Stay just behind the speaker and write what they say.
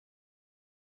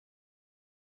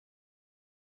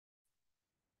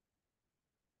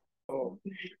All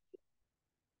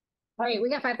right, we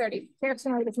got 5:30. Sheriff's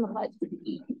gonna lead us in the pledge.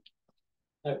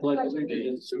 I pledge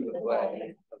allegiance to the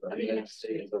flag of the United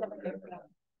States of America,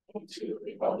 to the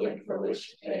republic for which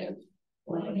it stands,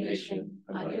 one nation,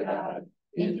 under God,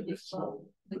 indivisible,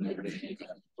 with liberty and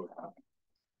justice for all.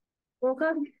 Roll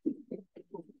call.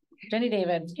 Jenny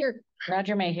David. Here.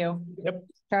 Roger Mayhew. Yep.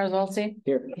 Charles Wiltsey.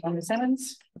 Here. Wanda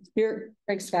Simmons. Here.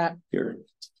 Craig Scott. Here.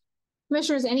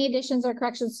 Commissioners, any additions or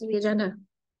corrections to the agenda?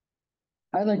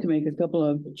 I'd like to make a couple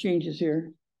of changes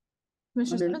here.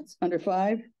 Commissioner Simmons? Under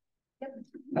 5. Yep.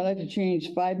 I'd like to change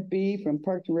 5B from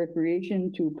Parks and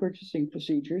Recreation to purchasing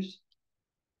procedures.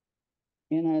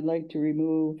 And I'd like to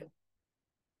remove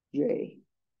J.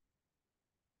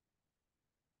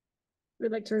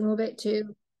 We'd like to remove it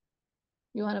to,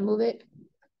 you want to move it?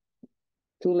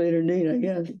 To a later date, I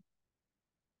guess.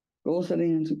 Goal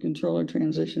setting and to controller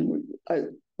transition.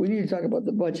 We need to talk about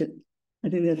the budget. I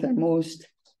think that's our most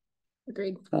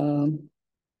Agreed.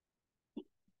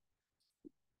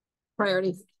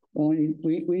 Priority. Well,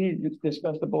 we need to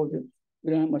discuss the budget.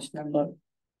 We don't have much time left.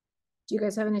 Do you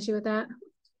guys have an issue with that?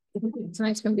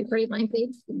 Tonight's going to be pretty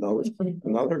lengthy. No,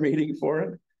 another meeting for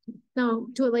it? No,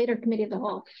 to a later committee of the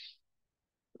whole.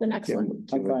 The next one.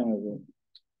 I'm fine with it.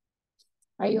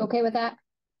 Are you okay with that?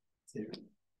 Yeah.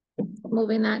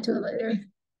 Moving that to a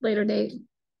later date.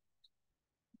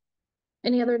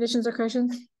 Any other additions or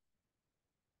corrections?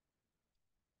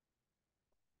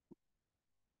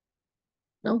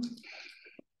 No.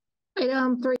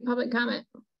 Item 3, public comment.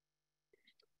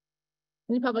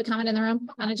 Any public comment in the room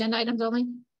on agenda items only?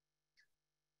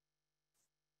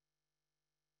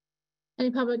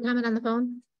 Any public comment on the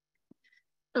phone?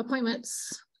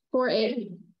 Appointments. 4A,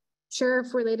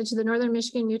 sheriff related to the Northern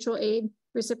Michigan Mutual Aid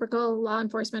Reciprocal Law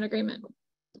Enforcement Agreement.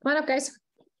 Come on up, guys.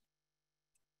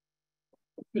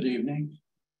 Good evening.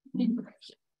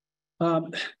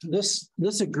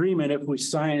 This agreement, if we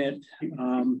sign it,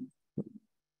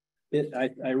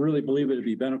 I really believe it'd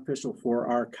be beneficial for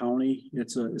our county.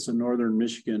 It's a Northern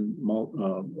Michigan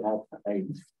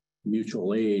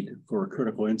mutual aid for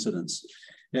critical incidents.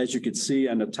 As you can see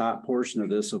on the top portion of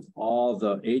this, of all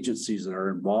the agencies that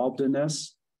are involved in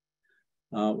this,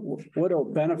 what will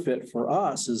benefit for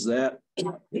us is that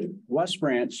West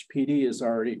Branch PD has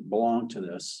already belonged to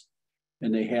this,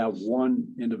 and they have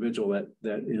one individual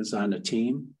that is on the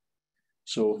team.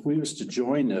 So if we was to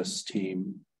join this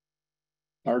team,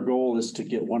 our goal is to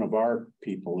get one of our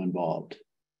people involved,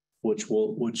 which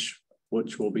will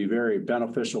be very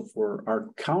beneficial for our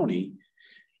county,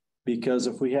 because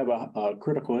if we have a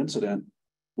critical incident,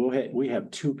 we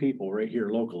have 2 people right here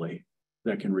locally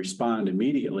that can respond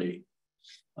immediately,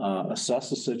 assess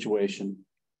the situation,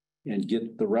 and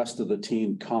get the rest of the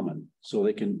team coming, so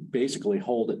they can basically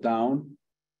hold it down.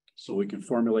 So we can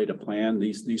formulate a plan.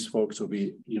 These folks will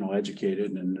be,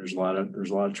 educated, and there's a lot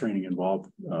of training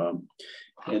involved.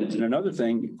 And another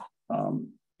thing,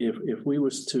 if we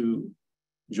was to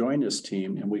join this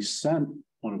team and we sent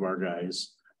one of our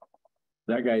guys,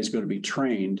 that guy is going to be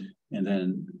trained, and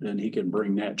then he can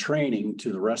bring that training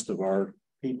to the rest of our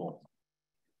people.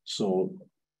 So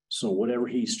whatever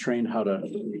he's trained how to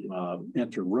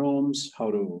enter rooms,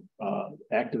 how to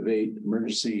activate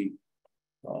emergency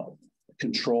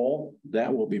control,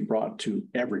 that will be brought to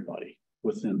everybody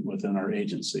within our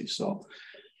agency. So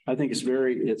I think it's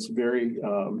very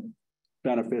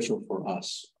beneficial for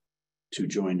us to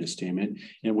join this team. And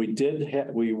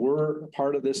we were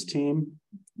part of this team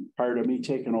prior to me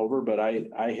taking over, but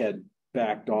I had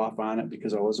backed off on it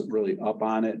because I wasn't really up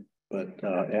on it. But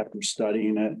after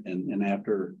studying it and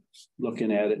after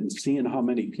looking at it and seeing how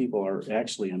many people are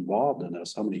actually involved in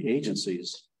this, how many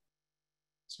agencies,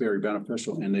 it's very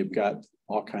beneficial. And they've got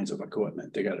all kinds of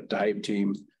equipment. They got a dive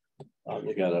team.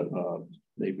 They've got a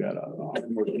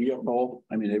vehicle.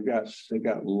 I mean, they've got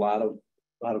a lot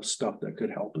of stuff that could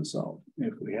help us out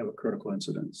if we have a critical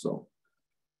incident. So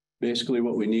basically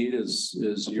what we need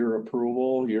is your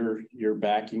approval, your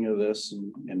backing of this,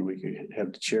 and we could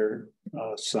have the chair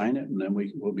sign it, and then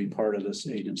we will be part of this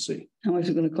agency. How much is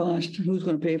it going to cost? Who's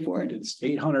going to pay for it? It's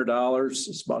 $800.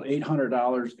 It's about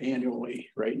 $800 annually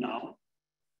right now.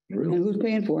 Really? And who's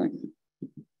paying for it?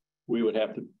 We would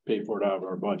have to pay for it out of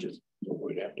our budget. What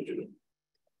we'd have to do.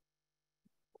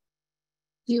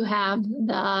 Do you have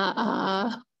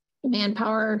the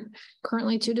manpower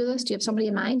currently to do this? Do you have somebody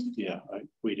in mind? Yeah,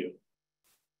 we do.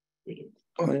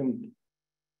 I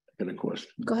got a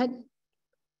question. Go ahead.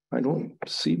 I don't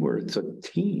see where it's a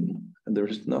team.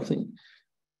 There's nothing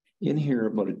in here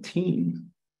about a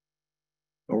team,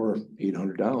 or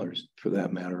 $800 for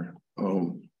that matter.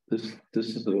 This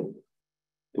is the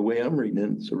way I'm reading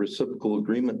it. It's a reciprocal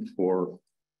agreement for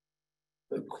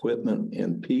equipment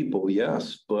and people,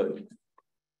 yes, but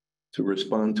to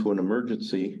respond to an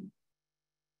emergency,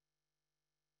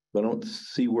 I don't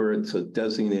see where it's a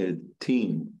designated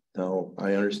team. Now,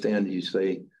 I understand you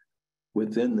say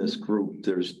within this group,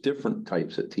 there's different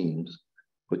types of teams,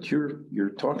 but you're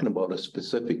talking about a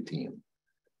specific team.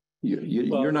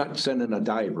 You're not sending a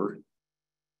diver.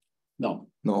 No,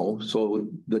 No, so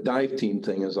the dive team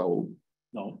thing is old.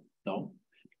 no.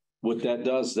 What that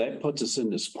does, that puts us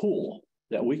in this pool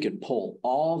that we can pull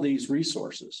all these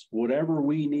resources, whatever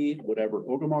we need, whatever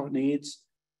Ogemaw needs,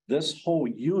 this whole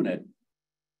unit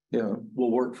Yeah, will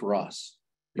work for us.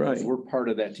 Because right. we're part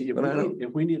of that team. But I don't-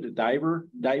 If we need a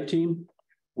dive team,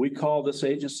 we call this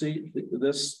agency,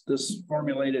 this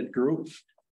formulated group.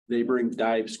 They bring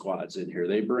dive squads in here.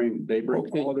 They bring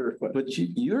Okay. all their equipment. But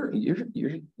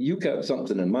you got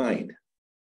something in mind.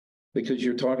 Because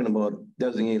you're talking about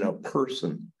designating a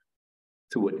person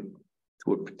to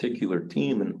a particular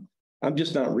team, and I'm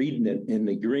just not reading it in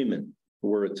the agreement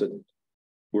where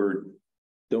we're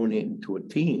donating to a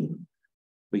team.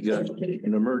 We got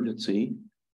an emergency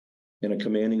and a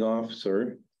commanding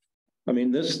officer. I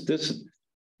mean, this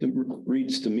it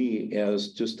reads to me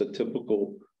as just a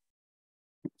typical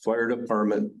fire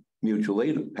department mutual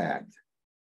aid pact.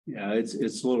 Yeah, it's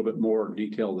a little bit more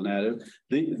detailed than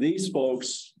that. These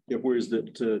folks, if we was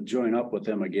to join up with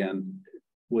them again,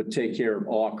 would take care of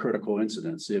all critical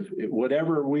incidents. If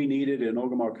whatever we needed in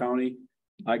Ogemaw County,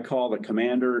 I call the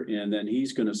commander, and then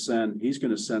he's going to send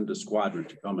the squadron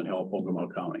to come and help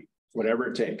Ogemaw County, whatever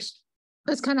it takes.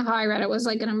 That's kind of how I read it. It was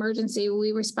like an emergency.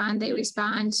 We respond, they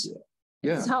respond.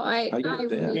 Yeah, That's how I get that.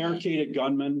 read it. Barricaded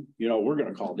gunmen, we're going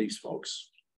to call these folks.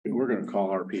 We're going to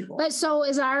call our people. But so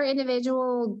is our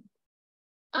individual,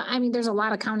 I mean, there's a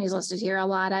lot of counties listed here,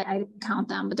 I didn't count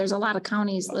them, but there's a lot of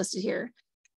counties listed here.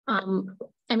 I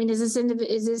mean,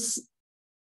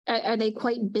 are they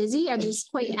quite busy? Are they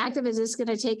quite active? Is this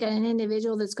gonna take an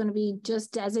individual that's gonna be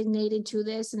just designated to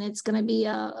this and it's gonna be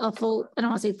a full, I don't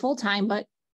wanna say full-time, but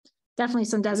definitely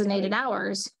some designated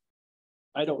hours?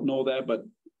 I don't know that, but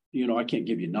I can't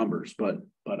give you numbers, but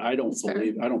I don't That's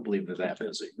fair. believe they're that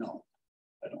busy. No,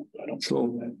 I don't.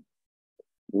 So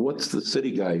what's the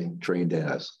city guy trained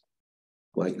as?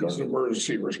 Like, He's an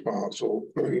emergency response, so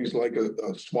he's like a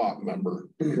SWAT member.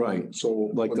 right, So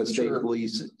like when the state sheriff-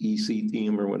 police EC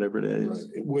team or whatever it is.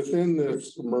 Right. Within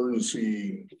this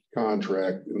emergency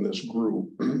contract in this group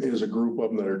is a group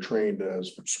of them that are trained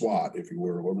as SWAT, if you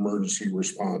will, emergency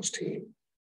response team.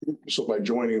 So by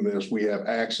joining this, we have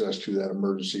access to that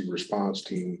emergency response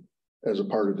team as a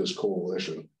part of this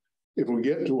coalition. If we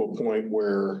get to a point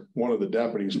where one of the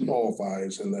deputies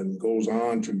qualifies and then goes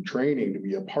on to training to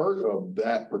be a part of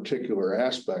that particular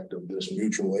aspect of this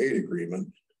mutual aid agreement,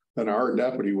 then our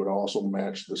deputy would also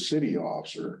match the city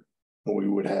officer. And we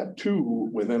would have two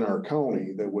within our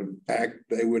county that would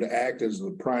act as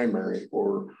the primary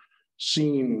or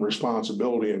scene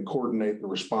responsibility and coordinate the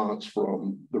response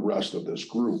from the rest of this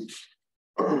group.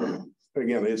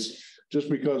 Again, it's just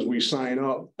because we sign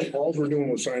up, all we're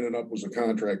doing with signing up was a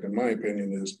contract, in my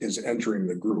opinion, is entering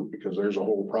the group, because there's a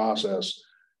whole process.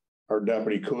 Our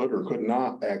deputy could or could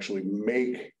not actually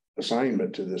make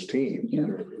assignment to this team. Yeah.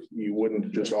 You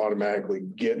wouldn't just automatically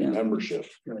get membership.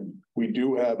 We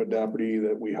do have a deputy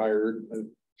that we hired,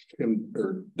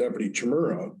 Deputy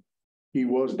Chimura. He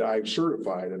was dive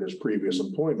certified at his previous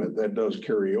employment. That does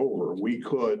carry over. We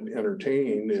could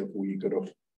entertain, if we could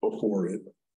afford it,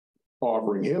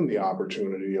 offering him the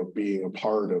opportunity of being a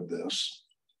part of this.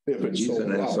 If it's He's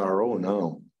an SRO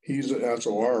now. He's an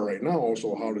SOR right now,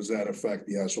 so how does that affect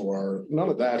the SOR? None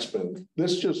of that's been,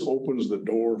 this just opens the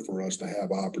door for us to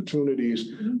have opportunities,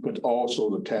 but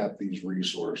also to tap these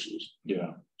resources.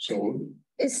 Yeah. So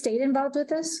Is state involved with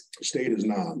this? state is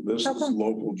not, this How is come?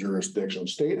 local jurisdiction.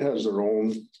 State has their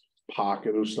own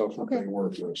pocket of stuff that Okay. they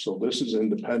work with. So this is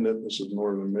independent. This is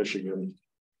Northern Michigan.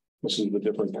 This is the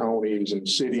different counties and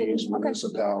cities, Okay.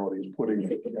 municipalities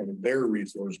putting their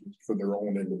resources for their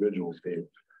own individual team.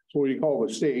 So we call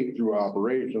the state through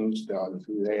operations,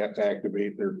 they have to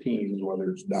activate their teams, whether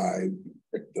it's dive,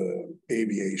 the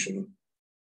aviation,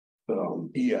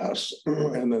 ES,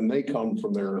 and then they come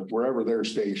from wherever they're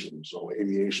stationed. So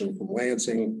aviation from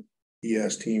Lansing,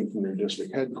 ES team from their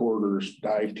district headquarters,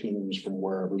 dive teams from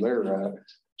wherever they're at.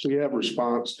 So you have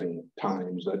response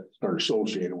times that are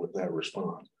associated with that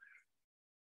response.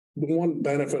 The one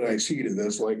benefit I see to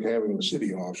this, like having the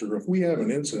city officer, if we have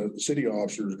an incident, the city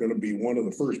officer is going to be one of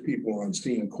the first people on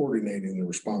scene coordinating the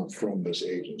response from this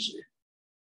agency.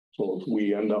 So if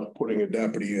we end up putting a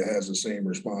deputy that has the same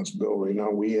responsibility,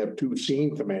 now we have two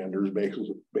scene commanders,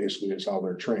 basically is how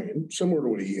they're trained, similar to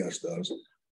what ES does.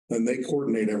 then they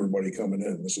coordinate everybody coming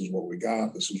in. This is what we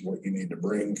got. This is what you need to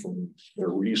bring from their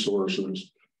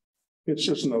resources. It's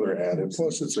just another added.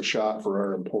 Plus, it's a shot for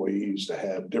our employees to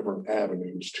have different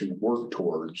avenues to work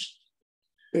towards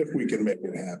if we can make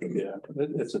it happen. Yeah,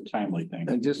 it's a timely thing.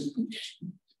 And just,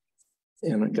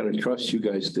 and I gotta trust you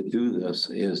guys to do this,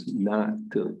 is not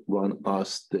to run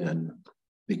us thin,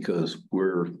 because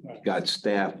got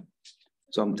staff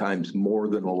sometimes more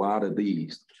than a lot of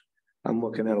these. I'm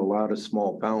looking at a lot of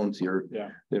small towns here. Yeah.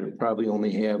 That probably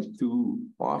only have 2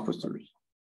 officers.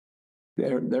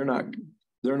 They're not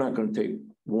gonna take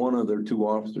one of their 2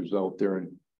 officers out there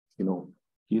and, you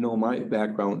know my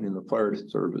background in the fire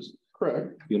service.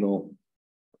 Correct.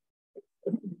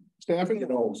 Staffing.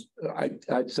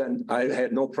 I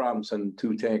had no problem sending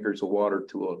 2 tankers of water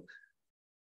to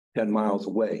 10 miles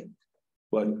away.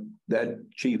 But that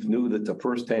chief knew that the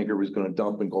first tanker was gonna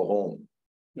dump and go home.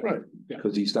 Right.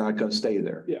 Because he's not gonna stay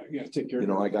there. Yeah, you gotta take care.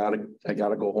 I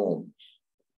gotta go home.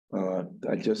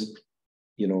 I just,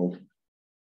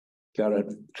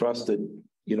 gotta trust that,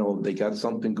 they got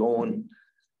something going.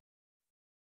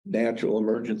 Natural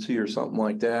emergency or something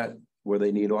like that, where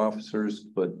they need officers,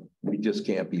 but we just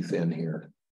can't be thin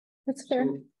here. That's fair.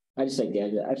 I just like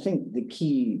that. I think the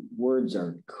key words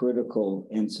are critical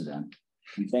incident.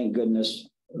 And thank goodness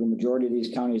the majority of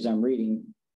these counties I'm reading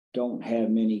don't have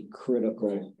many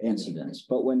critical incidents.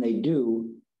 But when they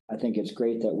do, I think it's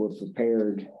great that we're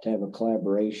prepared to have a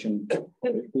collaboration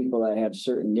with people that have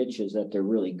certain niches that they're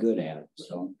really good at.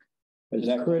 So it's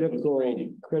critical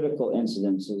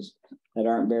incidences that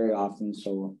aren't very often.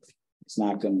 So it's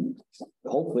not going to,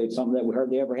 hopefully it's something that we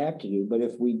hardly ever have to do. But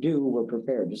if we do, we're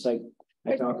prepared. Just like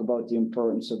I talk about the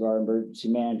importance of our emergency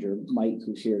manager, Mike,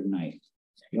 who's here tonight.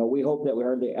 We hope that we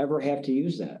hardly ever have to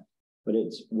use that. But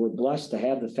we're blessed to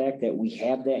have the fact that we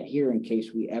have that here in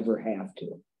case we ever have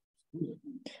to.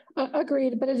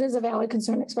 Agreed, but it is a valid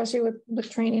concern, especially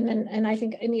with training. And I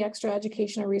think any extra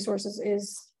educational resources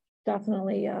is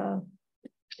definitely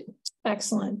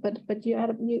excellent. But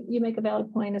you make a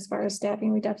valid point as far as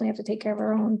staffing. We definitely have to take care of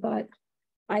our own, but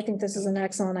I think this is an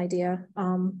excellent idea.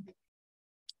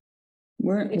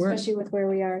 Especially with where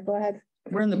we are. Go ahead.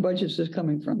 Where in the budget is this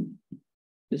coming from?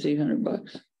 This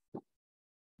 $800.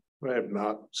 I have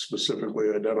not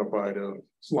specifically identified a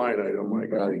line item. Like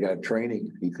Probably got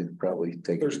training. You could probably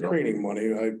take. There's training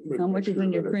money. How much is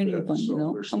in your training fund?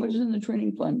 How much is in the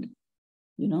training fund?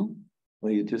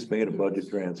 Well, you just made a budget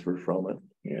transfer from it.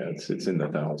 Yeah, it's in the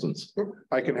thousands.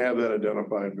 I can have that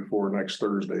identified before next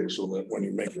Thursday, so that when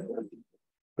you make it,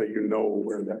 that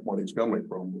where that money's coming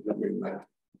from. I mean,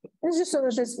 It's just so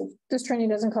that this training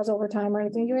doesn't cause overtime or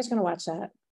anything. You guys gonna watch that?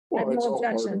 well, it's no all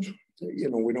part objection.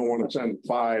 of, we don't want to send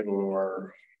 5 of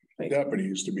our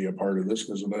deputies to be a part of this,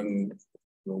 because then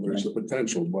there's the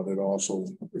potential, but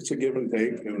it's a give and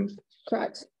take, and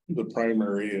Correct. the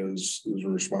primary is a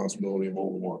responsibility of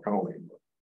Ogemaw County.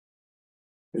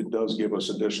 It does give us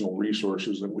additional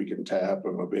resources that we can tap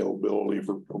and availability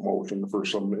for promotion for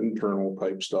some internal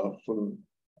type stuff.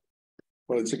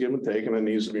 But it's a give and take, and it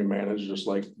needs to be managed just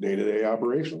like day-to-day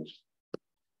operations.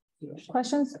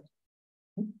 Questions?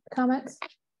 Comments?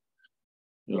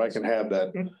 I can have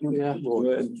that. Yeah. Go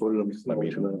ahead and put it on. Put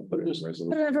it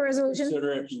in for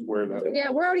resolution. Where that. Yeah,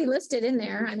 we're already listed in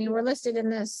there. I mean, we're listed in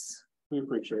this. We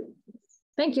appreciate it.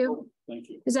 Thank you. Thank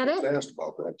you. Is that I it? asked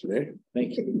about that today.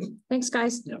 Thank you. Thanks,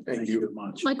 guys. Yeah, Thank you very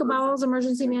much. Michael Bowles,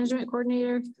 Emergency Management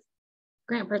Coordinator,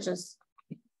 grant purchase.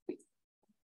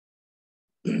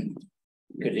 Good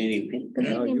evening. Good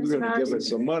evening, You're Mr. gonna give Bowers. us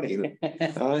some money.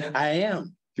 Huh? I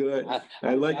am. Good.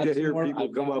 I like to hear people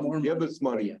come up and give us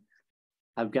money.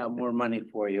 I've got more money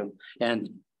for you, and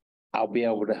I'll be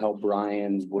able to help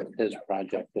Brian with his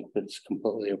project if it's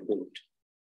completely approved.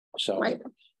 So. Right.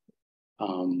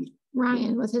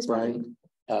 Ryan with his. Brian,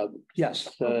 yes,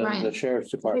 Brian. the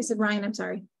sheriff's I department, said Ryan, I'm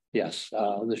sorry. yes,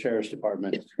 the sheriff's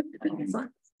department.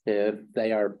 Excellent. If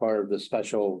they are part of the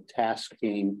special task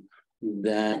team,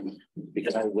 then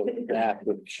because of that,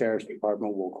 the sheriff's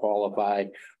department will qualify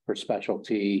for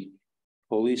specialty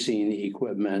policing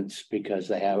equipment because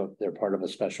they're part of a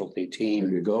specialty There team.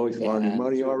 you go. He's wanting And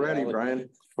money through the already, L- Brian.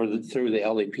 Through the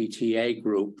LEPTA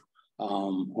group,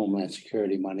 Homeland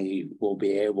Security money will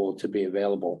be able to be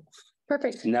available.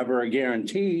 Perfect. Never a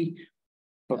guarantee,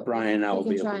 but Brian and I will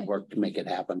We be can able try. to work to make it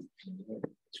happen.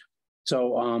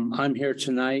 So I'm here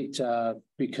tonight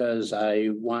because I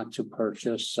want to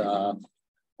purchase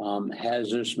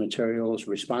hazardous materials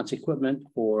response equipment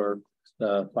for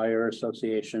the Fire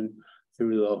Association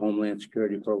through the Homeland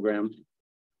Security Program.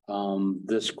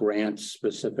 This grant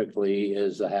specifically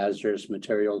is the Hazardous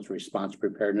Materials Response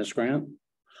Preparedness Grant.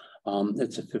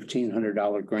 It's a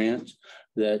 $1,500 grant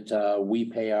that we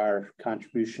pay our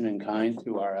contribution in kind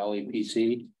through our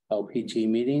LPT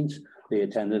meetings. The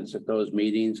attendance at those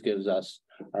meetings gives us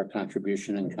our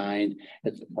contribution in kind.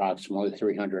 It's approximately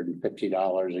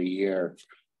 $350 a year.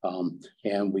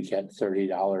 And we get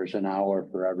 $30 an hour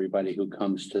for everybody who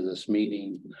comes to this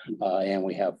meeting. And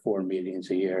we have 4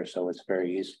 meetings a year, so it's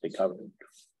very easily covered.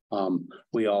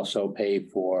 We also pay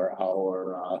for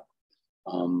our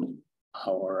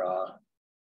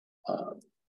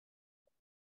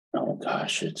oh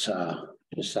gosh, it's just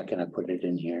a second, I put it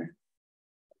in here.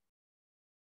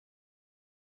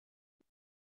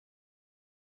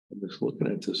 I'm just looking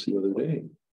at this the other day.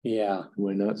 Yeah. Do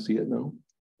I not see it now?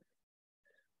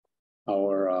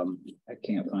 Our I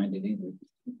can't find it either.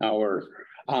 our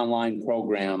online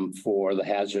program for the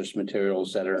hazardous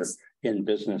materials that are in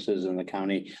businesses in the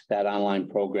county. That online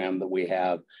program that we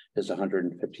have is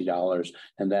 $150,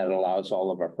 and that allows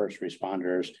all of our first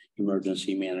responders,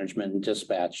 emergency management, and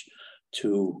dispatch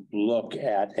to look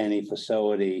at any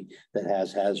facility that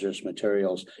has hazardous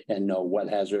materials and know what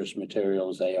hazardous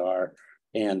materials they are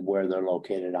and where they're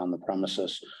located on the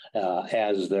premises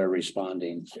as they're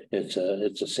responding. It's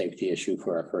a safety issue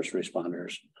for our first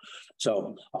responders.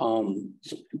 So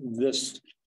this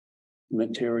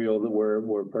material that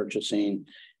we're purchasing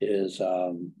is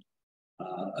a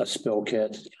spill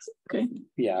kit. Okay.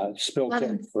 Yeah, spill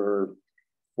kit for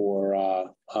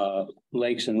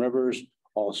lakes and rivers,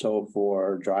 also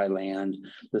for dry land.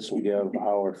 This will give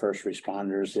our first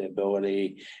responders the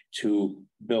ability to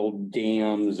build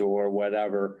dams or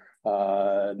whatever,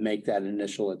 make that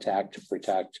initial attack to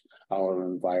protect our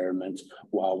environment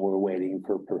while we're waiting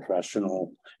for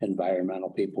professional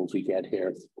environmental people to get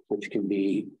here, which can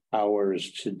be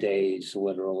hours to days,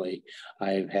 literally.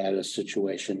 I've had a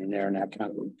situation in Aranac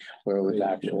County where it was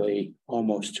actually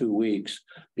almost 2 weeks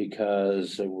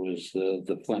because it was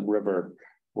the Flint River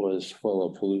was full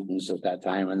of pollutants at that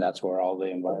time, and that's where all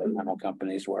the environmental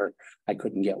companies were. I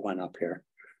couldn't get one up here.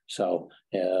 So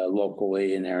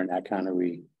locally in Aranac County,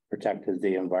 we protected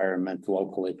the environment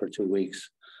locally for 2 weeks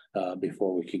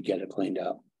before we could get it cleaned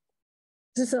up.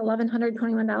 Is this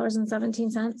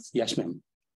 $1,121.17? Yes, ma'am.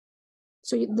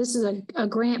 So this is a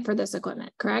grant for this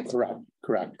equipment, correct?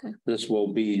 Correct. Okay. This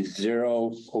will be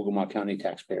zero Ogemaw County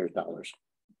taxpayers' dollars.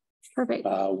 Perfect.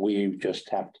 We just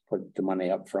have to put the money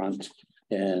up front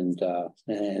and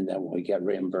then we get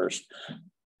reimbursed.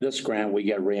 This grant, we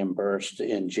get reimbursed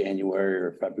in January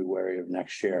or February of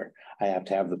next year. I have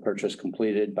to have the purchase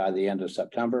completed by the end of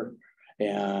September,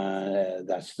 and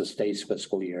that's the state's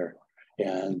fiscal year.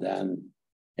 And then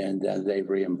they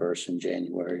reimburse in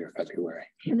January or February.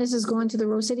 And this is going to the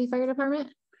Rose City Fire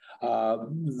Department?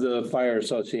 The fire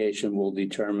association will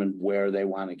determine where they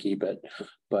want to keep it,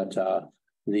 but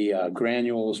the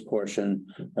granules portion,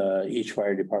 each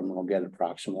fire department will get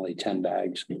approximately 10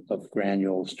 bags of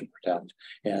granules to protect.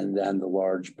 And then the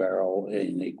large barrel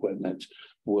in equipment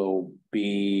will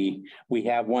be, we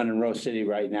have one in Rose City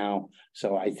right now.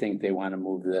 So I think they want to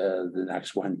move the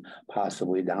next one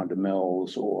possibly down to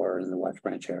Mills or in the West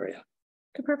Branch area.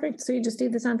 Okay, perfect. So you just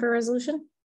need this on for a resolution?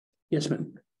 Yes,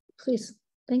 ma'am. Please.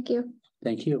 Thank you.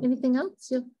 Thank you. Anything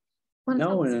else you want to No,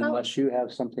 tell us about? unless you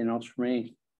have something else for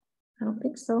me. I don't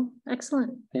think so.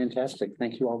 Excellent. Fantastic.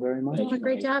 Thank you all very much.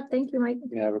 Great job. Thank you, Mike.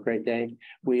 You have a great day.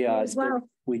 We as well.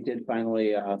 we did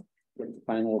finally get the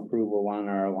final approval on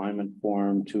our alignment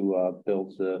form to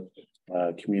build the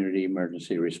community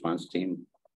emergency response team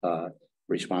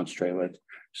response trailer.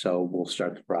 So we'll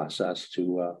start the process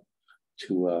to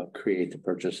create the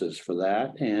purchases for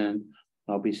that, and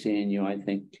I'll be seeing you, I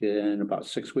think, in about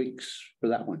 6 weeks for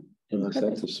that one. And I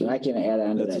can add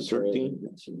on to that. 13.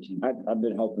 I've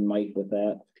been helping Mike with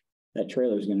that. That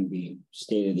trailer is going to be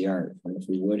state of the art. And if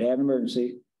we would have an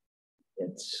emergency,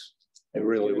 it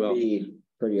really will be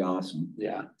pretty awesome.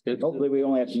 Yeah. Hopefully we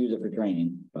only have to use it for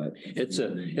training, but It's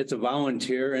a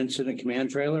volunteer incident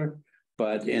command trailer,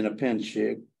 but in a pinch,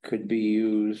 it could be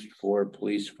used for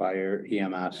police, fire,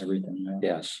 EMS. everything.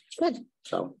 Yes. Good.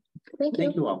 So Thank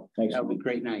thank you. you all. Thanks. Have a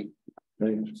great night.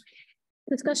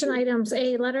 Discussion items.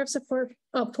 A letter of support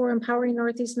for empowering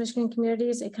Northeast Michigan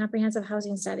communities, a comprehensive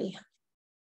housing study.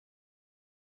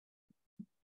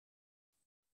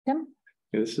 Tim?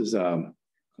 This is a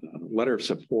letter of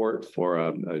support for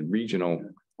a regional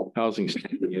housing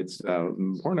study. It's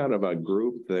born out of a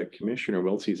group that Commissioner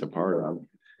Wiltsey is a part of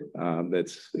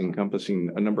that's encompassing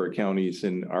a number of counties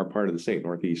in our part of the state,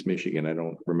 Northeast Michigan. I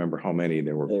don't remember how many.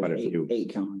 There were quite a few.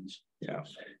 8 counties. Yeah.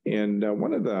 And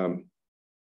one of the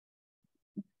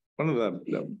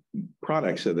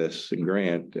products of this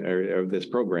grant or this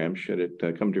program, should it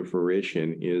come to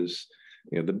fruition, is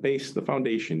the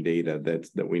foundation data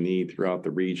that we need throughout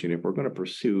the region if we're going to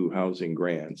pursue housing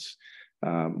grants.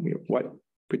 What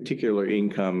particular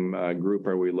income group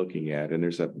are we looking at? And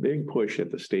there's a big push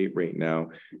at the state right now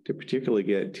to particularly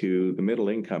get to the middle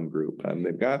income group.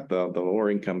 They've got the lower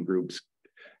income groups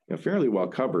fairly well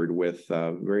covered with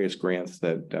various grants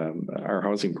that our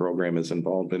housing program is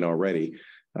involved in already,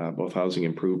 both housing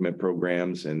improvement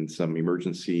programs and some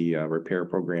emergency repair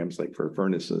programs like for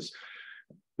furnaces.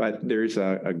 But there's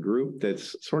a group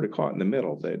that's sort of caught in the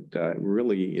middle that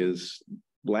really is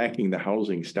lacking the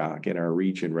housing stock in our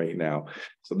region right now.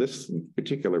 So this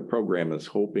particular program is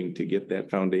hoping to get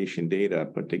that foundation data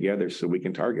put together so we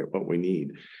can target what we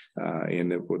need.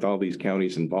 And with all these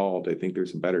counties involved, I think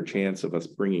there's a better chance of us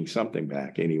bringing something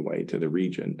back anyway to the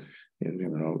region. And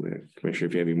Commissioner,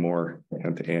 if you have any more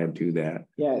to add to that.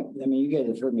 Yeah, I mean, you guys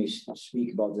have heard me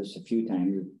speak about this a few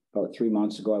times. About 3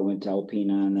 months ago, I went to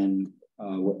Alpena, and then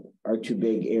our two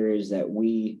big areas that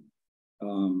we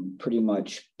pretty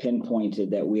much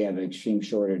pinpointed that we have an extreme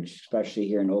shortage, especially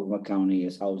here in Ogemaw County,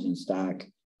 is housing stock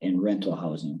and rental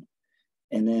housing.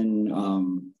 And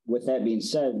then with that being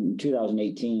said, in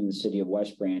 2018, the city of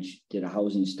West Branch did a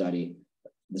housing study.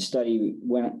 The study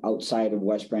went outside of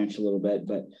West Branch a little bit,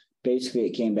 but basically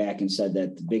it came back and said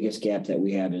that the biggest gap that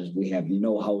we have is we have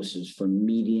no houses for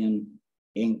median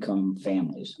income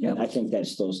families. Yep. I think that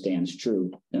still stands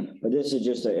true. Yep. But this is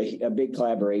just a big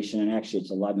collaboration, and actually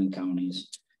it's 11 counties.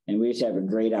 And we just have a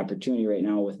great opportunity right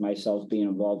now with myself being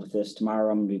involved with this.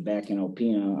 Tomorrow I'm going to be back in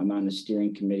Alpena. I'm on the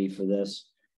steering committee for this.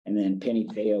 And then Penny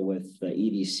Paya with the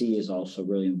EDC is also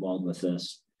really involved with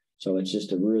this. So it's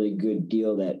just a really good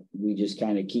deal that we just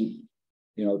kind of keep,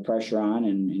 pressure on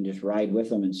and just ride with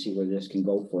them and see where this can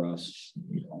go for us.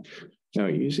 Now,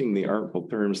 using the artful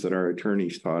terms that our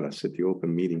attorneys taught us at the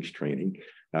open meetings training,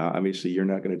 obviously you're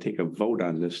not going to take a vote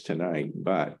on this tonight,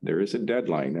 but there is a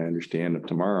deadline, I understand, of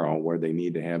tomorrow where they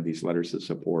need to have these letters of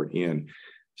support in.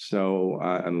 So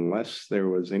unless there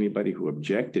was anybody who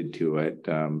objected to it,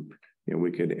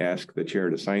 we could ask the chair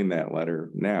to sign that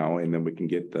letter now, and then we can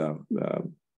get the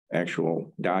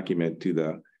actual document to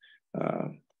the,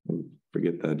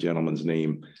 forget the gentleman's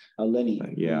name. Lenny,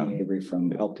 yeah, Lenny Avery from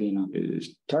Alpena.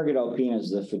 Target Alpena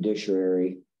is the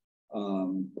fiduciary,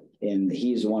 and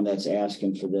he's the one that's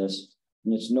asking for this,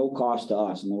 and it's no cost to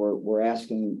us. And we're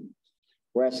asking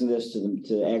this to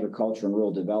the agriculture and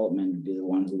rural development to be the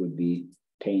one who would be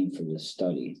paying for this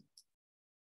study.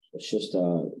 It's just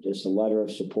a letter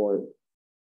of support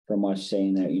from us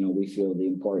saying that we feel the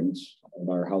importance of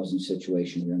our housing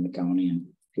situation here in the county, and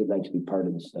if you'd like to be part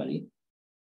of the study.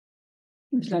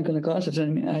 It's not going to cost us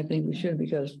anything. I think we should,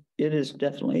 because it is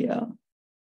definitely a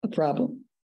problem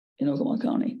in Ogemaw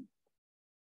County.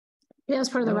 Yeah, as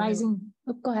part of the rising.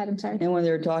 Oh, go ahead. I'm sorry. And when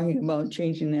they're talking about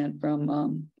changing that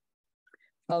from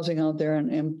housing out there on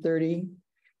M30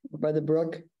 by the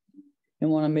brook and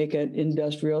want to make it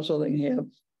industrial so they can have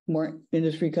more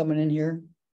industry coming in here.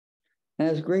 And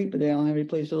that's great, but they don't have any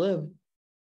place to live.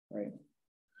 Right.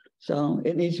 So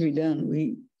it needs to be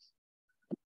done.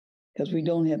 Because we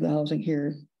don't have the housing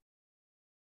here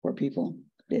for people.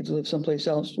 They have to live someplace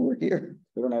else to work here.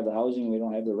 We don't have the housing. We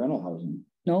don't have the rental housing.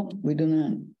 No, we do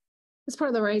not. It's part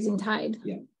of the rising tide.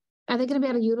 Yeah. Are they going to be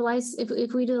able to utilize,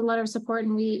 if we do a letter of support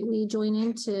and we join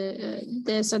into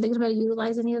this, are they going to be able to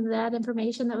utilize any of that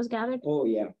information that was gathered? Oh,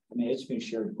 yeah. I mean, it's been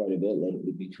shared quite a bit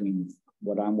lately between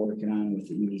what I'm working on with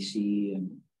the EDC, and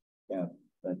yeah,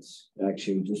 that's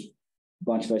actually just a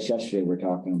bunch of us yesterday were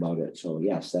talking about it. So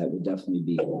yes, that would definitely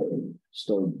be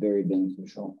still very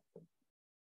beneficial.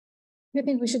 I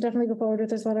think we should definitely go forward with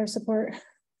this letter of support.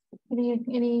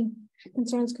 Any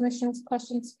concerns, commissioners,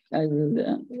 questions? I agree with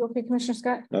that. You okay, Commissioner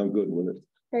Scott? I'm good with it.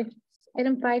 Okay.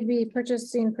 Item 5B,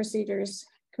 purchasing procedures.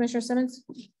 Commissioner Simmons?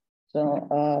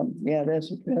 So yeah,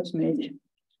 that's me.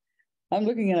 I'm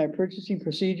looking at our purchasing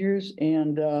procedures,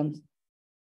 and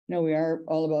we are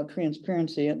all about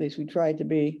transparency, at least we try to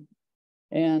be.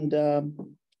 And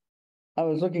I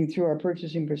was looking through our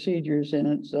purchasing procedures, and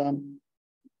it's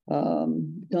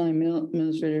county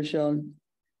administrator shall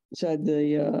decide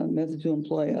the method to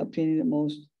employ, obtaining the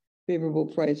most favorable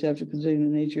price after considering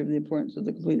the nature of the importance of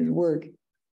the completed work.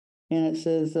 And it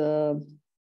says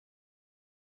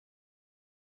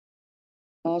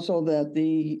also that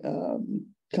the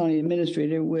county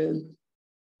administrator with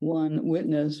one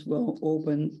witness will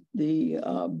open the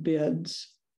bids.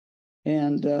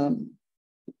 And to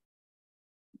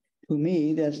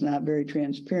me, that's not very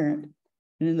transparent.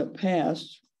 And in the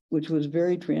past, which was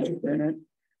very transparent,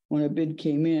 when a bid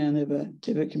came in, if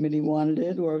a committee wanted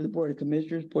it, or if the Board of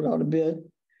Commissioners put out a bid,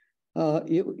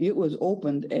 it was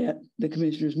opened at the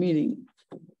commissioners' meeting.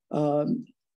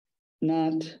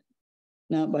 not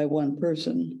by one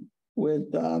person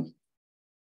with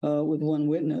one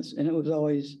witness, and it was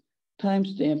always time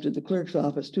stamped at the clerk's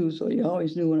office too. So you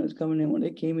always knew when it was coming in. When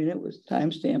it came in, it was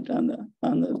time stamped on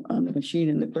the machine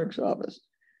in the clerk's office.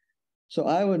 So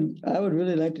I would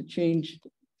really like to change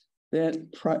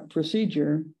that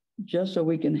procedure just so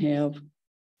we can have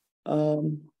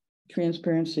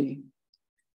transparency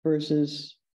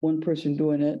versus one person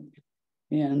doing it,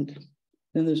 and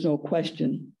then there's no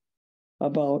question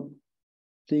about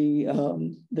the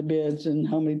bids and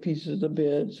how many pieces of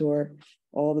bids or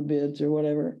all the bids or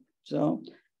whatever. So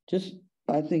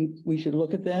I think we should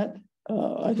look at that.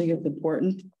 I think it's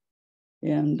important,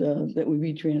 and that we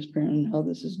be transparent in how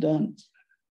this is done.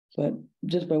 But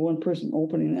just by one person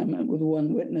opening them with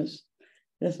one witness,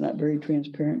 that's not very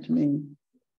transparent to me.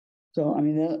 So, I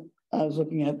mean, that I was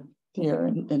looking at here,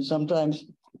 and sometimes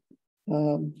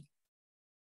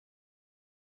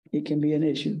it can be an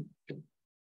issue.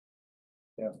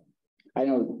 Yeah, I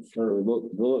know for the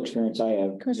little experience I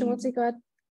have. Commissioner Wiltie, go ahead.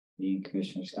 The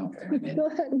Commissioner Scott. Go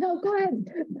ahead. No, go ahead.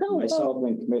 No, Myself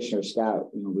and Commissioner Scott,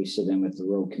 we sit in with the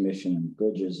Road Commission and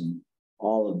Bridges, and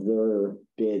all of their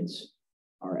bids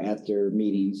are at their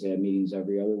meetings. They have meetings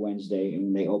every other Wednesday,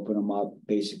 and they open them up.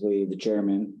 Basically, the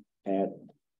chairman, Pat,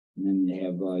 and then they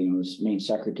have this main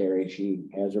secretary. She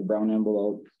has her brown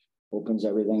envelope, opens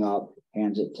everything up,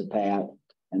 hands it to Pat,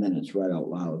 and then it's read out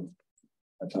loud.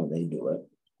 That's how they do it.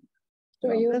 So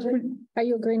are you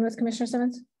agreeing with Commissioner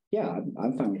Simmons? Yeah,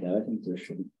 I'm fine with that. I think there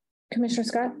should. Commissioner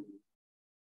Scott?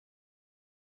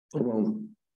 And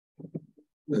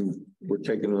we're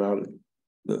taking it out,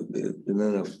 and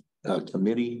then if a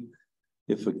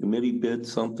committee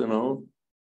bids something out,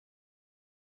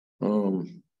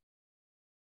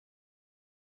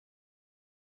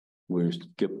 we're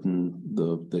skipping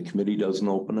the committee doesn't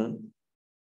open it.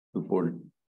 The board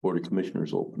of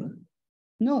commissioners open it.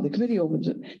 No, the committee opens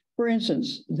it. For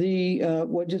instance,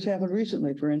 what just happened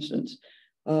recently, for instance,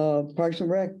 Parks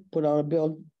and Rec put out a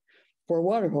bill for a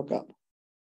water hookup.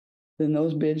 Then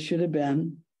those bids should have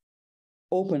been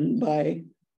opened by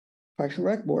Parks and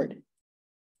Rec board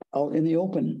out in the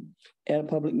open at a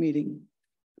public meeting,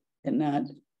 and not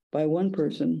by one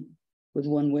person with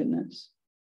one witness.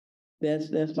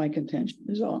 That's my contention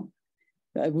is all.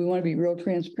 We want to be real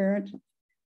transparent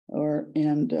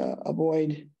and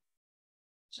avoid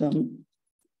some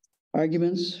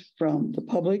arguments from the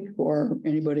public or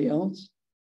anybody else.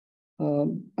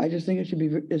 I just think it should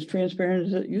be as transparent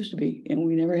as it used to be, and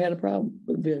we never had a problem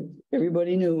with the bid.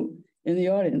 Everybody knew in the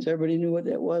audience, everybody knew what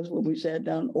that was when we sat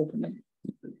down opening.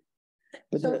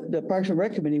 But the Parks and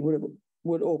Rec committee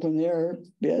would open their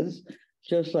bids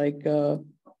just like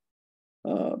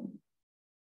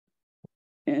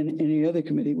and any other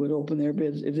committee would open their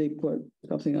bids if they put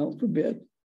something out for bid.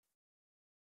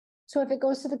 So if it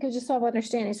goes to just so I'm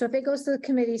understanding, so if it goes to the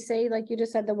committee, say, like you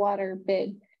just said, the water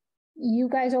bid, you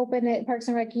guys open it, Parks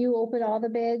and Rec, you open all the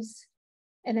bids,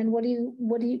 and then what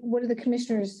are the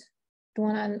commissioners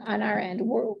doing on our end?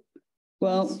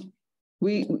 Well,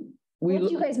 we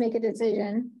you guys make a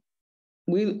decision.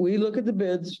 We look at the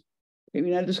bids. I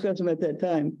mean, I discussed them at that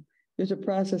time. There's a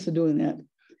process of doing that.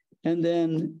 And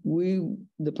then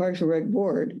the Parks and Rec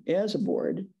board, as a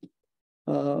board,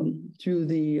 through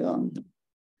the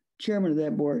chairman of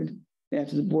that board,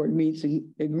 after the board meets and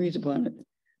agrees upon it,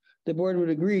 the board would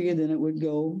agree, and then it would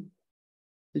go,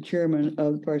 the chairman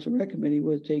of the Parks and Rec committee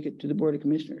would take it to the Board of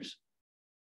Commissioners.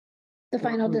 The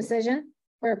final decision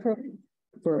or approval?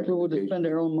 For approval to spend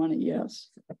our own money, yes.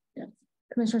 Yeah.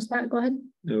 Commissioner Scott, go ahead.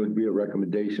 There would be a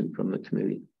recommendation from the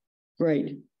committee.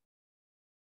 Right.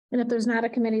 And if there's not a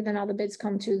committee, then all the bids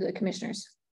come to the commissioners.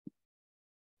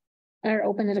 Or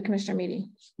open at a commissioner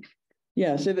meeting.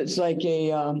 Yes, if it's like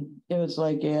an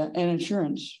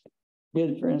insurance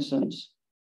bid, for instance,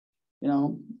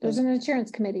 there's an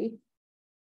insurance committee.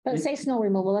 But say snow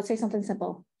removal, let's say something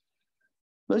simple.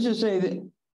 Let's just say that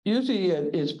usually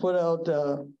it's put out,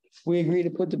 we agree to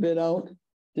put the bid out,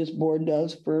 this board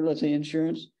does for, let's say,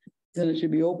 insurance, then it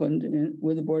should be opened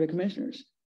with the Board of Commissioners.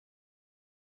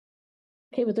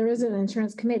 Okay, but there is an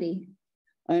insurance committee.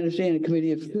 I understand a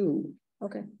committee of two.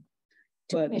 Okay.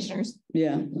 Two commissioners.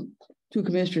 Yeah, two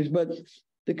commissioners, but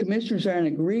the commissioners are in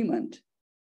agreement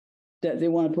that they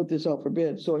want to put this out for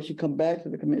bid, so it should come back to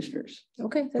the commissioners.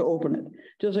 Okay. To open it,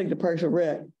 just like the Parks and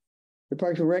Rec. The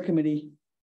Parks and Rec committee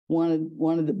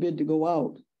wanted the bid to go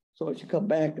out, so it should come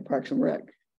back to Parks and Rec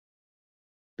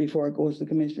before it goes to the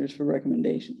commissioners for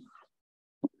recommendation.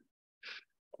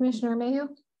 Commissioner Mayhew,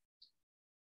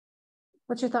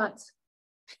 what's your thoughts?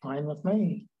 Fine with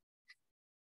me.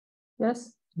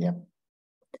 Yes? Yep.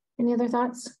 Any other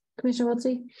thoughts, Commissioner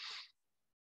Wiltsey?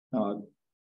 I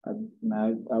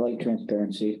like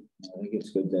transparency. I think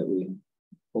it's good that we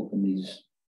open these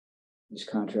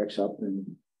contracts up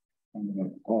and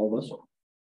all of us.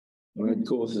 I'd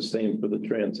go with the same for the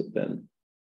transit then.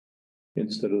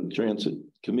 Instead of the transit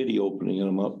committee opening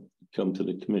them up, come to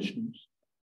the commissioners.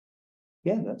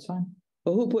 Yeah, that's fine.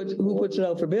 Well, who puts it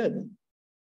out for bid?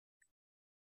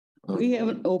 We have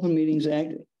an open meetings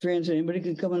act, transit, anybody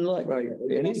can come and look. Right,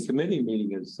 any committee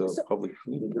meeting is public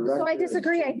meeting. So I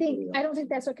disagree. I don't think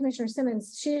that's what Commissioner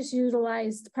Simmons, she just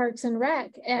utilized Parks and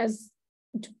Rec as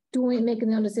making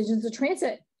their own decisions. The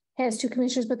transit has two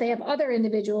commissioners, but they have other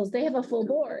individuals. They have a full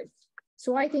board.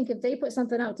 So I think if they put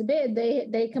something out to bid,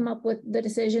 they come up with the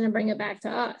decision and bring it back to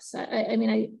us. I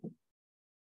mean,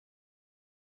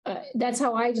 that's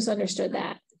how I just understood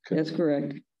that. That's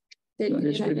correct.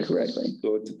 Understood correctly.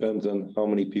 So it depends on how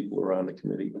many people are on the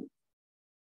committee.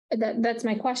 That's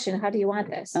my question. How do you want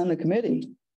this? On the committee.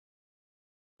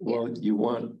 Well,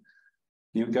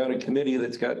 you've got a committee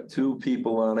that's got 2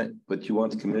 people on it, but you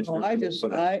want the commissioners.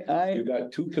 You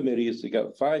got 2 committees that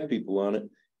got 5 people on it,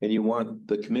 and you want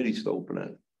the committees to open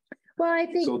it. Well, I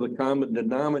think. So the common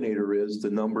denominator is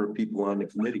the number of people on the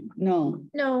committee. No.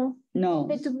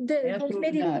 The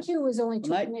committee not. 2 is only 2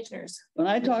 commissioners. When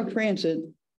I talk transit,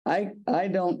 I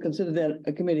don't consider that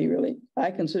a committee really.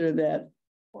 I consider that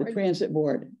the transit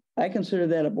board. I consider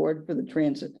that a board for the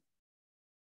transit.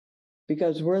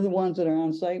 Because we're the ones that are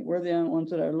on site. We're the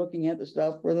ones that are looking at the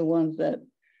stuff. We're the ones that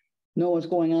know what's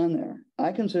going on there.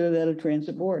 I consider that a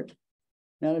transit board,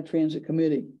 not a transit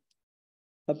committee.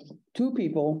 A 2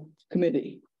 people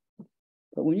committee.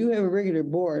 But when you have a regular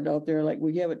board out there, like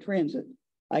we have at transit,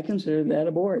 I consider that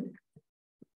a board.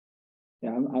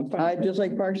 Yeah, I'm fine. Just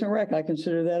like Parks and Rec, I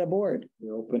consider that a board.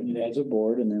 We open it as a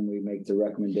board and then we make the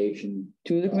recommendation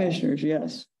To the commissioners,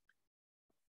 yes.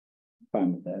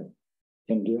 Fine with that.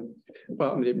 Can do.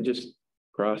 Well, just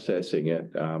processing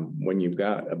it, when you've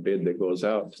got a bid that goes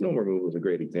out, snow removal is a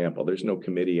great example. There's no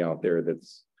committee out there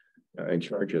that's in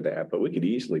charge of that, but we could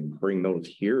easily bring those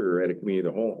here at a committee of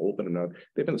the whole, open them up.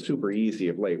 They've been super easy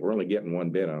of late. We're only getting 1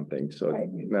 bid on things, so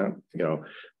it's not,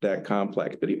 that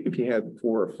complex. But if you had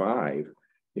 4 or 5,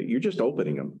 you're just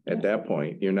opening them at that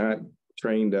point. You're not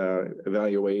trained to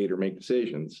evaluate or make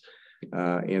decisions.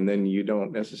 And then you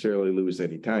don't necessarily lose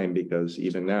any time, because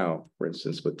even now, for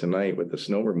instance, with tonight with the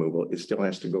snow removal, it still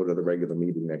has to go to the regular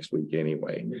meeting next week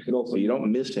anyway. So you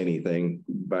don't miss anything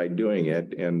by doing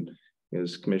it. And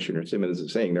as Commissioner Simmons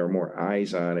is saying, there are more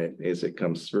eyes on it as it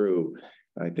comes through.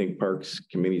 I think Parks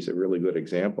Committee is a really good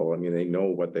example. I mean, they know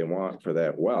what they want for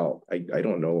that well. I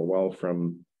don't know a well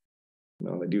from,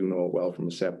 well, I do know a well from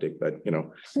a septic, but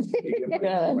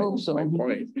Yeah, I hope so.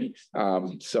 Point.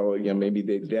 So maybe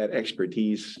that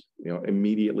expertise,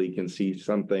 immediately can see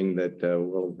something that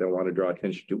they'll want to draw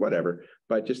attention to, whatever.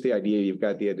 But just the idea, you've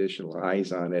got the additional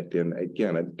eyes on it, and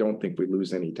again, I don't think we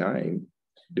lose any time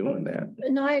doing that.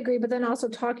 No, I agree. But then also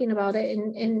talking about it,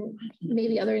 and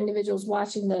maybe other individuals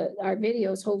watching our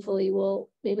videos, hopefully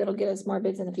maybe it'll get us more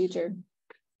bids in the future.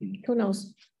 Who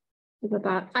knows? With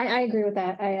that, I agree with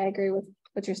that. I agree with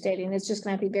what you're stating. It's just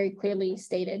going to be very clearly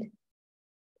stated.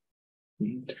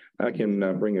 I can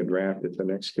bring a draft at the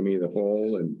next committee of the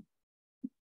whole, and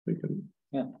we can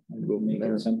we'll make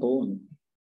it simple. And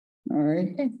all right.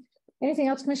 Okay. Anything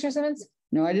else, Commissioner Simmons?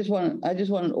 No, I just want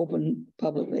it open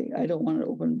publicly. I don't want it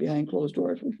open behind closed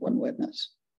doors with 1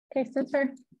 witness. Okay, that's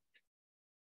fair.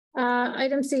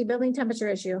 Item C, building temperature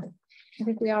issue. I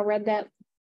think we all read that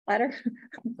letter.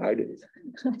 I did.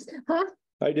 Huh?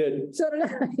 I did. So did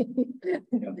I.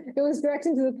 It was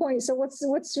directing to the point. So what's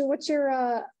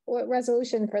your what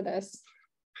resolution for this?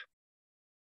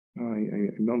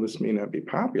 I know this may not be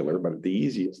popular, but the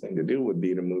easiest thing to do would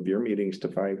be to move your meetings to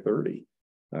 5:30.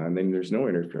 And then there's no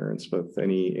interference with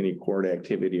any court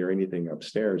activity or anything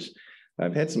upstairs.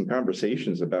 I've had some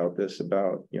conversations about this,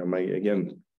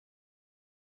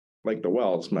 like the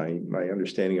wells, my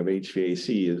understanding of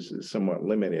HVAC is somewhat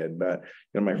limited, but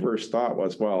my first thought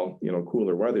was, well,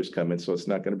 cooler weather's coming, so it's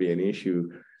not going to be an issue,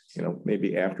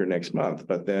 maybe after next month.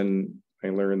 But then I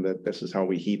learned that this is how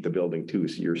we heat the building too.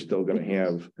 So you're still going to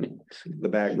have the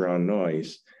background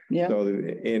noise. Yeah. So,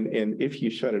 and if you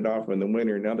shut it off in the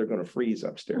winter, now they're going to freeze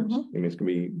upstairs. I mean, it's going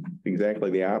to be exactly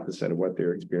the opposite of what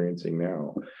they're experiencing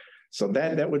now. So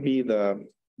that would be the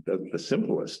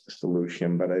simplest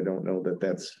solution, but I don't know that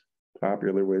that's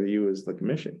popular with you as the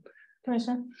commission.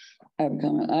 Commissioner? I have a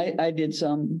comment. I did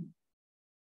some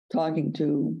talking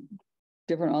to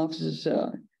different offices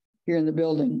here in the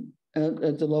building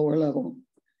at the lower level.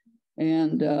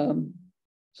 And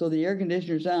so the air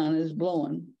conditioner's on, is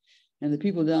blowing. And the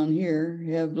people down here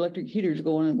have electric heaters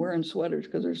going and wearing sweaters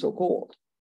because they're so cold.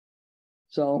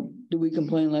 So do we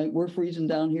complain like we're freezing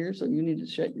down here, so you need to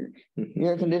shut your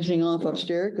air conditioning off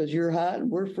upstairs because you're hot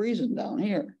and we're freezing down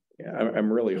here? Yeah,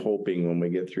 I'm really hoping when we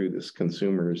get through this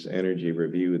consumers energy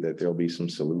review that there'll be some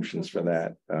solutions for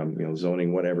that,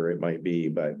 zoning, whatever it might be,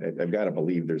 but I've got to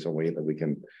believe there's a way that we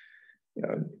can,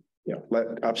 let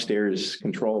upstairs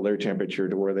control their temperature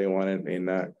to where they want it and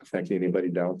not affect anybody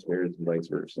downstairs and vice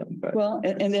versa. But Well,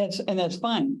 and that's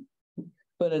fine.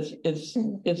 But it's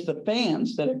the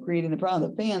fans that are creating the problem.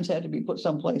 The fans have to be put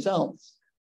someplace else.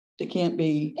 They can't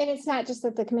be. And it's not just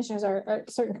that the commissioners are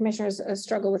certain commissioners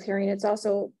struggle with hearing. It's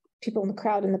also people in the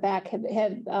crowd in the back have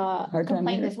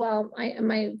complained as well.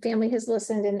 My family has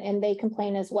listened and they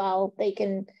complain as well. They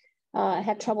can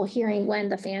have trouble hearing when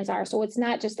the fans are. So it's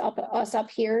not just us up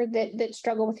here that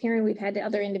struggle with hearing. We've had the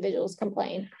other individuals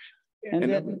complain.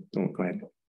 And then, go ahead.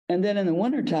 And then in the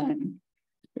wintertime,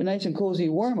 they're nice and cozy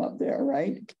warm up there,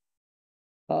 right?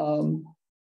 And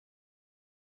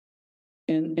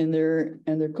they're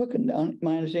cooking down.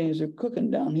 My understanding is they're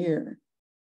cooking down here.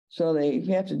 So they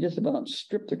have to just about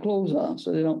strip their clothes off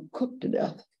so they don't cook to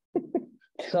death.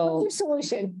 So what's your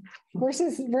solution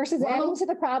versus adding to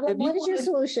the problem? What is your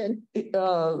solution?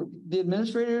 The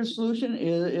administrator's solution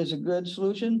is a good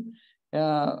solution.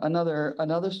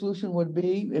 Another solution would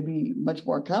be, it'd be much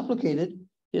more complicated,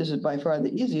 is it by far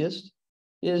the easiest,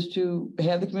 is to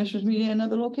have the commissioners meeting in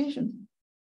another location.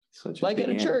 Such like at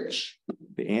a church.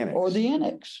 The annex. Or the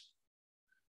annex.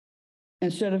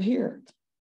 Instead of here,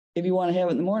 if you want to have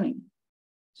it in the morning.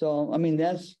 So, I mean,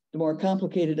 that's the more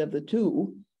complicated of the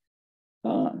two.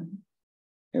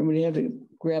 Everybody have to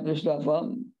grab their stuff up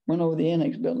and run over the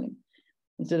annex building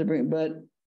instead of bringing, but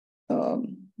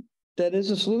that is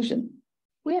a solution.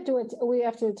 We have to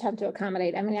attempt to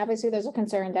accommodate. I mean, obviously there's a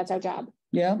concern, that's our job.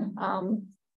 Yeah.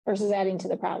 Versus adding to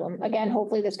the problem. Again,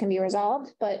 hopefully this can be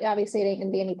resolved, but obviously it ain't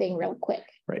gonna be anything real quick.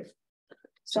 Right.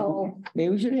 So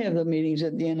maybe we should have the meetings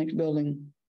at the annex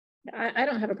building. I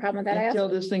don't have a problem with that. Until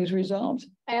this thing's resolved.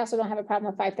 I also don't have a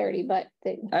problem with 5:30, but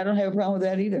I don't have a problem with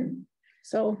that either.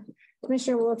 So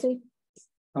Commissioner Wiltie.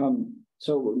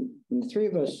 So when the three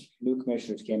of us new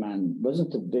commissioners came on, wasn't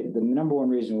the number one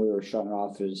reason we were shutting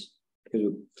off is because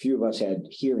a few of us had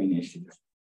hearing issues.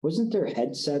 Wasn't there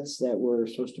headsets that were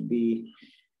supposed to be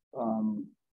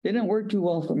they didn't work too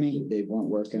well for me. They weren't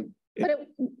working. But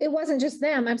it wasn't just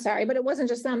them. I'm sorry, but it wasn't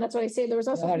just them. That's what I say. There was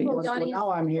also people in the audience.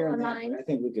 Now I'm hearing that. Online. I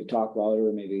think we could talk louder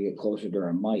and maybe get closer to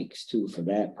our mics too for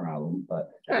that problem.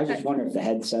 But I just wonder if the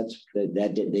headsets they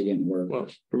didn't work. Well,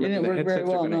 remember the headsets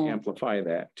are going to amplify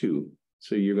that too.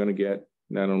 So you're going to get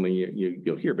not only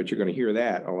you'll hear, but you're going to hear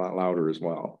that a lot louder as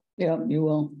well. Yeah, you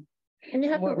will. And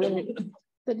you have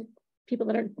the people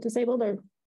that are disabled or.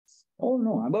 Oh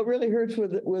no! What really hurts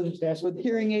with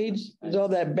hearing aids is all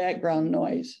that background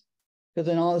noise, because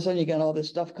then all of a sudden you got all this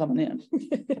stuff coming in.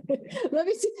 Let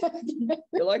me see that.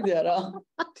 You like that, huh?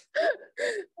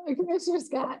 Commissioner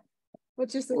Scott,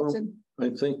 what's your solution?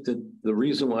 Well, I think that the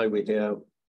reason why we have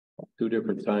two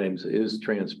different times is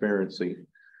transparency.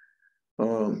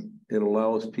 It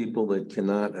allows people that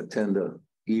cannot attend an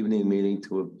evening meeting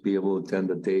to be able to attend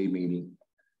a day meeting,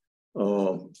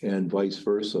 and vice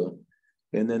versa.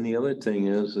 And then the other thing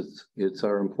is it's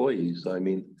our employees. I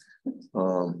mean,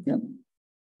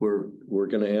 we're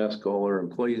going to ask all our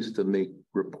employees to make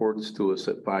reports to us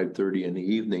at 5:30 in the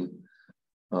evening.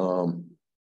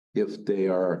 If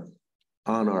they're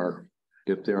on our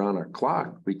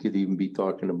clock, we could even be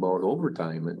talking about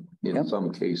overtime in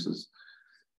some cases.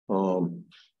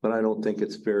 But I don't think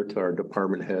it's fair to our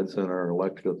department heads and our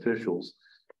elected officials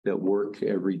that work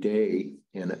every day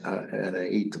in an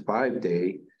 8 to 5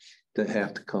 day to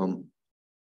have to come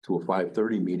to a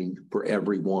 5:30 meeting for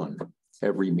every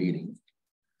meeting.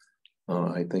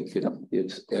 I think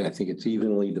it's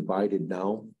evenly divided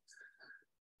now.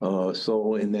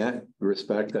 So in that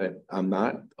respect, I'm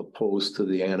not opposed to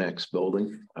the annex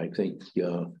building. I think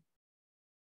that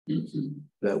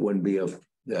wouldn't be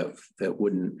that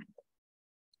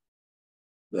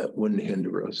wouldn't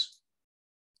hinder us.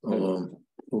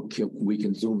 We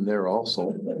can zoom there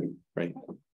also, right?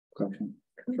 Question.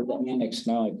 For the annex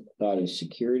now, I thought is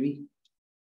security.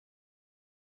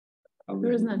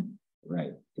 There is none.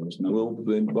 Right. There was no.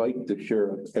 We'll invite the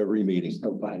sheriff every meeting.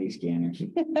 No body scanner.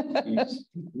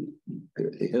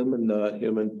 Him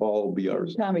and Paul will be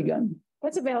ours. Tommy gun.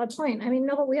 That's a valid point. I mean,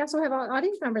 no, but we also have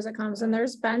audience members that comes and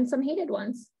there's been some heated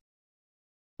ones.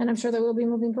 And I'm sure that we'll be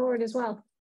moving forward as well.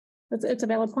 It's a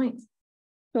valid point.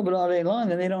 No, but all day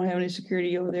long, and they don't have any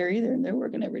security over there either, and they're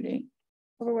working every day.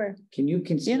 Over where? Can you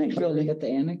conceal annex building at the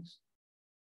annex?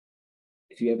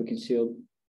 If you have a concealed.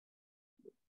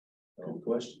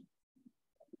 Question.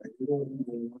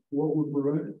 What would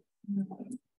prevent it?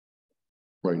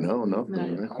 Right now, nothing. Not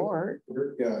in right? court.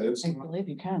 Yeah, it's. I believe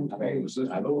you can. I'm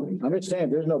just saying,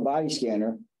 there's no body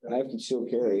scanner. I can still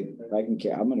carry. I can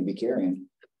I'm gonna be carrying.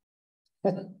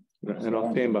 And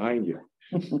I'll stand behind you.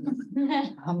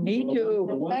 Me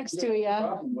too. Next to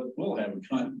you. We'll have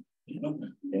fun.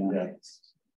 Yeah.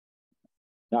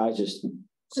 No, I just.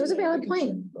 It was a valid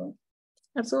point.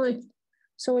 Absolutely.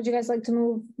 So would you guys like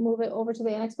to move it over to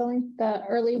the annex building, the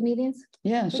early meetings?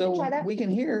 Yeah, can so try that. we can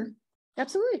hear.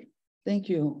 Absolutely. Thank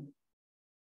you.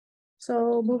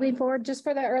 So moving forward, just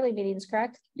for the early meetings,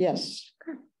 correct? Yes.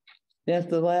 That's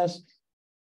the last.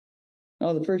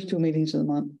 Oh, the first 2 meetings of the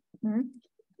month. Mhm.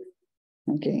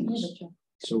 Okay.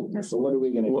 So what are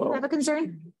we gonna do? Have a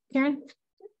concern, Karen?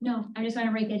 No, I just want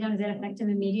to write that down. Is that effective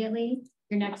immediately?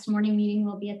 Your next morning meeting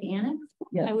will be at the annex?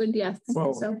 Yeah. I would, yes.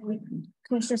 Well- So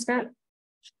Commissioner Scott?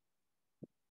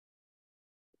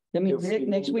 I mean, If we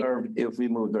next week. If we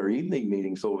moved our evening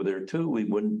meetings over there too, we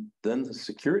wouldn't, then the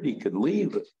security could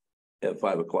leave at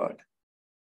 5 o'clock.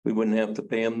 We wouldn't have to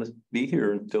pay them to be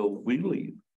here until we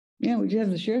leave. Yeah, we just have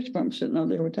the sheriff's department sitting out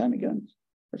there with Tommy guns.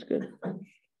 That's good.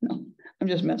 No, I'm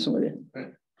just messing with you.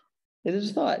 It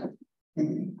is a thought.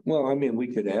 Well, I mean, we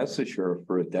could ask the sheriff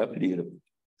for a deputy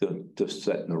to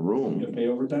sit in the room. You pay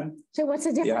overtime? So what's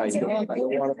the Yeah, I difference? don't want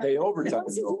to pay overtime.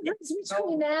 What's the difference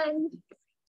between that?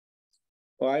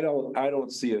 Well, I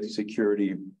don't see a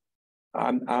security.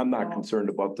 I'm not concerned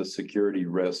about the security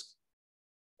risk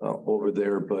over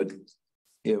there, but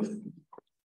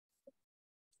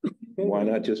why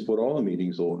not just put all the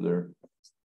meetings over there?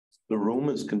 The room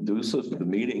is conducive to the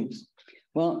meetings.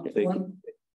 Well,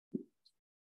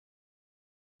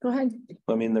 Go ahead.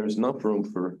 I mean, there's enough room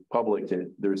for public.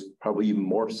 There's probably even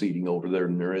more seating over there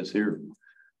than there is here.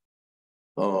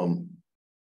 And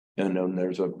then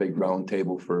there's a big round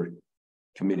table for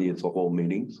committee as a whole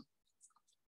meetings.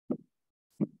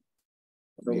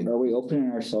 Are we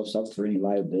opening ourselves up for any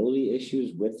liability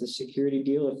issues with the security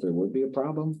deal if there would be a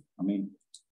problem? I mean,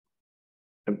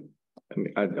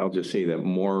 I'll just say that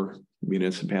more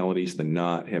municipalities than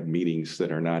not have meetings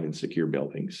that are not in secure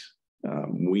buildings.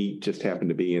 We just happen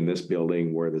to be in this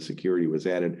building where the security was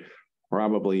added,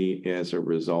 probably as a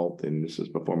result, and this is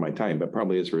before my time, but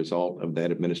probably as a result of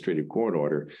that administrative court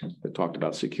order that talked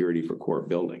about security for court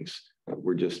buildings.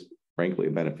 We're just frankly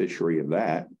a beneficiary of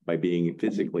that by being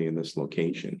physically in this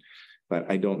location. But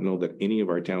I don't know that any of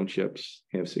our townships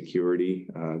have security.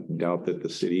 Doubt that the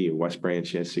city of West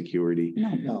Branch has security.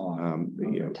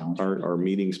 Our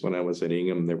meetings when I was at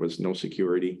Ingham, there was no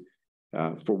security.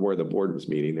 For where the board was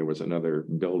meeting, there was another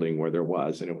building where there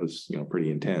was, and it was, pretty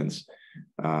intense.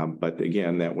 But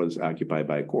again, that was occupied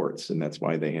by courts, and that's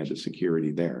why they had the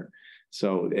security there.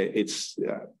 So it's,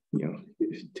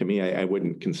 to me, I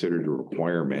wouldn't consider it a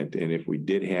requirement. And if we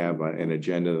did have an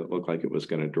agenda that looked like it was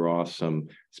going to draw some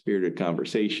spirited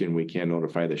conversation, we can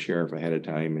notify the sheriff ahead of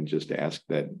time and just ask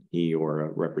that he or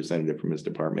a representative from his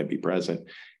department be present.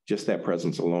 Just that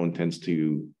presence alone tends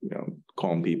to,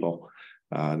 calm people.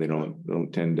 They don't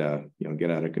tend to,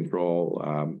 get out of control.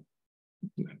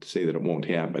 Not to say that it won't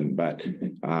happen, but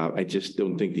I just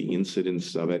don't think the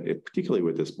incidence of it, particularly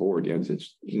with this board,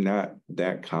 it's not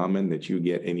that common that you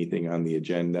get anything on the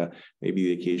agenda, maybe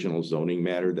the occasional zoning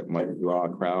matter that might draw a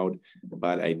crowd,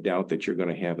 but I doubt that you're going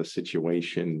to have a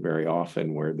situation very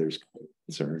often where there's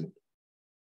concern.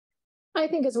 I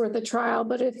think it's worth a trial,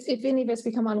 but if any of us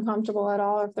become uncomfortable at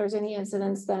all, or if there's any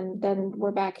incidents, then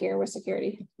we're back here with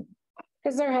security.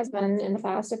 Because there has been in the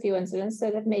past a few incidents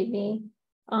that have made me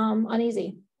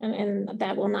uneasy, and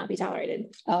that will not be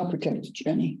tolerated. I'll protect you,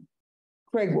 Jenny.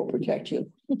 Craig will protect you.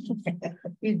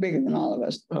 He's bigger than all of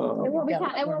us. It won't be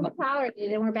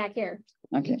tolerated, and we're back here.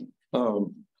 Okay.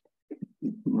 The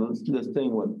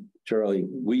thing with Charlie,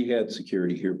 we had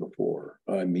security here before.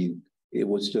 I mean, it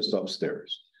was just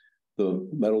upstairs. The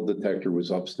metal detector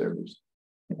was upstairs.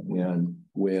 And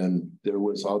when there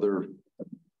was other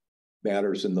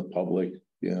matters in the public,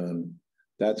 and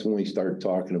that's when we started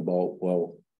talking about,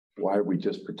 well, why are we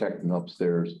just protecting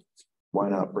upstairs? Why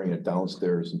not bring it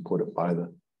downstairs and put it by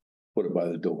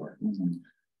the door?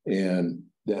 Mm-hmm. And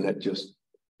then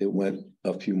it went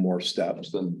a few more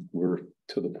steps, and we're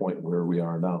to the point where we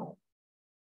are now.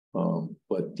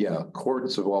 But yeah,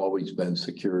 courts have always been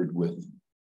secured with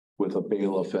a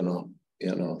bailiff and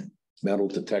a metal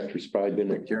detector. It's probably been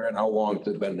there. Karen, how long has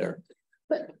it been there?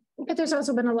 But there's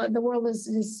also been a lot, the world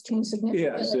has changed significantly.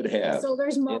 Yes, it has. So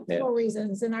there's multiple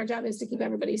reasons, and our job is to keep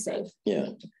everybody safe. Yeah,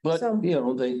 but So-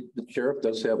 the sheriff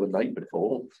does have a night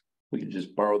patrol. We could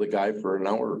just borrow the guy for an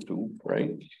hour or two,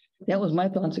 right? That was my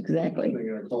thoughts exactly.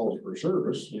 They're gonna call for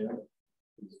service, yeah.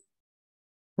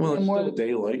 Well, it's And more- still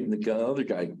daylight and the other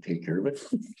guy can take care of it.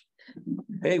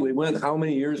 Hey, we went how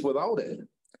many years without it?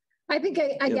 I think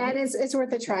again, it's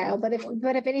worth a trial, but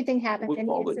if anything happens, With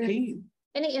all the team.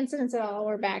 any incidents at all,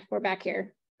 we're back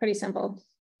here. Pretty simple.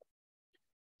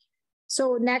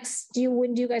 So next,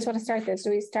 when do you guys want to start this?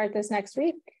 Do we start this next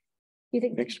week? You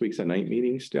think? Next week's a night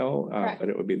meeting still, but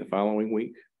it would be the following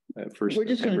week. First. We're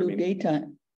just gonna September do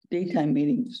meeting. daytime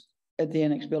meetings at the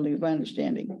annex building, is my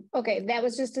understanding. Okay, that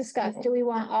was just discussed. Do we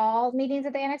want all meetings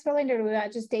at the annex building or do we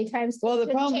want just daytime? Well, the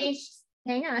Should problem change-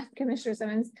 Hang on, Commissioner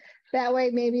Simmons. That way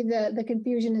maybe the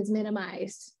confusion is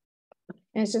minimized.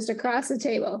 And it's just across the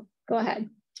table. Go ahead.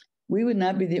 We would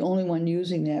not be the only one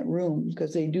using that room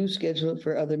because they do schedule it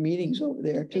for other meetings over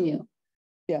there too.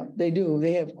 Yeah, they do.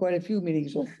 They have quite a few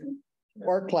meetings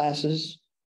or classes.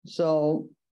 So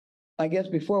I guess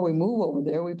before we move over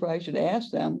there, we probably should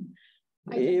ask them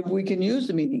if we can use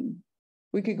the meeting.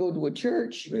 We could go to a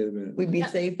church. Wait a minute. We'd be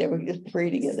safe there. We just pray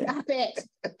together. Stop it.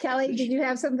 Kelly, did you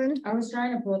have something? I was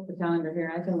trying to pull up the calendar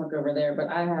here. I can look over there, but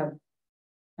I'm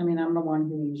the one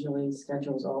who usually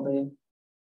schedules all the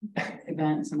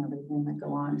events and everything that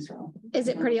go on, so. Is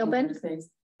it pretty open?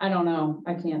 I don't know.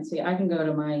 I can't see. I can go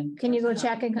to my. Can you go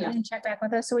check and Yeah. check back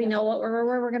with us so we know where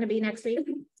we're gonna be next week?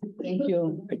 Thank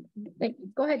you.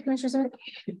 Go ahead, Commissioner Smith.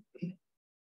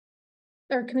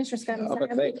 Or Commissioner Scott. I'm sorry,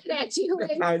 I'm looking at you.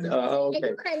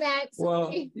 Okay. Max.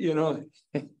 Well, you know,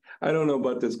 I don't know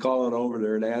about this calling over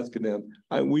there and asking them.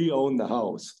 We own the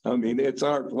house. I mean, it's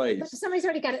our place. Somebody's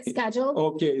already got it scheduled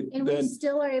Okay, and we then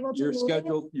still are able to. you're move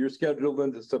it? scheduled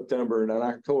into September, and in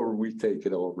October, we take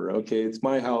it over. Okay, it's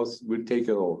my house, we take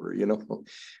it over, you know?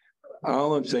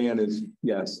 All I'm saying is,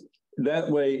 yes, that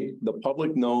way the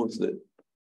public knows that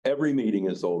every meeting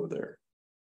is over there.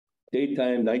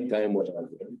 Daytime, nighttime, whatever.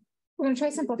 We're gonna try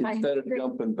simplifying. Instead of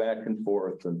jumping back and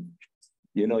forth and,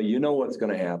 you know what's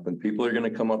gonna happen. People are gonna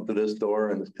come up to this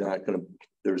door and it's not gonna,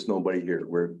 there's nobody here.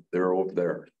 They're over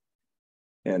there.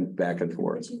 And back and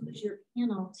forth. Your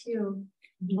panel too.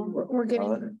 We're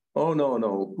getting, Oh,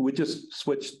 no, we just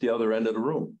switched the other end of the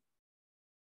room.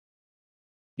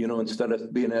 You know, instead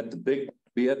of be at the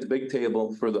big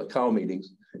table for the cow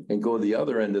meetings and go to the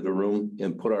other end of the room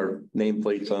and put our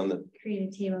nameplates on the, Create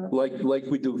a table. like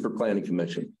we do for planning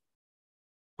commission.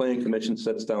 Planning commission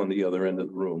sits down the other end of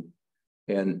the room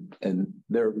and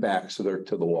they're back, so they're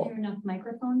to the Are wall. there enough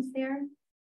microphones there,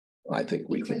 I think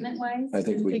we can, equipment wise? I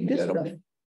think we Take can this get stuff. them.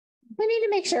 we need to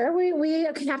make sure we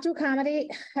have to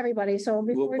accommodate everybody. So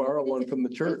before We'll borrow one from the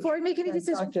church. Before we make any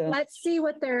decisions, Talk to- let's see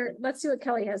what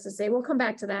Kelly has to say. We'll come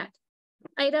back to that.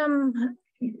 Item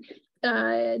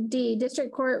D,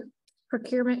 district court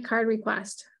procurement card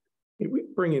request. We're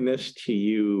bringing this to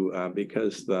you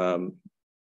because the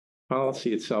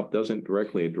policy itself doesn't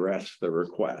directly address the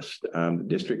request. The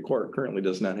district court currently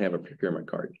does not have a procurement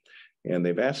card. And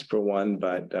they've asked for one,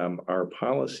 but our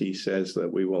policy says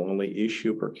that we will only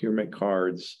issue procurement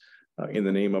cards in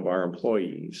the name of our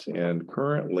employees. And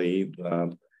currently,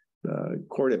 the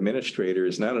court administrator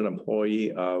is not an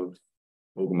employee of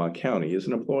Ogemaw County, is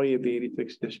an employee of the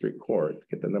 86th District Court.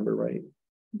 Get the number right?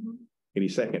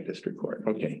 82nd District Court,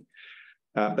 okay.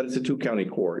 But it's a two-county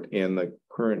court, and the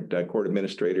current court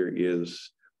administrator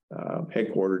is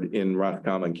headquartered in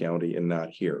Roscommon County and not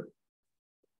here.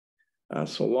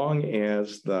 So long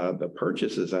as the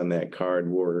purchases on that card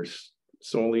were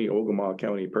solely Ogemaw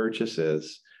County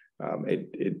purchases,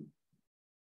 it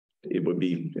would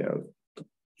be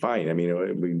fine. I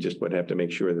mean, we just would have to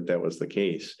make sure that that was the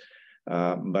case.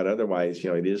 But otherwise,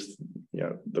 it is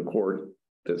the court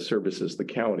that services the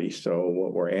county. So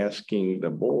what we're asking the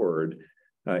board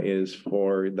is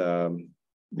for the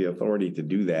authority to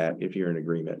do that if you're in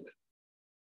agreement.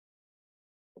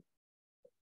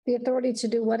 The authority to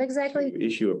do what exactly? To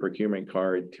issue a procurement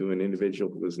card to an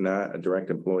individual who is not a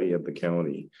direct employee of the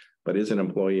county, but is an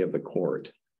employee of the court.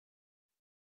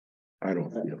 I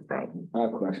don't see a problem. I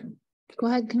have a question. Go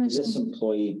ahead, Does Commissioner. this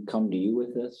employee come to you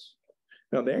with this?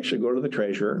 No, they actually go to the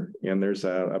treasurer and there's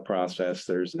a process.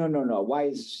 There's No. Why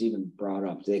is this even brought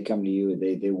up? They come to you,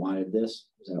 they wanted this?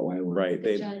 Is that why? We're right.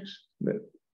 The judge.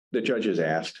 The judges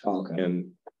asked, Oh, okay.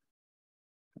 and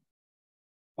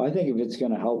I think if it's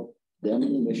gonna help them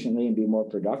efficiently and be more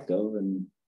productive, and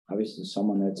obviously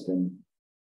someone that's been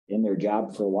in their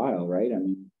job for a while, right? I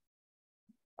mean,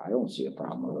 I don't see a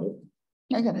problem with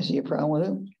it. I gotta see a problem with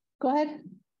it. Go ahead.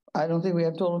 I don't think we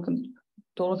have total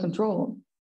control.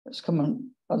 It's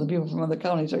coming, other people from other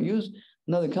counties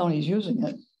another county's using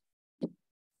it.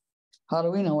 How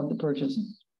do we know what the purchase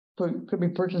is? Could be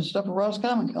purchasing stuff in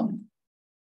Roscommon County.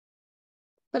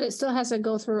 But it still has to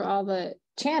go through all the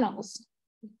channels.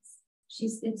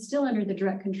 It's still under the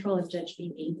direct control of Judge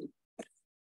Beebe.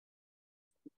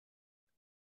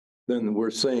 Then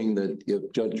we're saying that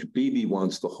if Judge Beebe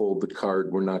wants to hold the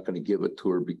card, we're not going to give it to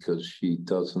her because she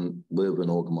doesn't live in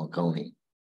Ogemaw County.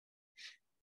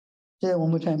 Say that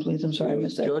one more time, please. I'm sorry, I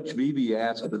missed that. Judge Beebe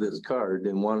asked for this card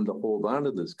and wanted to hold on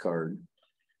to this card.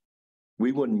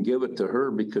 We wouldn't give it to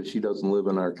her because she doesn't live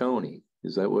in our county.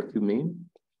 Is that what you mean?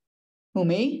 Who,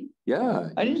 me? Yeah.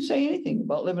 I didn't say anything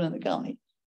about living in the county.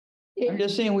 I'm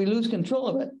just saying we lose control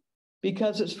of it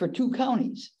because it's for 2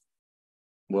 counties.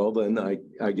 Well, then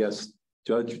I guess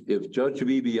if Judge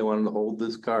Beebe wanted to hold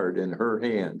this card in her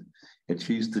hand and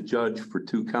she's the judge for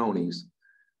 2 counties,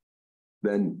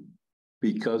 then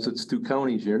because it's 2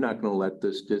 counties, you're not going to let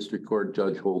this district court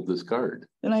judge hold this card.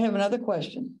 Then I have another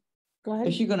question. Go ahead.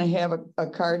 Is she gonna have a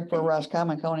card for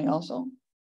Roscommon County also?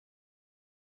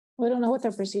 We don't know what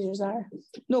their procedures are.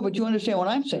 No, but you understand what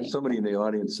I'm saying. Somebody in the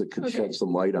audience that could shed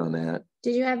some light on that.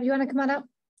 You want to come on up?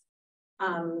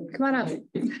 Come on up.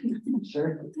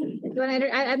 Sure.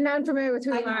 I'm not familiar with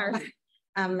who you are.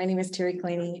 My name is Terry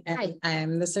Claney, Hi.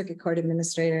 and I'm the Circuit Court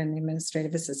Administrator and the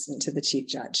Administrative Assistant to the Chief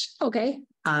Judge. Okay.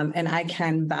 And I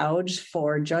can vouch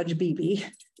for Judge Beebe.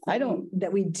 I don't.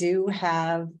 That we do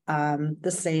have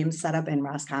the same setup in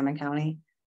Roscommon County,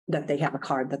 that they have a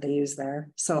card that they use there.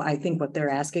 So I think what they're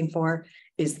asking for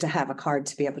is to have a card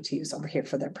to be able to use over here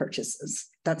for their purchases.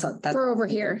 That's For over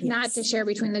here, not Yes. to share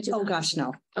between the 2. Oh, gosh,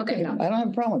 no. Okay. No. I don't have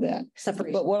a problem with that.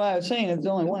 Separate. But what I was saying is there's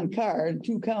only 1 card,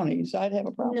 2 counties. I'd have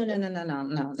a problem.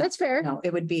 No. That's fair. No,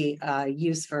 it would be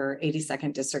used for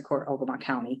 82nd District Court, Ogemaw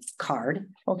County card,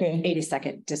 Okay,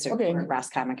 82nd District Okay. Court,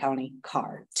 Roscommon County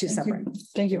card, 2 Thank you. separate.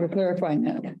 Thank you for clarifying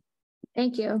that.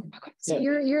 Thank you. So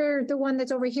you're the one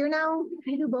that's over here now?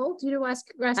 You do both? You do West?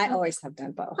 I always have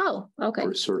done both. Oh, okay.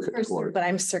 For circuit court. But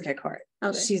I'm Circuit Court.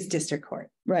 Okay. She's District Court.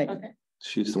 Right. Okay.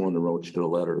 She's the one that wrote you the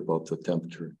letter about the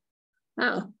temperature.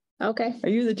 Oh, okay. Are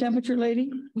you the temperature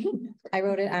lady? I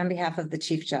wrote it on behalf of the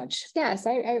Chief Judge. Yes,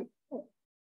 And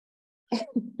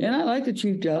I like the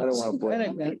chief judge. I don't want to Wait a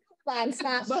blame. minute. Fine,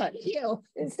 stop. But- Thank you.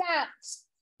 Stop.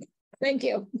 Thank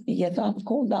you. It gets awful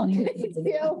cold down here.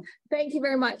 Thank you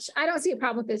very much. I don't see a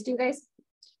problem with this. Do you guys?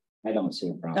 I don't see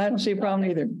a problem. I don't see a problem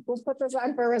either. We'll put this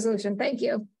on for a resolution. Thank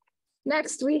you.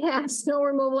 Next, we have snow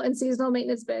removal and seasonal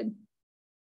maintenance bid.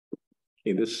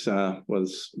 Okay, this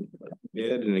was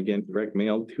bid and again direct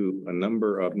mailed to a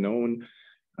number of known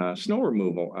snow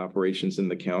removal operations in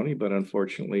the county, but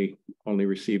unfortunately only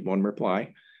received 1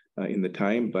 reply in the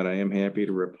time. But I am happy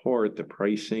to report the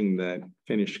pricing that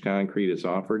finished concrete is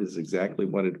offered is exactly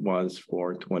what it was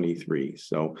for 23.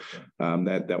 So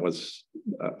that was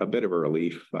a bit of a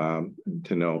relief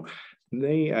to know.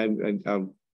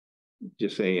 I'll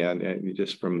just say,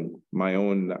 just from my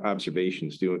own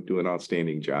observations, do an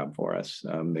outstanding job for us.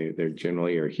 They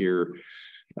generally are here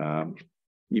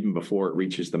even before it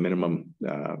reaches the minimum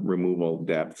removal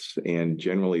depths, and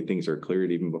generally things are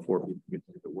cleared even before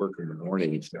people get to work in the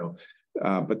morning. So,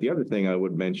 but the other thing I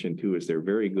would mention too is they're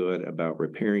very good about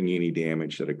repairing any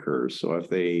damage that occurs. So if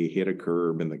they hit a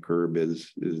curb and the curb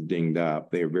is dinged up,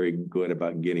 they are very good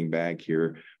about getting back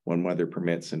here when weather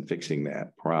permits and fixing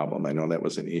that problem. I know that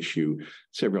was an issue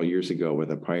several years ago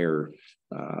with a prior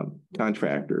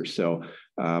contractor. So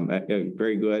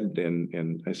very good,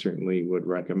 and I certainly would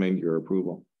recommend your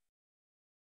approval.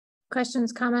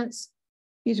 Questions, comments?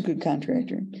 He's a good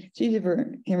contractor. It's easy for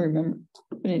him to remember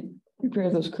when he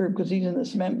repairs those curbs because he's in the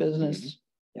cement business.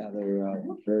 Yeah, they're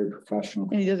very professional.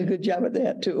 And he does a good job at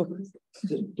that too. It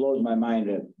just blows my mind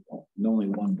that only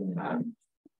 1 bid.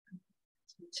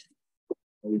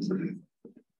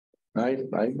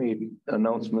 I made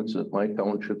announcements at my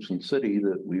townships and city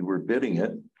that we were bidding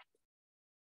it.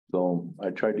 So I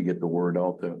tried to get the word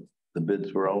out that the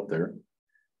bids were out there.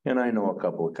 And I know a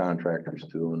couple of contractors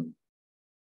too. And,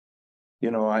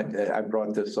 you know, I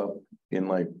brought this up in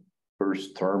my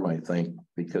first term, I think,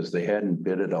 because they hadn't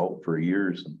bid it out for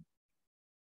years.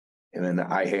 And then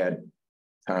I had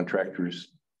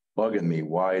contractors bugging me,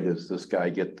 why does this guy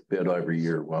get the bid every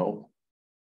year? Well,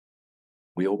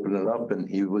 we opened it up and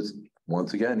he was,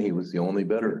 once again, he was the only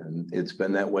bidder, and it's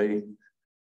been that way.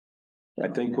 I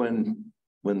think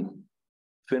when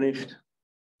finished,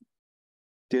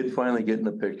 did finally get in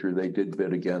the picture, they did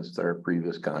bid against our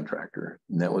previous contractor.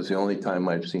 And that was the only time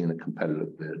I've seen a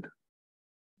competitive bid.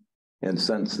 And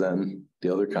since then,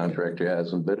 the other contractor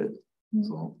hasn't bid it.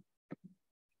 So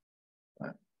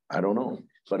I don't know,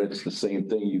 but it's the same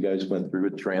thing you guys went through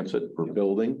with transit for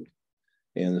building.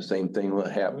 And the same thing what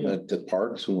happened at the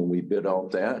parks when we bid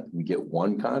out that, we get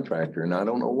one contractor, and I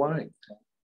don't know why.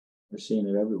 We're seeing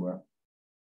it everywhere.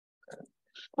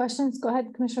 Questions? Go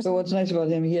ahead, Commissioner. So what's nice about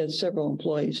him, he has several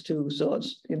employees too, so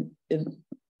it's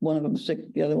one of them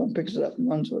sick, the other one picks it up and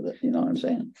runs with it, you know what I'm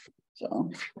saying?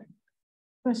 So,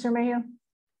 Mr. Mayhew,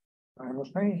 Fine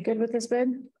with me. good with this bid?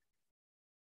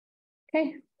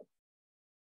 Okay.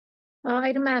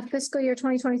 Item F, fiscal year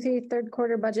 2023 third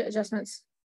quarter budget adjustments.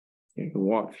 You can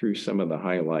walk through some of the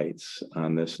highlights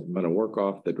on this. I'm going to work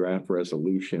off the draft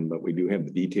resolution, but we do have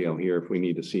the detail here if we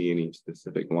need to see any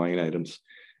specific line items.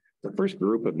 The first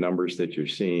group of numbers that you're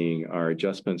seeing are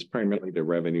adjustments primarily to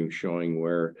revenue, showing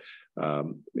where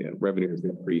revenue has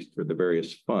increased for the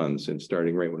various funds, and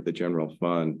starting right with the general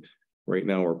fund. Right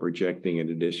now, we're projecting an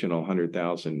additional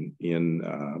 100,000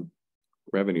 in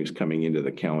revenues coming into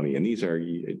the county, and these are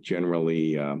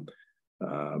generally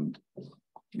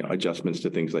adjustments to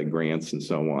things like grants and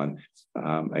so on.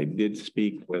 I did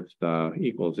speak with the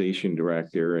equalization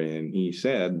director, and he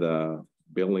said the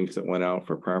billings that went out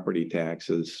for property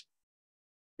taxes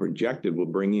projected will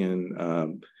bring in a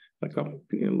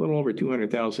little over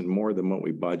 200,000 more than what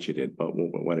we budgeted. But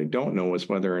what I don't know is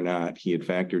whether or not he had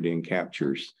factored in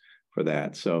captures for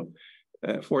that. So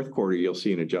fourth quarter, you'll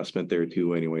see an adjustment there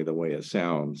too, anyway, the way it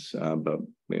sounds, but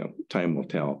time will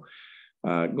tell.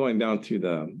 Going down to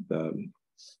the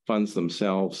funds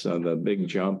themselves, the big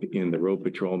jump in the road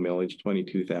patrol millage,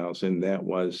 22,000, that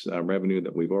was revenue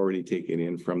that we've already taken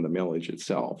in from the millage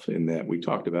itself. And that we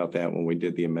talked about that when we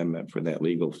did the amendment for that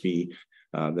legal fee,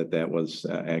 that was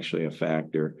actually a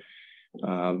factor.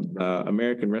 The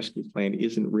American Rescue Plan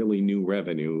isn't really new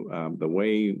revenue. The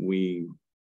way we,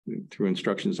 through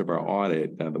instructions of our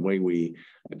audit, the way we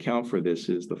account for this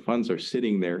is the funds are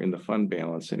sitting there in the fund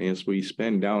balance. And as we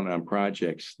spend down on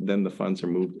projects, then the funds are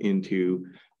moved into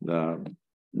the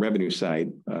revenue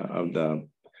side of the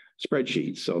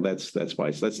spreadsheet. So that's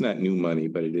why. So that's not new money,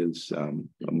 but it is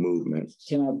a movement.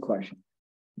 Tim, I have a question.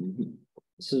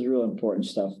 This is real important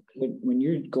stuff. When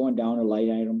you're going down a light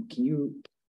item, can you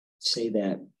say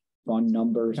that fund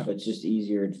numbers, but it's just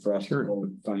easier for us to go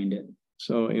find it?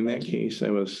 So in that case, I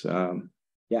was.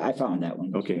 Yeah, I found that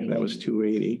one. Okay, that was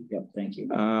 280. Yep, thank you.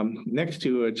 Next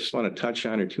to, I just want to touch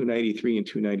on are 293 and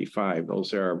 295.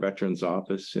 Those are our Veterans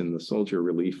Office and the Soldier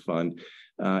Relief Fund.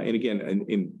 And again,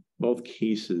 in both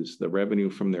cases, the revenue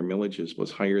from their millages was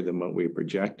higher than what we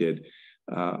projected.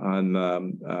 On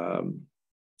the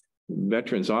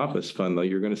Veterans Office Fund, though,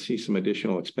 you're going to see some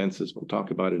additional expenses we'll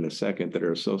talk about in a second that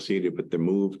are associated with the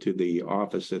move to the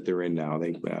office that they're in now.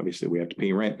 Obviously, we have to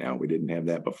pay rent now. We didn't have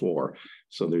that before.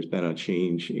 So there's been a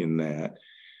change in that.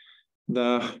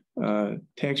 The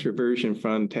tax reversion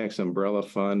fund, tax umbrella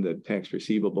fund, the tax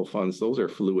receivable funds, those are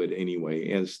fluid anyway.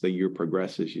 As the year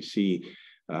progresses, you see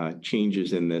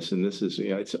changes in this, and this is,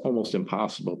 it's almost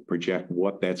impossible to project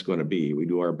what that's going to be. We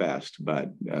do our best,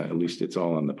 but at least it's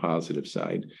all on the positive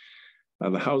side.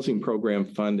 The housing program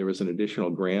fund, there was an additional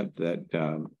grant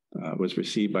that was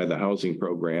received by the housing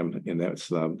program, and that's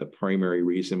the primary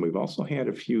reason. We've also had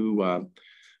a few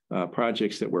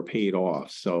projects that were paid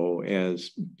off. So as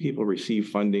people receive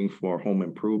funding for home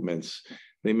improvements,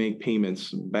 they make payments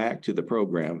back to the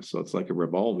program. So it's like a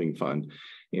revolving fund.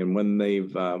 And when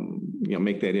they've,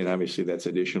 make that in, obviously that's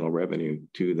additional revenue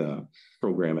to the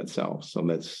program itself. So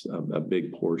that's a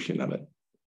big portion of it.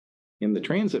 In the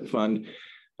transit fund,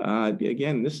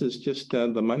 again, this is just the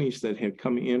monies that have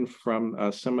come in from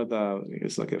some of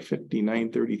it's like a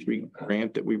 5933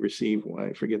 grant that we received. Well,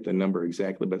 I forget the number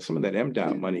exactly, but some of that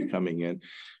MDOT money coming in.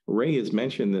 Ray has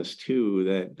mentioned this too,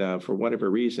 that for whatever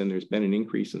reason, there's been an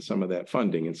increase in some of that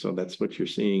funding. And so that's what you're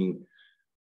seeing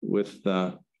with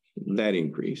that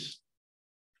increase.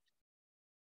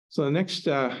 So the next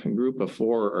group of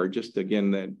four are just,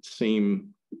 again, that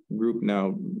same group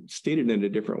now stated in a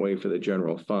different way for the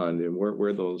general fund and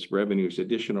where those revenues,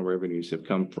 additional revenues have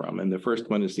come from. And the first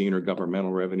one is the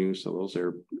intergovernmental revenues. So those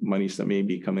are monies that may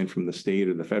be coming from the state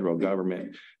or the federal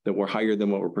government that were higher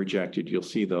than what were projected. You'll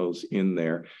see those in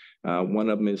there. One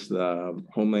of them is the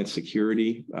Homeland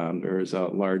Security. There is a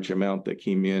large amount that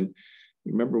came in.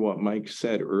 Remember what Mike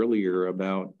said earlier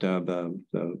about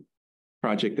the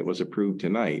project that was approved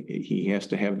tonight. He has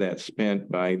to have that spent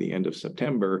by the end of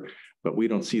September, but we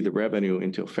don't see the revenue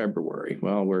until February.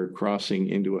 Well, we're crossing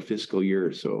into a fiscal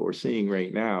year. So what we're seeing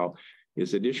right now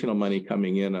is additional money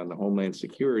coming in on the Homeland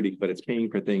Security, but it's paying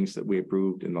for things that we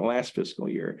approved in the last fiscal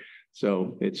year.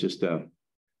 So it's just So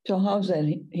how's that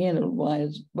handled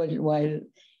budget-wise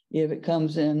if it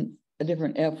comes in a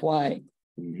different FY?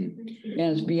 And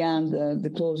it's beyond the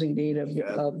closing date of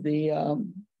the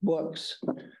books?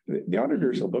 The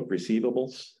auditors will book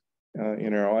receivables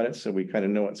in our audit, so we kind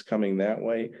of know it's coming that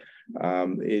way.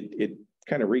 It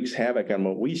kind of wreaks havoc on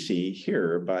what we see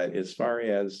here, but as far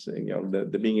as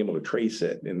the being able to trace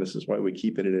it, and this is why we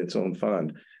keep it in its own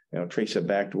fund, trace it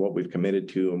back to what we've committed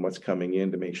to and what's coming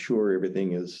in to make sure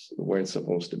everything is where it's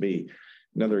supposed to be.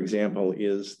 Another example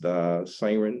is the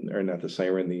siren, or not the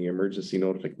siren, the emergency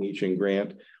notification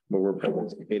grant, where we're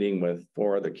participating with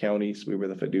 4 other counties. We were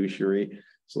the fiduciary.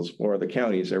 So those 4 other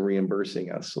counties are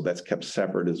reimbursing us. So that's kept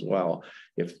separate as well.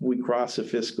 If we cross a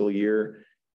fiscal year,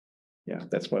 yeah,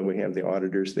 that's why we have the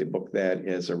auditors. They book that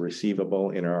as a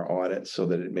receivable in our audit so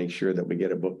that it makes sure that we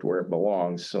get it booked where it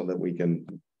belongs so that we can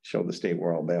show the state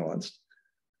we're all balanced.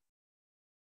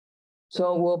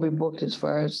 So it will be booked as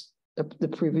far as the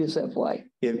previous FY.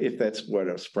 If that's what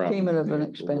it's from. Payment of an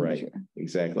expenditure. Right,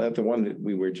 exactly. The one that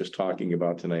we were just talking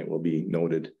about tonight will be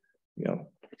noted, you know,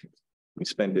 we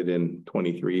spent it in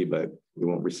 23, but we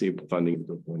won't receive the funding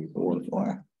until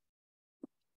 24.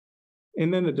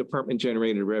 And then the department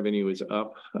generated revenue is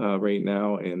up right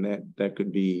now, and that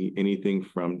could be anything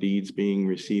from deeds being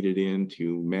receipted in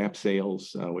to map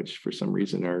sales, which for some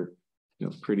reason are, you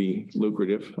know, pretty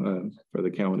lucrative for the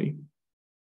county.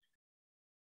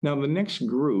 Now, the next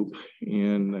group,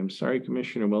 and I'm sorry,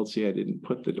 Commissioner Wiltsey, I didn't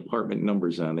put the department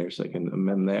numbers on there, so I can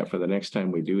amend that for the next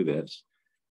time we do this.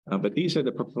 But these are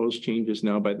the proposed changes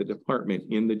now by the department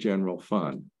in the general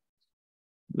fund.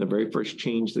 The very first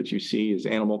change that you see is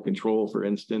animal control, for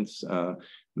instance. The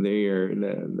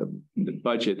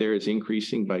budget there is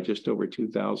increasing by just over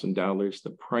 $2,000. The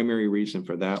primary reason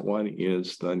for that one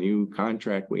is the new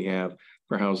contract we have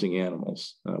for housing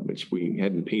animals, which we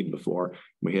hadn't paid before.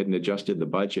 We hadn't adjusted the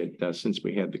budget since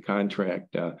we had the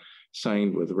contract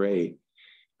signed with Ray.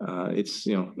 It's,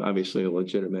 you know, obviously a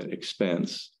legitimate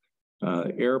expense.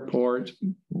 Airport,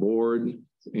 board,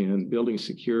 and building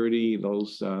security,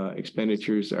 those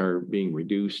expenditures are being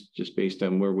reduced just based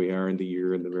on where we are in the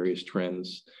year and the various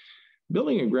trends.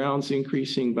 Building and grounds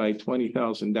increasing by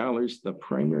 $20,000. The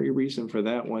primary reason for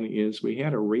that one is we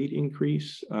had a rate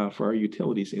increase for our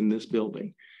utilities in this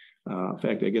building. In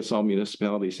fact, I guess all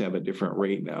municipalities have a different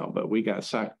rate now, but we got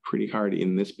socked pretty hard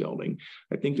in this building.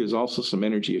 I think there's also some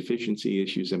energy efficiency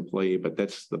issues in play, but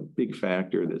that's the big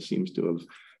factor that seems to have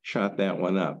shot that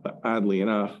one up. But oddly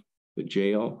enough, the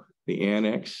jail, the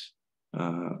annex,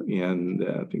 and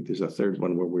I think there's a third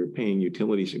one where we're paying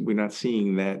utilities. We're not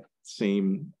seeing that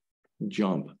same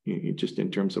jump just in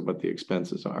terms of what the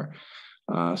expenses are.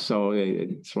 So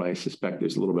it's why I suspect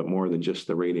there's a little bit more than just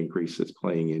the rate increase that's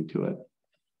playing into it.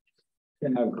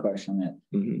 I have a question on that.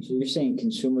 Mm-hmm. So you're saying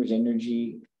consumers'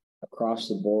 energy across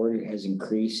the board has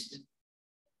increased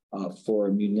for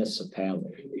a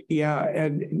municipality? Yeah,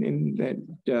 and that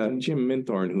Jim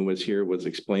Minthorn, who was here, was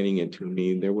explaining it to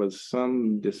me. There was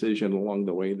some decision along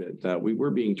the way that we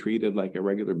were being treated like a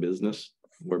regular business.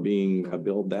 We're being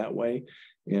billed that way.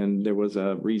 And there was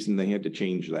a reason they had to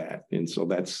change that. And so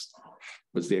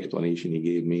was the explanation he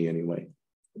gave me anyway.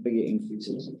 The big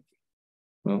increases.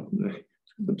 Well,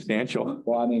 substantial.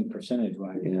 Well, I mean, percentage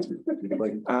wise. Yeah.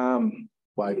 Like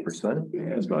 5%. Yeah,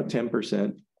 it's about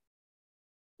 10%.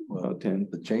 Well, 10.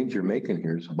 The change you're making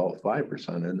here is about 5%,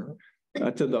 isn't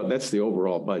it? That's the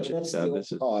overall budget.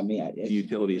 This is, I mean,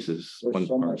 utilities is one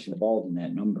so part. Much involved in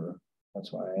that number.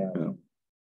 That's why I have.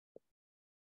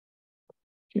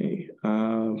 Okay.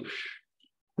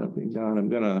 Jumping down, I'm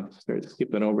gonna start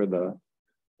skipping over the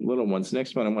little ones.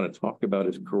 Next one I want to talk about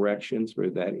is corrections, where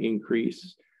that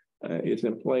increase is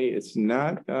in play. It's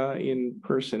not in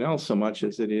personnel so much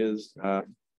as it is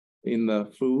in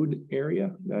the food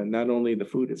area, not only the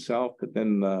food itself, but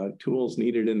then the tools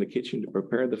needed in the kitchen to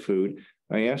prepare the food.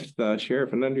 I asked the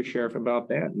sheriff and undersheriff about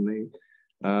that, and they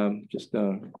just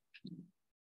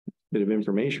bit of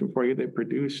information for you. They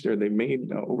produced, or they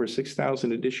made over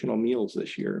 6,000 additional meals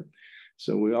this year.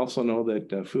 So we also know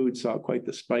that food saw quite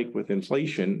the spike with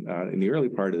inflation in the early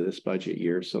part of this budget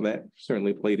year. So that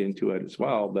certainly played into it as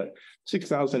well. But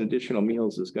 6,000 additional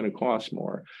meals is going to cost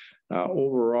more.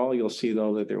 Overall, you'll see,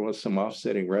 though, that there was some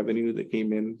offsetting revenue that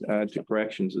came in to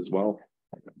corrections as well.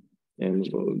 And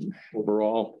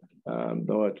overall,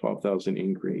 though, a 12,000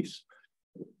 increase.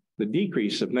 The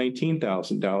decrease of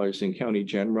 $19,000 in county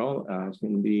general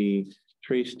can be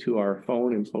traced to our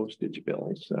phone and postage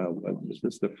bills. This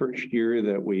is the first year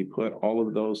that we put all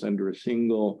of those under a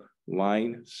single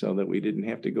line so that we didn't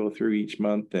have to go through each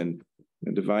month and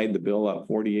divide the bill up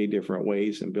 48 different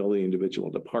ways and bill the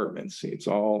individual departments. It's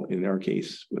all, in our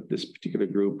case, with this particular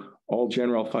group, all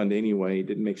general fund anyway. It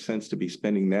didn't make sense to be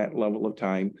spending that level of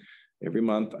time every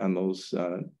month on those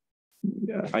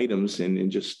items and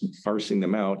just parsing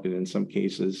them out. And in some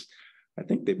cases, I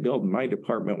think they billed my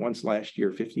department once last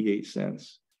year 58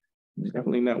 cents.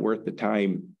 Definitely not worth the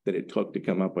time that it took to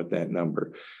come up with that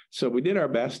number. So we did our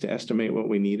best to estimate what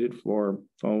we needed for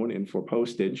phone and for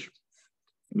postage.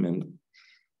 And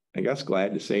I guess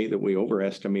glad to say that we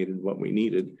overestimated what we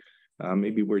needed.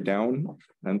 Maybe we're down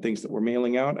on things that we're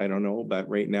mailing out. I don't know, but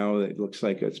right now it looks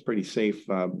like it's pretty safe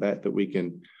bet that we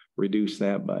can reduce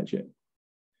that budget.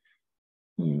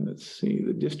 Let's see,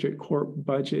 the district court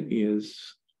budget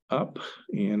is up,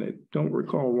 and I don't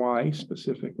recall why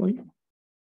specifically.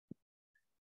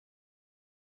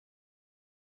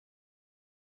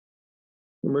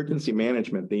 Emergency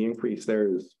management, the increase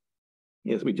there is,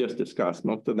 as we just discussed,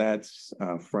 most of that's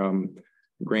from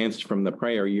grants from the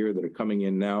prior year that are coming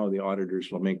in now. The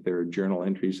auditors will make their journal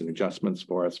entries and adjustments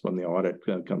for us when the audit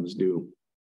comes due.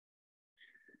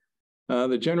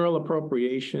 The general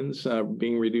appropriations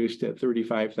being reduced at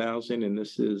 35,000, and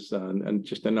this is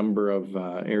just a number of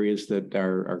areas that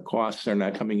our costs are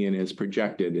not coming in as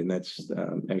projected, and that's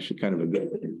actually kind of a good.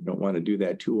 You don't want to do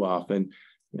that too often,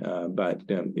 but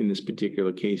in this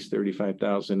particular case,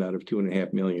 35,000 out of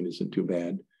 $2.5 million isn't too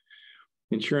bad.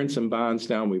 Insurance and bonds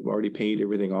down. We've already paid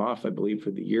everything off, I believe,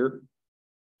 for the year,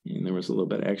 and there was a little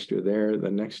bit extra there.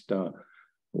 The next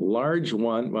large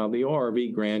one, well, the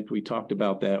ORV grant, we talked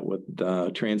about that with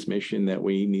the transmission that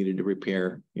we needed to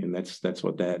repair, and that's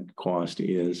what that cost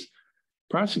is.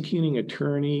 Prosecuting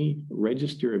attorney,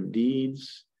 register of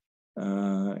deeds,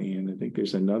 and I think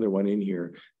there's another one in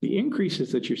here. The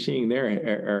increases that you're seeing there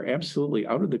are absolutely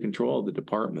out of the control of the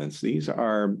departments. These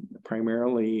are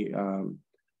primarily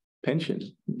pension,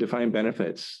 defined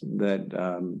benefits, that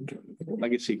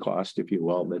legacy cost, if you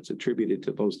will, that's attributed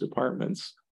to those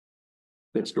departments.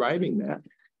 That's driving that.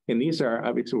 And these are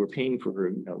obviously we're paying for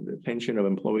the pension of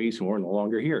employees who are no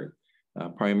longer here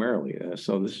primarily.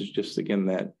 So this is just, again,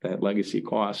 that legacy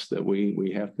cost that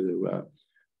we have to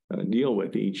deal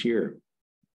with each year.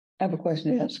 I have a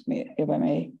question to ask me, if I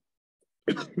may.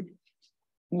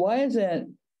 Why is that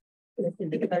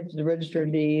the register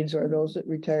of deeds or those that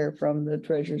retire from the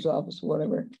treasurer's office,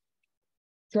 whatever,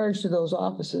 charged to those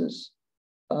offices?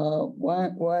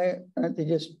 Why aren't they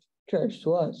just charged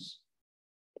to us?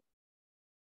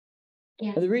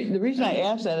 Yeah. The reason I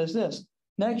ask that is this.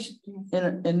 Next,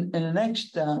 in the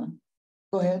next, go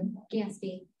ahead.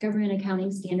 GASB, Government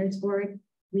Accounting Standards Board.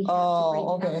 We have to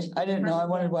Oh, bring it okay. up to I didn't know. I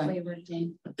wondered why.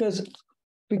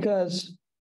 Because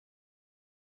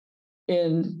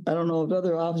in, I don't know if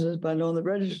other offices, but I know in the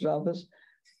register's office,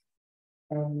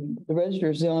 the register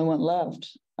is the only one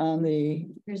left on the.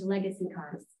 There's legacy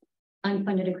costs,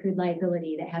 unfunded accrued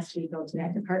liability that has to be billed to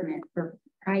that department for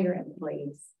prior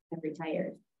employees that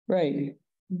retired. Right.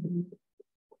 Mm-hmm.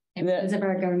 And because of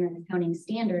our government accounting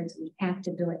standards, we have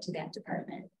to bill it to that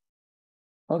department.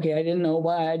 Okay, I didn't know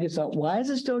why. I just thought, why is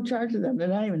it still charged to them? They're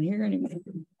not even here anymore.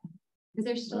 Because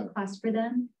there's still a cost for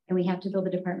them, and we have to bill the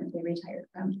department they retired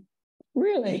from.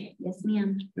 Really? Yes,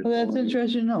 ma'am. Well, that's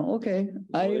interesting to know. Okay.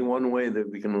 Only one way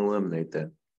that we can eliminate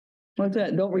that. What's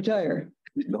that? Don't retire.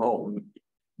 No.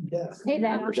 Yes. Hey,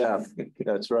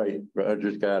 That's right.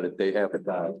 Roger's got it. They have it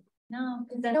down. No,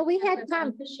 No, we had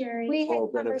beneficiary.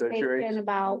 conversation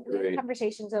about good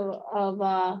conversations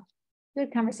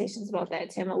good conversations about that,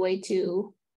 Tim, a way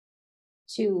to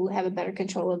have a better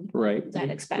control of that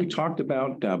expense. We talked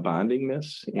about bonding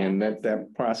this, and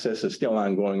that process is still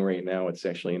ongoing right now. It's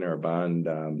actually in our bond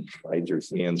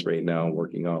advisor's hands right now,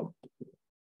 working out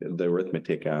the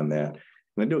arithmetic on that.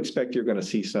 And I do expect you're going to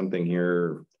see something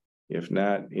here, if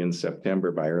not in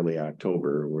September, by early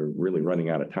October. We're really running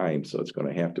out of time, so it's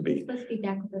going to have to be. We're supposed to be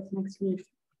back with us next week.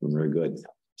 Very good.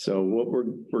 So what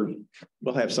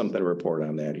we'll have something to report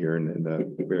on that here in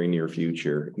the very near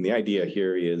future. And the idea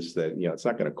here is that, it's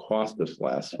not going to cost us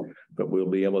less, but we'll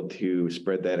be able to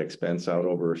spread that expense out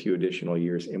over a few additional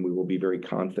years, and we will be very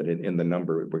confident in the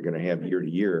number we're going to have year to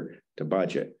year to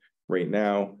budget. Right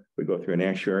now, we go through an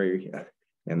actuary,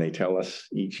 and they tell us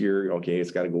each year, okay,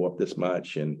 it's got to go up this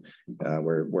much, and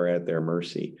we're at their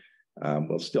mercy.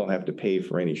 We'll still have to pay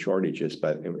for any shortages,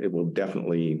 but it will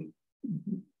definitely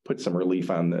put some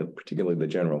relief on particularly the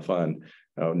general fund,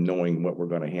 knowing what we're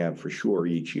going to have for sure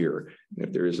each year. And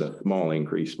if there is a small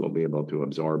increase, we'll be able to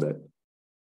absorb it.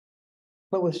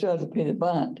 But we still have to pay the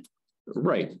bond.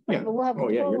 Right. Yeah. But we'll have You're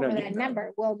control over not that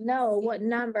number. We'll know what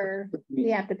number we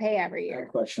have to pay every year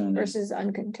Question on that. versus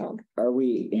uncontrolled. Are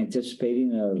we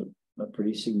anticipating a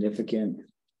pretty significant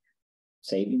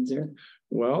savings there?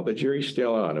 Well, the jury's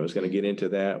still out. I was going to get into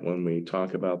that when we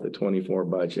talk about the 24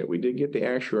 budget. We did get the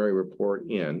actuary report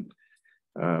in.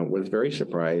 Was very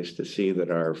surprised to see that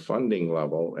our funding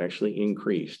level actually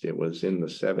increased. It was in the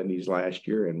 70s last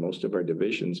year, and most of our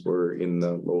divisions were in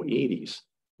the low 80s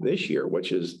this year,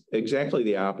 which is exactly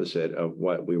the opposite of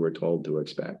what we were told to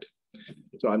expect.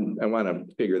 So I want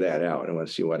to figure that out. I want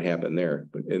to see what happened there,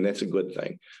 and that's a good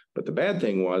thing. But the bad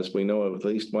thing was, we know of at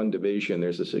least one division,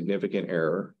 there's a significant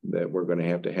error that we're going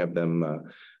to have them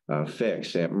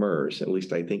fix at MERS. At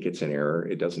least I think it's an error.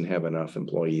 It doesn't have enough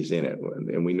employees in it.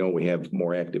 And we know we have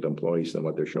more active employees than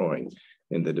what they're showing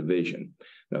in the division.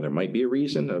 Now, there might be a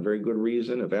reason, a very good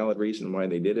reason, a valid reason why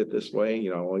they did it this way.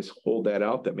 You know, I always hold that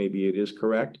out that maybe it is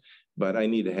correct, but I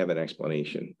need to have an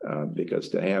explanation because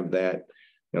to have that,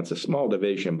 you know, it's a small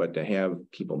division, but to have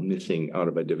people missing out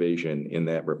of a division in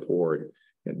that report,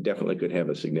 it definitely could have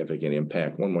a significant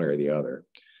impact one way or the other.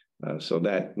 So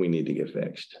that we need to get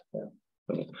fixed.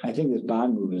 I think this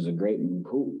bond move is a great move.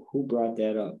 Who brought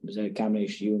that up? Was that a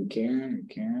combination of you and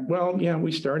Karen? Well, yeah,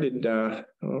 we started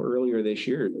earlier this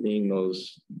year seeing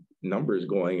those numbers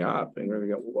going up, and we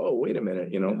go, whoa, wait a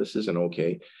minute, you know, this isn't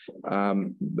okay.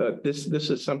 But this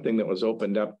is something that was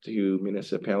opened up to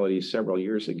municipalities several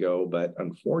years ago. But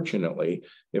unfortunately,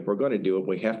 if we're going to do it,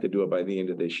 we have to do it by the end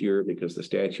of this year because the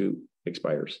statute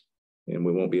expires, and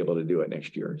we won't be able to do it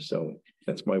next year. So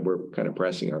that's why we're kind of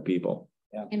pressing our people.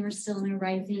 Yeah. And we're still in a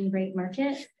rising rate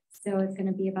market. So it's going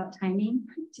to be about timing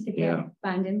to get that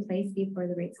bond in place before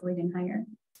the rates go even higher.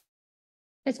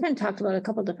 It's been talked about a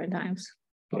couple different times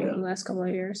over the last couple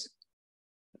of years.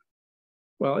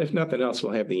 Well, if nothing else,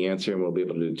 we'll have the answer and we'll be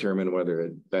able to determine whether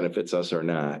it benefits us or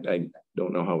not. I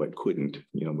don't know how it couldn't,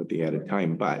 you know, with the added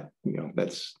time, but, you know,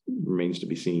 that's remains to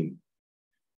be seen.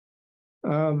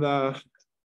 The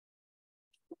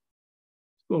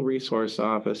school resource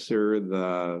officer,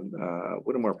 the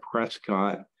Whittemore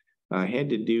Prescott, had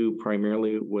to do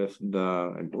primarily with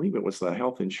I believe it was the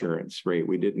health insurance rate.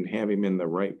 We didn't have him in the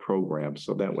right program.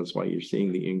 So that was why you're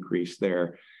seeing the increase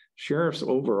there. Sheriff's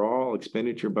overall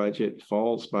expenditure budget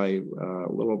falls by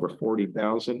a little over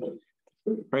 40,000,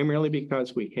 primarily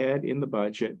because we had in the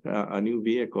budget a new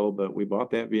vehicle, but we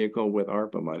bought that vehicle with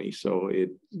ARPA money. So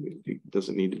it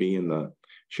doesn't need to be in the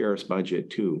sheriff's budget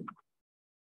too.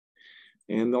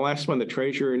 And the last one, the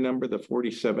treasurer number, the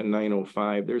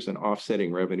 47,905, there's an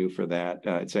offsetting revenue for that.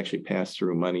 It's actually passed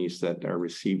through monies that are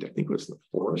received, I think it was the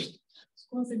forest.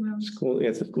 Schools and roads.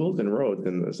 It's the schools and roads,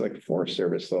 and it's like the Forest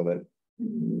Service, so that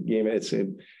gave it, it's a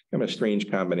kind of a strange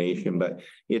combination, but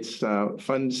it's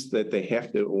funds that they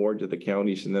have to award to the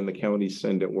counties, and then the counties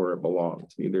send it where it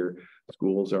belongs, either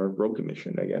schools or road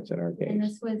commission, I guess, in our case. And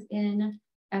this was in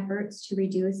efforts to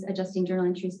reduce adjusting journal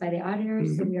entries by the auditors.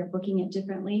 Mm-hmm. So we are booking it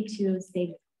differently to save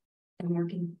them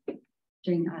working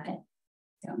during the audit.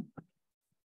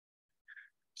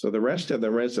 So the rest of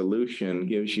the resolution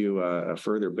gives you a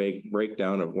further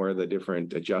breakdown of where the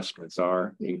different adjustments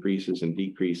are, increases and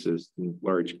decreases in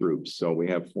large groups. So we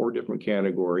have 4 different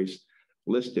categories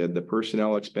listed. The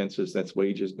personnel expenses, that's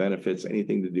wages, benefits,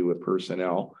 anything to do with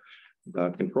personnel.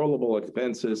 Controllable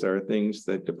expenses are things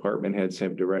that department heads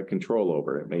have direct control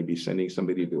over. It may be sending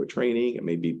somebody to a training, it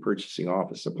may be purchasing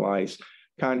office supplies,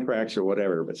 contracts, or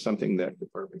whatever, but something that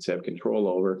departments have control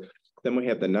over. Then we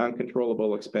have the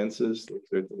non-controllable expenses.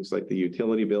 They're things like the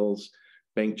utility bills,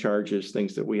 bank charges,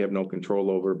 things that we have no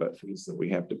control over, but things that we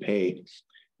have to pay.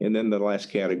 And then the last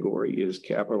category is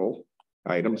capital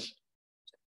items.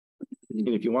 And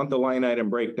if you want the line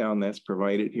item breakdown, that's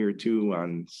provided here too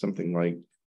on something like,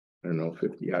 I don't know,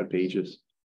 50 odd pages.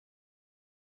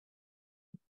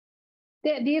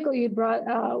 That vehicle you brought,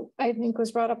 I think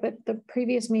was brought up at the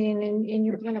previous meeting, and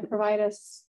you're going to provide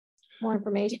us more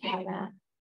information on that.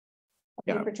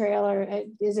 Yeah. Paper trail, or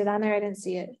is it on there? I didn't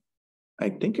see it. I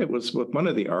think it was with one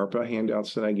of the ARPA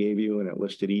handouts that I gave you, and it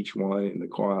listed each one and the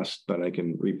cost, but I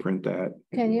can reprint that.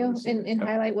 Can you and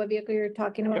highlight what vehicle you're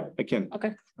talking about? Yeah, I can.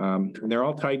 Okay. And they're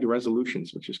all tied to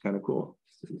resolutions, which is kind of cool.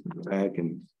 I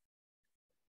can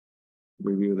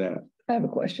review that. I have a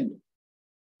question.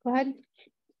 Go ahead.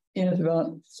 And it's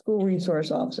about school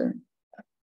resource officer.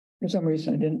 For some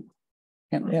reason, I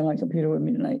didn't have my computer with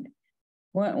me tonight.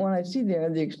 When I see there,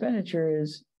 the expenditure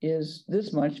is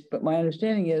this much, but my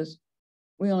understanding is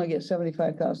we only get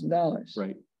 $75,000.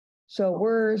 Right. So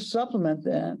we're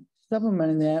supplementing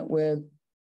that with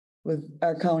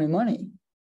our county money.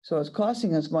 So it's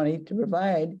costing us money to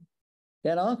provide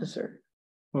that officer.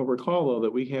 Well, recall though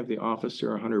that we have the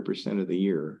officer 100% of the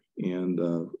year, and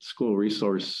the school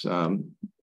resource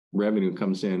revenue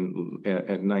comes in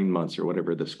at 9 months or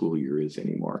whatever the school year is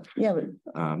anymore. Yeah,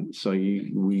 but so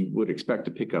we would expect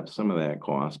to pick up some of that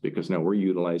cost because now we're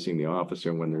utilizing the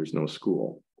officer when there's no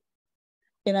school.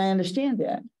 And I understand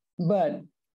that, but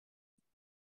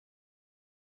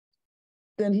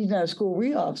then he's not a school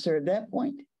re-officer at that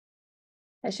point.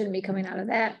 That shouldn't be coming out of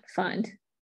that fund.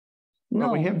 Well,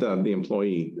 No, we have the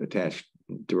employee attached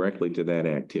directly to that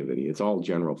activity. It's all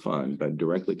general fund, but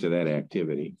directly to that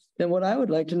activity. then what I would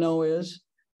like to know is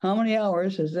how many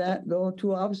hours has those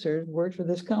 2 officers worked for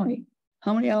this county?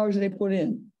 How many hours do they put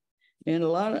in? And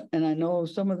and I know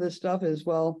some of this stuff is,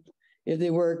 well, if they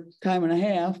work time and a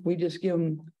half, we just give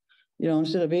them, you know,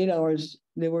 instead of 8 hours,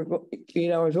 they work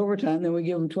 8 hours overtime, then we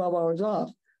give them 12 hours off.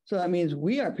 So that means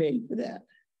we are paid for that,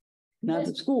 not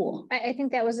the school. I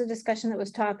think that was a discussion that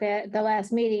was talked at the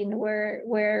last meeting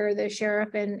where the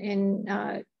sheriff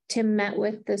and Tim met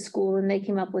with the school and they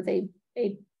came up with a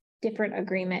different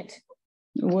agreement.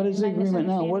 What is the Am I agreement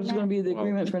now? What's misunderstanding going to be the Well,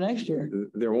 agreement for next year?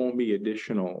 There won't be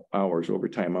additional hours,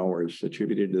 overtime hours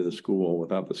attributed to the school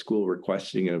without the school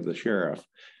requesting it of the sheriff.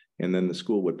 And then the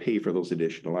school would pay for those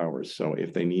additional hours. So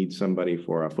if they need somebody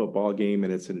for a football game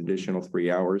and it's an additional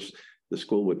 3 hours, the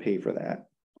school would pay for that.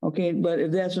 Okay, but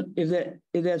if that's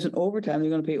an overtime, they're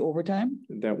going to pay overtime?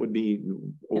 That would be.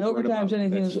 And overtime is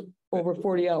anything that's That's- over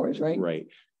 40 hours, right? Right.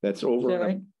 That's Is over. that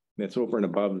right? That's over and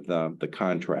above the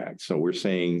contract. So we're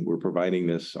saying we're providing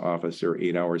this officer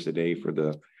 8 hours a day for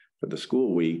the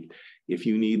school week. If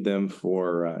you need them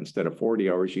for, instead of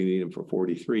 40 hours, you need them for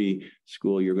 43,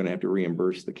 school, you're going to have to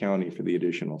reimburse the county for the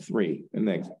additional 3. In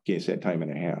that case, that time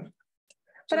and a half.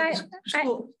 But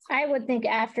I would think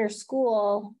after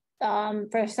school,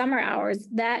 for summer hours,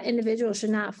 that individual should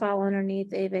not fall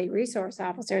underneath a resource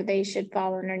officer. They should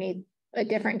fall underneath a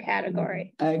different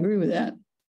category. I agree with that.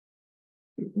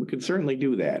 We could certainly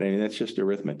do that. I mean, that's just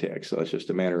arithmetic. So it's just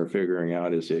a matter of figuring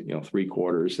out, is it,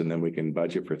 3/4, and then we can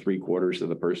budget for 3/4 of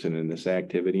the person in this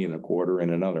activity and a quarter in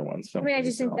another one. So I mean, I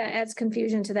just think that adds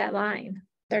confusion to that line.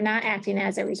 They're not acting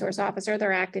as a resource officer,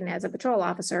 they're acting as a patrol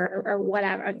officer or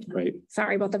whatever. Right.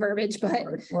 Sorry about the verbiage, but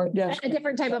Or desk. a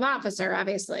different type of officer,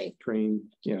 obviously. Trained,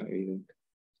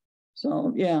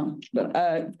 So, yeah, but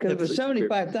because if it's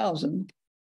 75,000,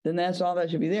 then that's all that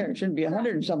should be there. It shouldn't be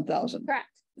 100 and some thousand. Correct.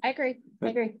 I agree.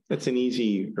 That's an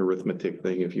easy arithmetic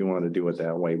thing. If you want to do it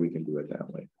that way, we can do it that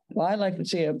way. Well, I'd like to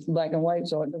see it black and white,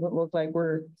 so it doesn't look like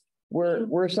we're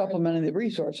supplementing the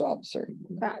resource officer.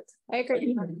 Correct. I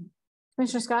agree.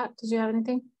 Commissioner Scott, did you have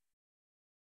anything?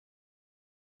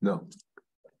 No.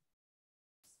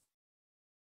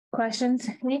 Questions?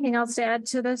 Anything else to add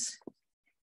to this?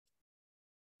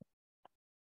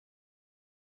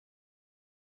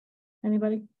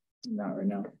 Anybody? Not right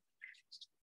now.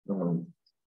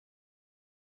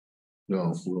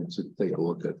 No, we'll take a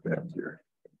look at that here.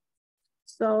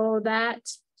 So that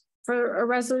for a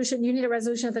resolution, you need a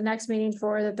resolution at the next meeting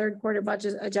for the third quarter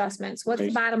budget adjustments. What's the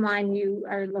Right. bottom line you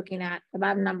are looking at, the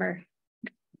bottom number?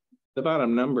 The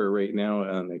bottom number right now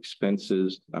on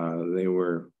expenses, they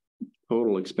were,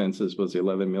 total expenses was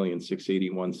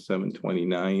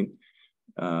 11,681,729.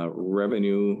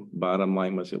 Revenue bottom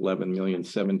line was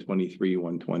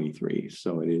 11,723,123.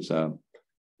 So it is a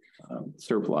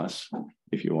surplus,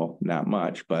 if you will, not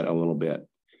much, but a little bit.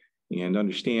 And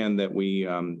understand that we,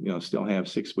 still have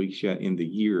 6 weeks yet in the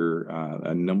year,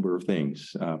 a number of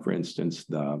things. For instance,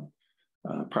 the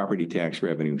property tax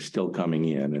revenue is still coming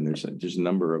in, and there's a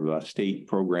number of state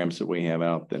programs that we have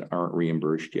out that aren't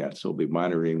reimbursed yet. So we'll be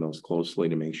monitoring those closely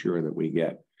to make sure that we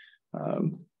get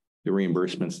the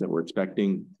reimbursements that we're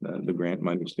expecting, the grant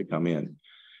monies to come in.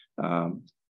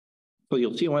 So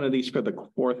you'll see one of these for the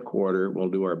fourth quarter. We'll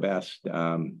do our best,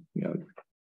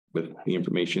 with the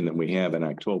information that we have in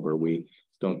October. We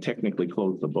don't technically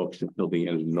close the books until the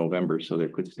end of November, so there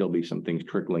could still be some things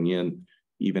trickling in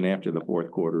even after the fourth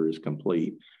quarter is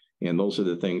complete. And those are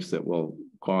the things that will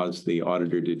cause the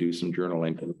auditor to do some journal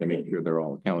entries to make sure they're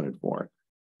all accounted for.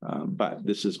 But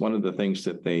this is one of the things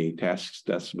that they tasked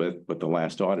us with the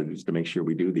last audit, is to make sure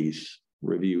we do these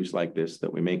reviews like this,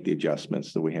 that we make the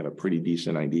adjustments, so we have a pretty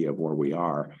decent idea of where we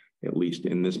are, at least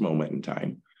in this moment in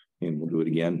time. And we'll do it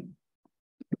again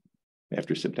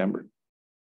after September.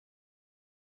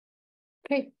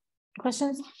 Okay,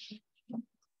 questions?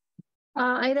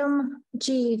 Item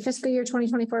G, fiscal year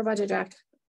 2024 budget draft.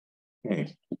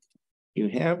 Okay. You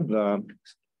have the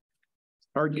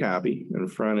hard copy in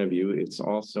front of you. It's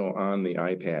also on the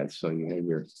iPad, so you have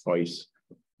your choice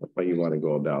of how you want to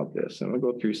go about this. I'm going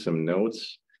to go through some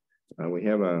notes. We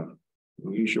have a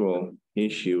usual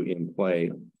issue in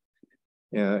play.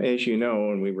 As you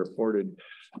know, and we reported,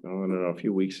 I don't know, a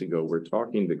few weeks ago, we're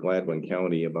talking to Gladwin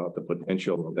County about the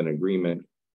potential of an agreement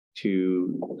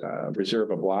to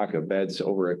reserve a block of beds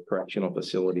over a correctional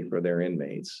facility for their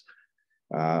inmates.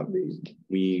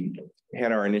 We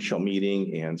had our initial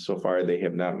meeting, and so far they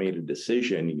have not made a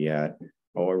decision yet.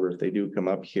 However, if they do come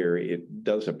up here, it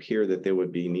does appear that they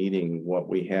would be needing what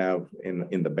we have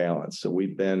in the balance. So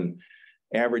we've been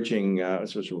averaging,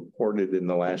 as was reported in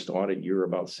the last audit year,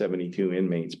 about 72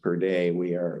 inmates per day.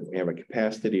 We have a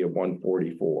capacity of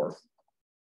 144.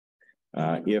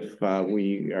 If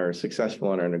we are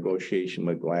successful in our negotiation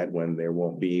with Gladwin, there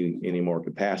won't be any more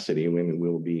capacity. We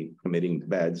will be committing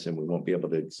beds, and we won't be able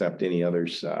to accept any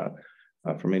others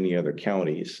from any other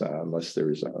counties, unless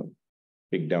there's a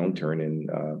big downturn in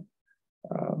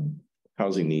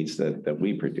housing needs that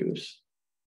we produce.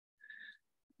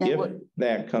 If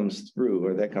that comes through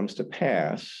or that comes to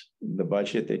pass, the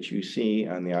budget that you see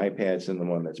on the iPads and the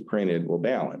one that's printed will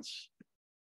balance.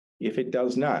 If it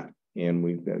does not, and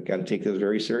we've got to take this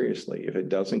very seriously, if it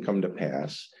doesn't come to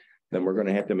pass, then we're going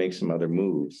to have to make some other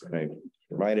moves. And I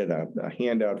provided a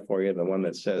handout for you, the one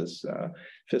that says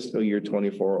fiscal year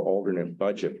 24 alternate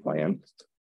budget plan.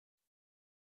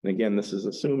 And again, this is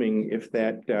assuming if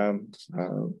that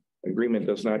agreement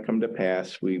does not come to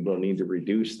pass, we will need to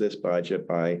reduce this budget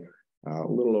by a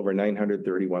little over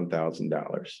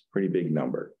 $931,000, pretty big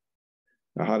number.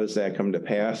 Now, how does that come to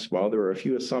pass? Well, there are a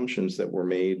few assumptions that were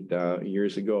made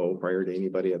years ago prior to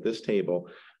anybody at this table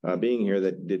being here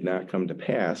that did not come to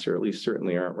pass, or at least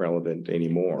certainly aren't relevant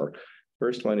anymore.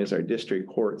 First one is our district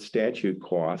court statute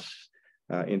costs.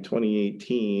 In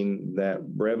 2018, that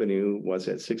revenue was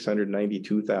at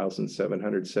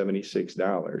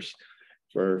 $692,776.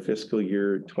 For fiscal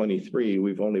year 23,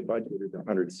 we've only budgeted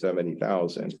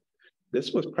 $170,000.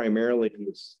 This was primarily,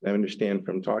 I understand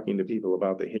from talking to people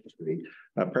about the history,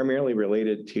 primarily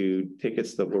related to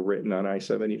tickets that were written on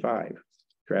I-75,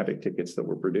 traffic tickets that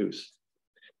were produced.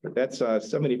 But that's a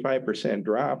 75%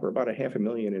 drop, or about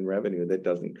 $500,000 in revenue that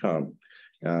doesn't come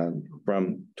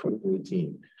from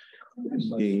 2018.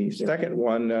 The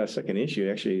second issue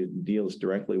actually deals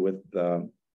directly with the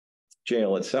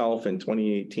jail itself. In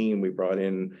 2018, we brought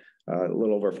in a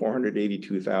little over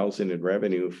 $482,000 in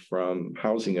revenue from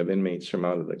housing of inmates from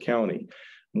out of the county.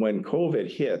 When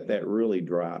COVID hit, that really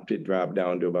dropped. It dropped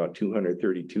down to about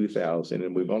 $232,000,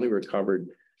 and we've only recovered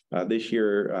this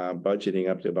year, budgeting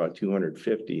up to about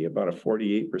 $250,000, about a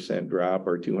 48% drop,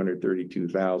 or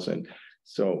 $232,000.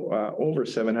 So over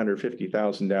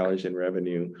 $750,000 in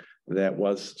revenue that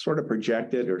was sort of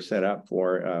projected or set up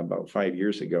for about 5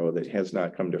 years ago that has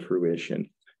not come to fruition.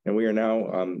 And we are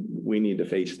now, we need to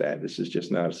face that. This is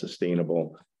just not a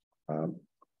sustainable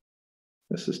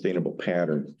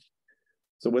pattern.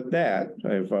 So with that,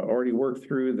 I've already worked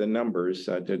through the numbers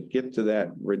to get to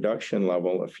that reduction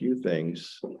level. A few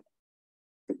things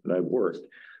that I've worked.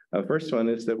 First one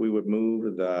is that we would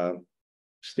move the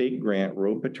state grant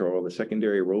road patrol, the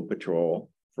secondary road patrol,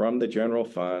 from the general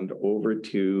fund over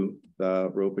to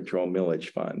the road patrol millage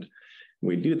fund.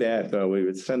 We do that, we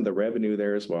would send the revenue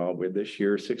there as well. With this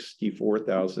year,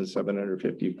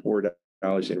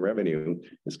 $64,754 in revenue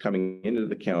is coming into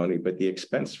the county, but the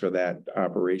expense for that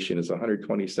operation is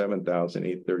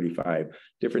 $127,835,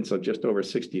 difference of just over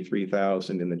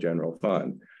 $63,000 in the general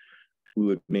fund. We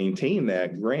would maintain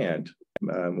that grant.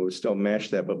 We would still match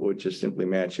that, but we would just simply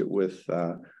match it with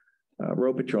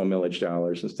road patrol millage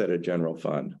dollars instead of general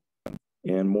fund.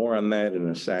 And more on that in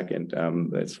a second.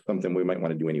 That's something we might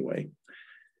want to do anyway.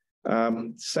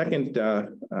 Second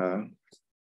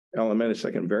element, a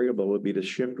second variable would be to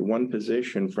shift one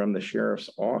position from the sheriff's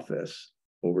office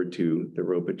over to the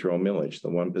road patrol millage. The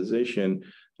one position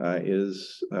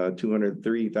is a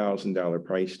 $203,000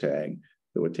 price tag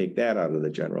that would take that out of the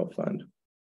general fund.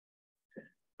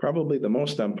 Probably the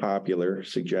most unpopular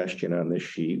suggestion on this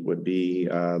sheet would be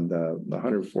the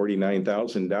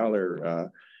 $149,000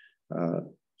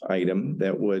 item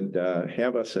that would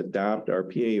have us adopt our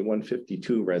PA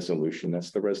 152 resolution.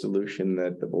 That's the resolution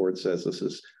that the board says this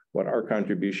is what our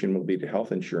contribution will be to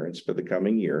health insurance for the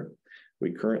coming year.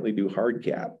 We currently do hard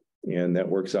cap, and that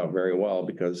works out very well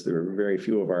because there are very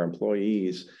few of our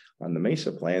employees on the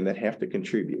MESA plan that have to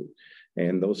contribute.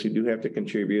 And those who do have to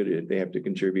contribute, they have to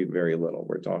contribute very little.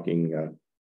 We're talking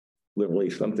literally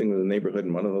something in the neighborhood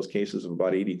in one of those cases of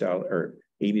about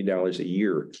 $80 a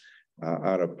year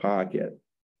out of pocket.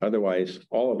 Otherwise,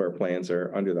 all of our plans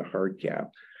are under the hard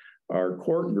cap. Our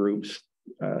court groups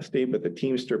stay with the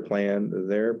Teamster plan.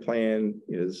 Their plan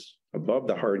is above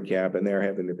the hard cap, and they're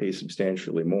having to pay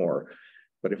substantially more.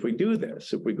 But if we do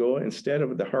this, if we go instead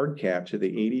of the hard cap to the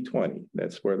 80-20,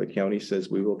 that's where the county says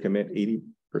we will commit 80%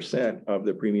 of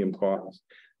the premium cost.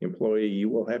 Employee, you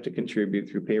will have to contribute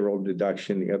through payroll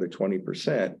deduction the other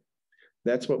 20%.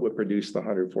 That's what would produce the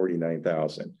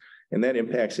 $149,000. And that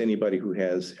impacts anybody who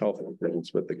has health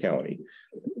insurance with the county.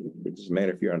 It doesn't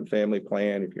matter if you're on a family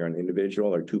plan, if you're an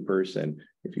individual or two-person.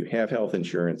 If you have health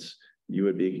insurance, you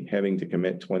would be having to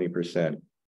commit 20%.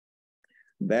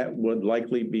 That would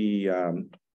likely be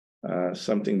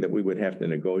something that we would have to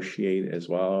negotiate as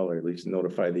well, or at least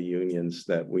notify the unions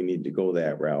that we need to go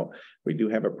that route. We do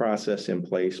have a process in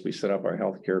place. We set up our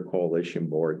healthcare coalition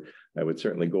board. I would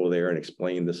certainly go there and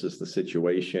explain this is the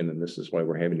situation and this is why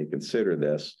we're having to consider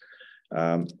this.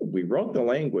 We wrote the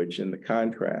language in the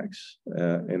contracts,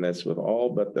 and that's with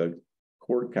all but the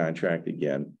court contract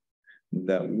again,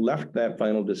 that left that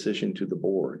final decision to the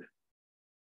board,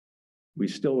 we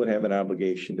still would have an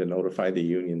obligation to notify the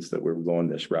unions that we're going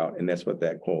this route. And that's what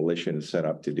that coalition is set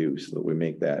up to do, so that we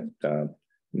make that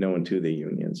known to the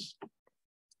unions.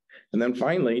 And then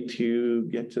finally, to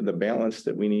get to the balance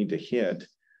that we need to hit,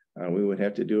 we would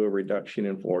have to do a reduction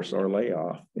in force or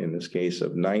layoff, in this case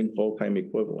of 9 full-time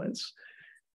equivalents.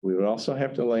 We would also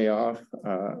have to lay off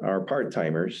our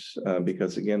part-timers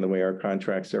because, again, the way our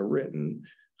contracts are written,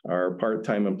 our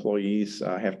part-time employees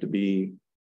have to be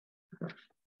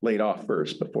laid off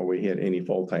first before we hit any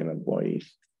full-time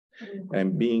employees.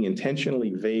 I'm being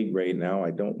intentionally vague right now. I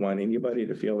don't want anybody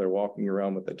to feel they're walking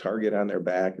around with a target on their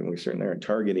back, and we certainly aren't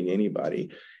targeting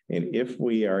anybody. And if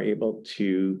we are able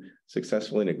to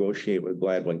successfully negotiate with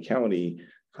Gladwin County,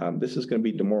 this is going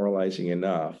to be demoralizing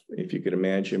enough. If you could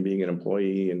imagine being an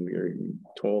employee and you're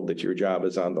told that your job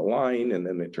is on the line, and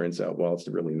then it turns out, well, it's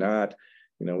really not.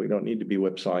 You know, we don't need to be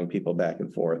whipsawing people back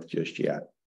and forth just yet.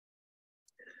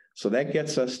 So that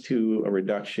gets us to a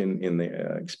reduction in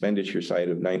the expenditure side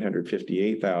of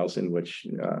 $958,000, which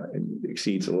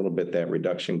exceeds a little bit that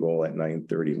reduction goal at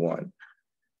 $931.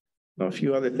 Now, a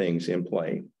few other things in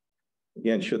play.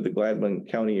 Again, should the Gladwin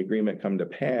County agreement come to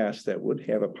pass, that would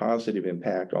have a positive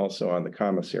impact also on the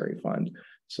commissary fund.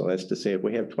 So that's to say, if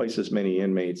we have twice as many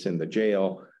inmates in the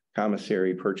jail,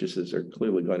 commissary purchases are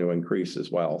clearly going to increase as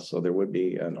well. So there would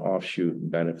be an offshoot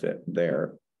benefit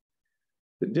there.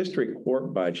 The district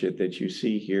court budget that you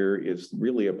see here is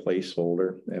really a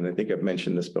placeholder. And I think I've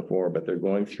mentioned this before, but they're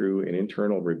going through an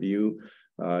internal review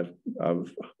of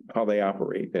how they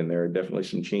operate. And there are definitely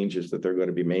some changes that they're going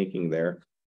to be making there.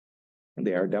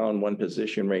 They are down 1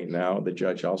 position right now. The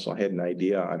judge also had an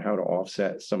idea on how to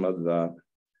offset some of the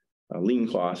lien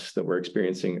costs that we're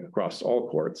experiencing across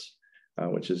all courts,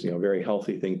 which is, a very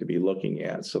healthy thing to be looking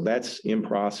at. So that's in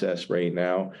process right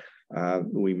now.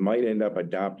 We might end up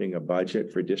adopting a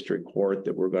budget for district court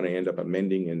that we're going to end up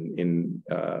amending in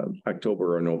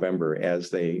October or November as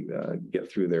they get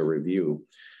through their review.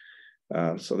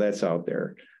 So that's out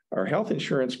there. Our health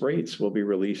insurance rates will be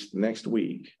released next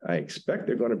week. I expect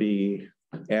they're going to be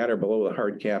at or below the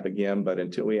hard cap again, but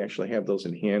until we actually have those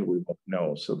in hand, we won't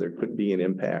know. So there could be an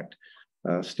impact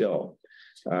still.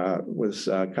 Was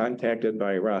contacted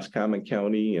by Roscommon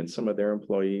County and some of their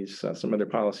employees. Some of their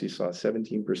policies saw a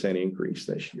 17% increase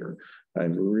this year.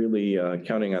 I'm really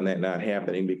counting on that not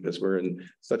happening because we're in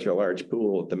such a large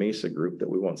pool at the Mesa group that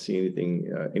we won't see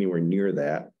anything anywhere near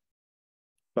that.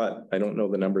 But I don't know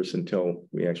the numbers until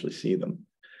we actually see them.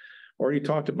 Already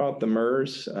talked about the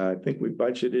MERS. I think we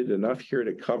budgeted enough here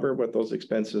to cover what those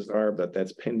expenses are, but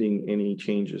that's pending any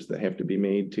changes that have to be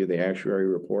made to the actuary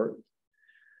report.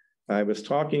 I was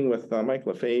talking with Mike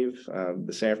LaFave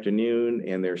this afternoon,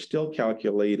 and they're still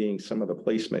calculating some of the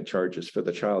placement charges for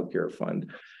the child care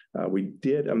fund. We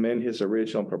did amend his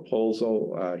original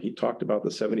proposal. He talked about the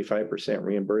 75%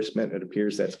 reimbursement. It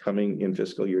appears that's coming in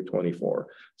fiscal year 24.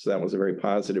 So that was a very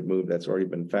positive move that's already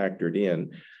been factored in.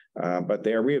 But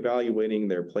they are reevaluating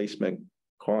their placement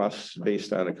costs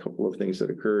based on a couple of things that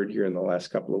occurred here in the last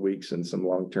couple of weeks and some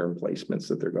long-term placements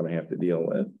that they're going to have to deal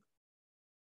with.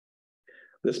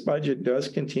 This budget does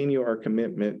continue our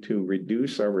commitment to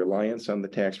reduce our reliance on the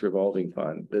tax revolving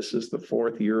fund. This is the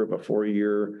 4th year of a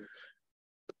 4-year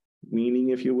weaning,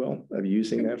 if you will, of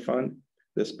using that fund.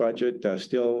 This budget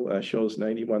still shows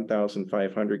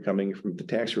 $91,500 coming from the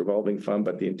tax revolving fund,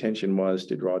 but the intention was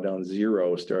to draw down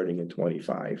 0 starting in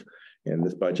 25. And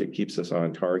this budget keeps us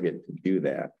on target to do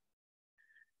that.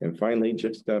 And finally,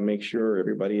 just make sure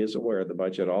everybody is aware, the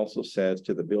budget also says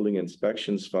to the building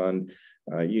inspections fund,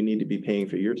 you need to be paying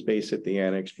for your space at the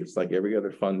annex, just like every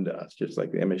other fund does, just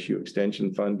like the MSU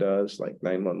Extension Fund does, like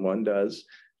 911 does,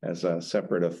 as a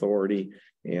separate authority.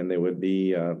 And they would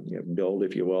be billed,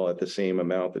 if you will, at the same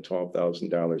amount, the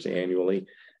 $12,000 annually.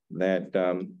 That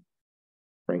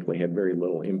frankly had very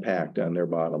little impact on their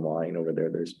bottom line over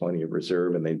there. There's plenty of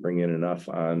reserve, and they bring in enough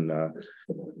on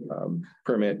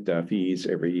permit fees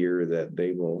every year that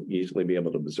they will easily be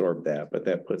able to absorb that. But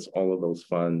that puts all of those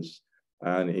funds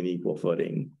on an equal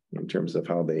footing in terms of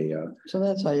how they. So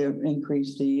that's how you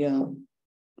increase the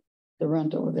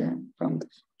rent over there from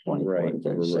 24 to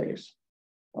 36.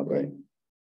 Right. Okay.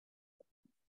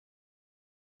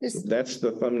 So that's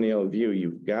the thumbnail view.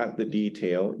 You've got the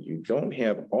detail. You don't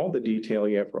have all the detail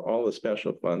yet for all the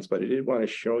special funds, but I did want to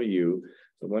show you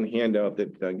the one handout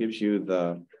that gives you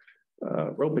the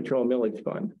Road Patrol Millage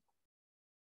Fund.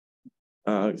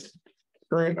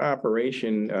 Current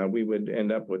operation, we would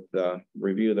end up with the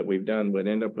review that we've done, would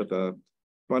end up with a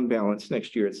fund balance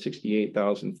next year at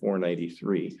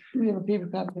 $68,493. We have a paper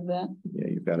copy of that. Yeah,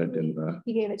 you You've got it in the,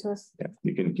 He gave it to us. yeah,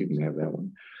 you can have that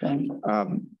one. Thank you.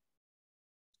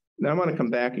 Now I want to come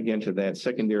back again to that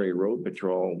secondary road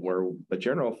patrol where the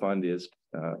general fund is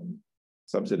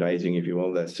subsidizing, if you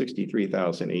will, that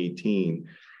 63,018.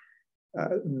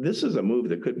 This is a move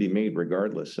that could be made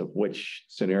regardless of which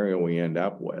scenario we end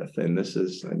up with. And this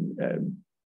is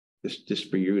just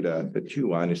for you to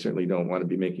chew on. I certainly don't want to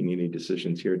be making any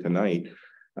decisions here tonight,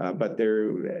 but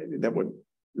that would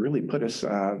really put us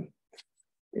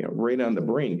right on the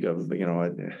brink of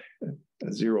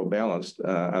a zero balance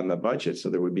on the budget. So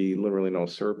there would be literally no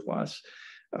surplus.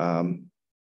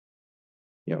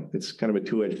 It's kind of a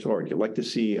two-edged sword. You'd like to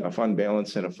see a fund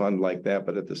balance in a fund like that,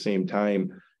 but at the same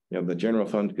time, the general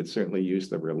fund could certainly use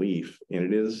the relief, and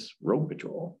it is road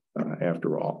patrol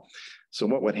after all. So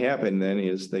what would happen then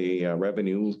is the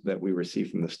revenue that we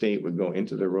receive from the state would go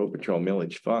into the road patrol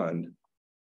millage fund,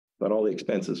 but all the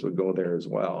expenses would go there as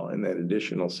well. And that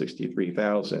additional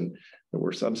 63,000 that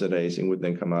we're subsidizing would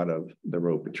then come out of the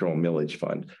road patrol millage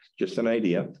fund. Just an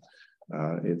idea.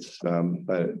 It's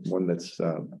one that's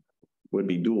would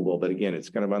be doable, but again, it's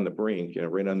kind of on the brink,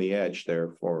 right on the edge there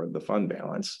for the fund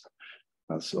balance.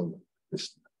 So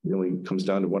this really comes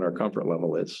down to what our comfort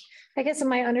level is. I guess,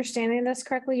 am I understanding this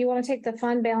correctly? You want to take the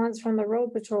fund balance from the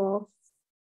road patrol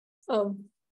and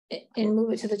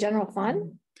move it to the general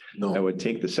fund? No, I would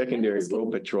take the secondary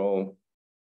road patrol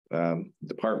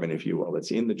department, if you will,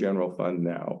 that's in the general fund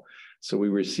now. So we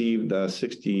received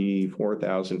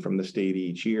 64,000 from the state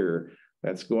each year.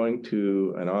 That's going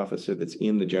to an officer that's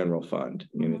in the general fund,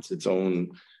 and it's its own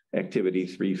activity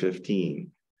 315.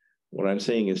 What I'm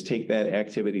saying is take that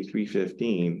activity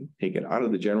 315, take it out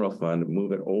of the general fund,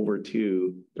 move it over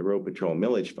to the road patrol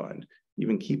millage fund.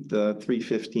 Even keep the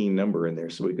 315 number in there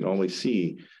so we can always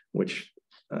see which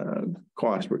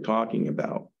cost we're talking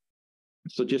about.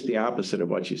 So just the opposite of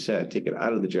what you said, take it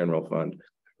out of the general fund,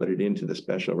 put it into the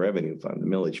special revenue fund, the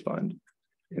millage fund,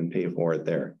 and pay for it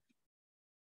there.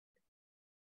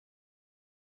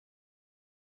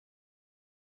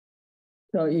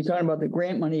 So you're talking about the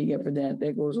grant money you get for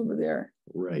that goes over there.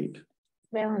 Right.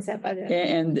 Balance that budget.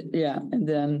 And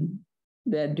then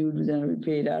that dude was then be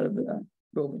paid out of the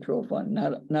road patrol fund,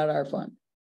 not our fund.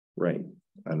 Right.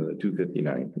 Out of the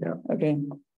 259. Yeah. Okay.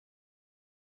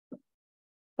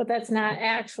 But that's not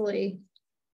actually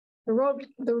the road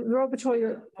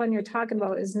patrol fund you're talking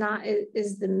about is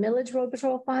the millage road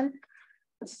patrol fund?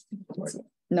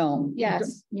 No.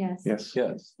 Yes. Yes. Yes.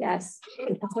 Yes. Yes.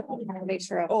 That's what I'm trying to make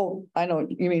sure of. Oh, I know.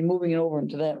 You mean moving it over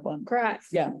into that fund? Correct.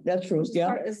 Yeah, that's true.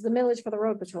 Yeah. Is the millage for the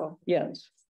road patrol? Yes.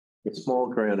 The small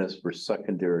grant is for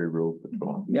secondary road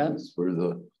patrol. Yeah. It's for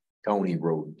the county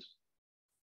roads.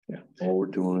 Yeah. All we're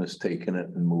doing is taking it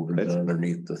and moving it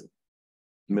underneath the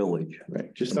millage.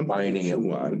 Right. Just Combining it with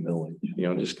the on millage.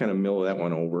 just kind of mill that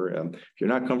one over. If you're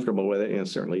not comfortable with it, and it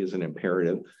certainly isn't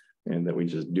imperative, and that we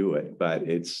just do it, but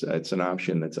it's an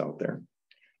option that's out there.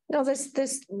 No, this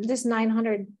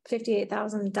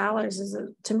 $958,000 is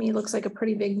to me looks like a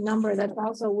pretty big number. That's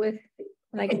also with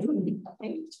our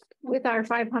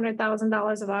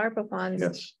 $500,000 of ARPA funds.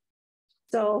 Yes.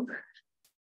 So,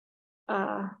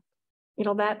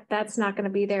 that's not going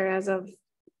to be there as of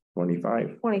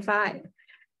 25.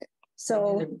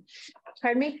 So,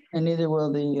 pardon me? And neither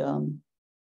will the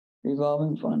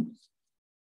revolving fund.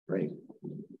 Right.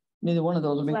 Neither one of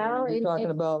those. Well, we're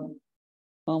talking about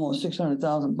almost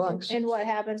 $600,000. And what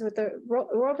happens with the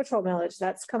road patrol millage?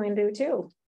 That's coming due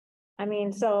too. I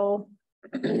mean, so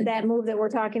that move that we're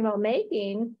talking about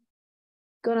making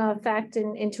gonna affect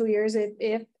in 2 years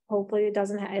if hopefully it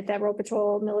doesn't if that road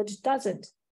patrol millage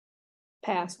doesn't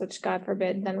pass, which God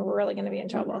forbid, then we're really gonna be in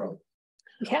trouble.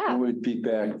 Yeah. We'd be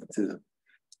back to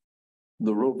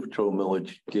the road patrol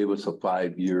millage gave us a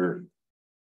 5-year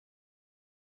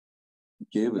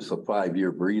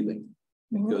breathing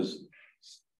because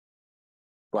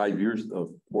 5 years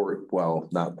of, or well,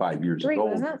 not 5 years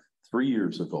ago, 3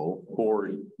 years ago,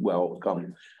 or well,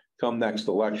 come next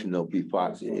election, there'll be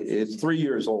 5. It's 3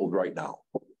 years old right now.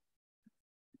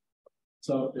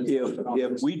 So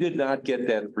if we did not get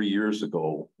that 3 years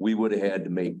ago, we would have had to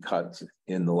make cuts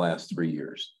in the last 3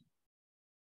 years.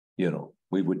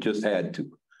 We would just had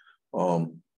to.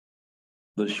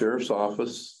 The sheriff's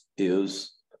office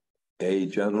is a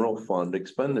general fund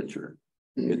expenditure.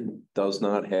 It does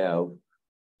not have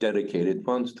dedicated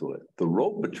funds to it. The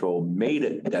road patrol made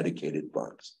it dedicated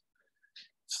funds.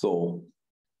 So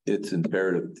it's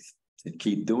imperative to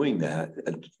keep doing that.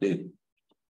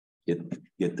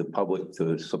 Get the public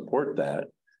to support that.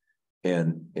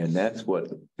 And that's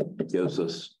what gives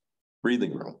us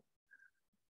breathing room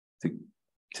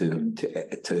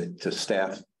to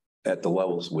staff at the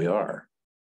levels we are.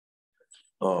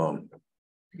 You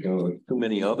know, too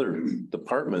many other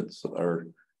departments are.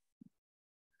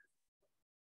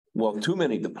 Well, too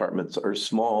many departments are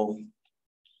small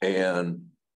and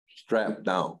strapped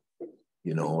down.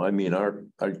 You know, I mean,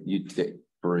 you take,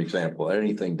 for example,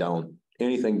 anything down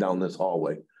this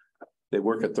hallway, they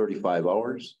work at 35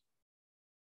 hours.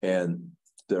 And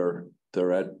they're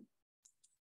at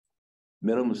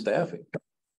minimum staffing.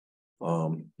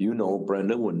 You know,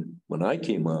 Brenda, when I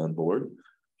came on board,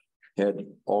 had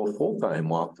all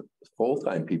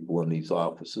full-time people in these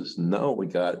offices. Now we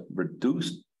got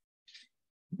reduced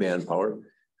manpower,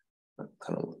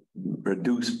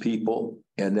 reduced people,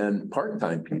 and then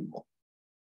part-time people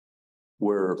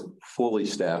were fully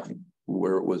staffed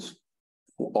where it was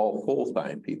all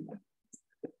full-time people.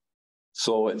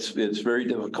 So it's very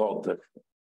difficult to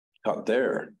cut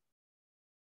there.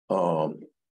 Yeah,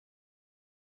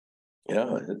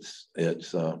 it's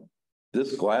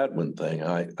this Gladwin thing.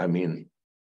 I mean,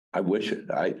 I wish it.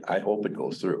 I hope it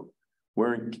goes through.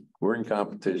 We're in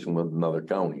competition with another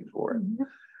county for it.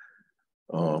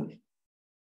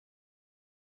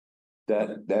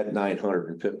 That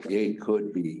 958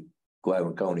 could be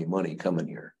Gladwin County money coming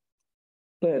here.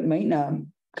 But it might not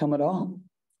come at all.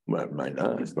 Might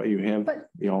not. That's why you have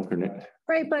the alternate.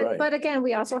 Right, Right. but again,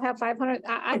 we also have 500,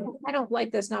 I don't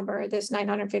like this number, this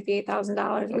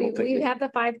 $958,000. We have the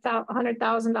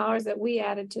 $500,000 that we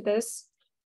added to this.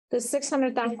 The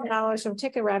 $600,000 from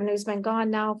ticket revenue has been gone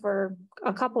now for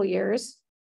a couple years.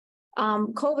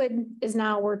 COVID is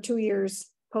now, we're 2 years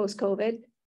post-COVID.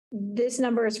 This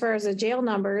number, as far as the jail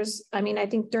numbers, I mean, I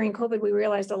think during COVID, we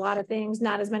realized a lot of things,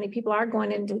 not as many people are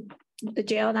going into the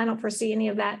jail, and I don't foresee any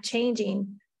of that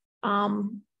changing.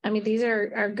 I mean, these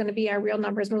are going to be our real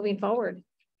numbers moving forward.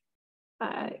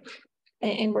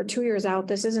 And we're 2 years out.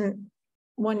 This isn't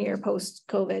 1 year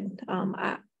post-COVID.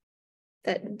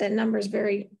 That number is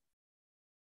very,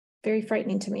 very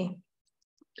frightening to me.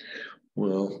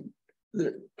 Well,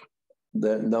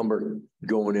 that number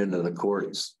going into the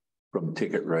courts from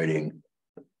ticket writing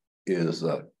is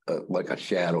like a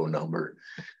shadow number.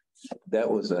 That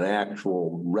was an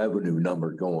actual revenue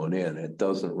number going in. It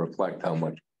doesn't reflect how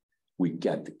much we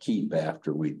get to keep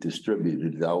after we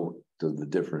distributed it out to the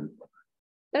different.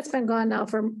 That's been gone now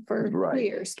for Right. 2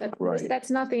 years. Right. That's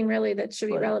nothing really that should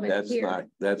be relevant here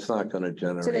That's not going to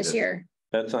generate to this year.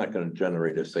 That's not going to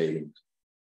generate a savings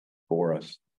for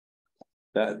us.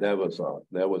 That was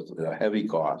a heavy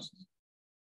cost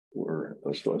were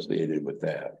associated with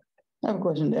that. I have a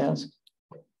question to ask.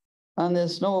 On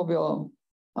this snowmobile,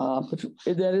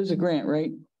 that is a grant,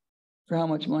 right? For how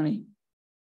much money?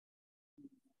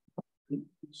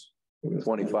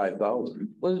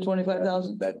 25,000. Was it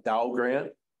 25,000? That Dow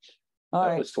grant? All That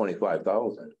right. was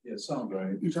 25,000. Yeah, sounds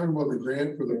right. You're talking about the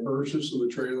grant for the purchase of the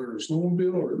trailer or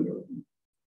snowmobile or the?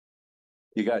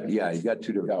 You got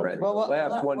two different grants. Well, The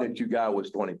last one that you got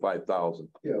was 25,000.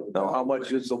 Yeah. Now, how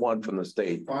much is the one from the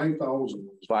state? 5,000.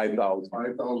 5,000.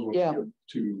 5,000. Yeah.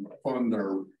 To fund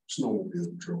our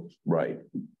snowmobile patrols. Right.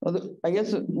 Well, I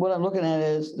guess what I'm looking at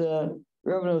is the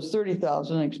revenue is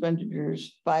 30,000,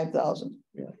 expenditures 5,000.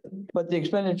 Yeah. But the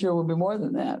expenditure will be more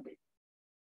than that.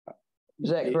 Is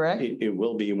that correct? It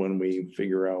will be when we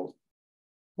figure out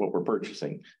what we're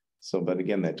purchasing. So, but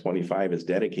again, that 25 is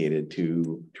dedicated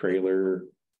to trailer,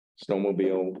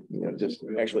 snowmobile, just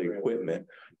actually equipment.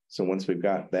 So once we've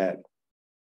got that,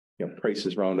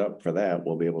 prices round up for that,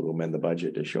 we'll be able to amend the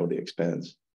budget to show the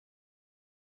expense.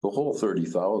 The whole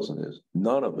 30,000 is,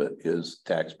 none of it is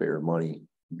taxpayer money,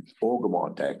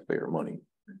 Ogemaw taxpayer money.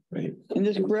 Right. And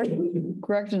this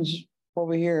corrections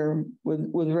over here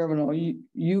with revenue,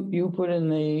 you put in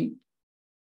the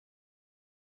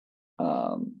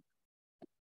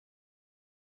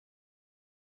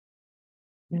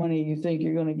money you think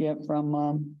you're gonna get from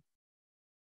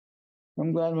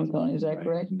Gladwin County, is that Right.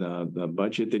 correct? The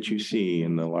budget that you see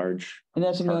in the large And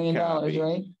that's $1 million, copy.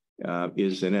 right?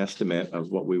 Is an estimate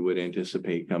of what we would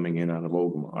anticipate coming in out of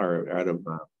Ogemaw or out of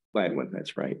Gladwin.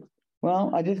 That's right.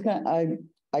 Well, I just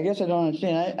I guess I don't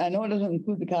understand. I know it doesn't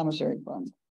include the commissary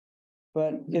fund.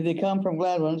 But if they come from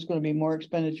Gladwin, it's gonna be more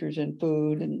expenditures in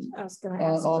food and I was gonna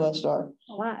ask all that stuff.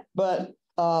 a lot.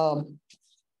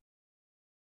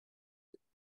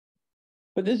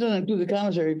 But this doesn't include the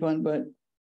commissary fund, but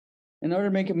in order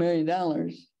to make $1 million,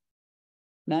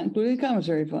 not including the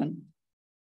commissary fund,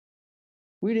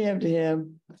 we'd have to have,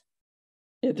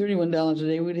 at $31 a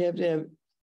day, we'd have to have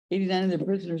 89 of the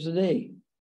prisoners a day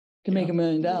to make $1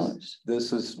 million.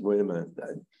 This is, wait a minute.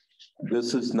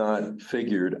 This is not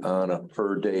figured on a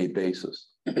per day basis.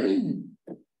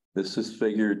 This is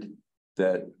figured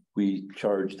that we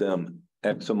charge them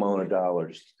X amount of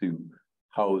dollars to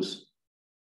house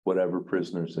whatever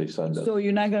prisoners they send us. So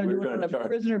you're not gonna We're do it on gonna a charge-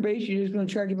 prisoner base, you're just gonna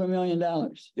charge them $1 million.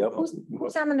 Yep.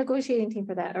 Who's on the negotiating team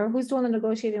for that? Or who's doing the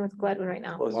negotiating with Gladwin right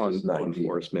now? Law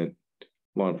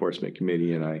enforcement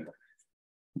committee and I.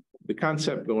 The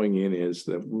concept going in is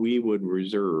that we would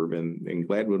reserve, and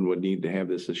Gladwin would need to have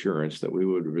this assurance that we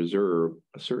would reserve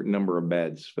a certain number of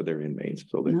beds for their inmates.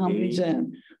 So that And how many's that?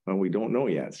 well, we don't know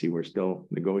yet. See, we're still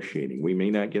negotiating. We may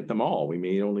not get them all. We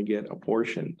may only get a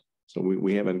portion. So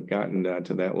we haven't gotten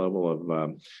to that level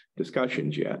of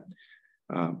discussions yet.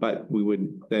 But we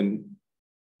would then,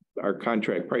 our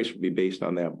contract price would be based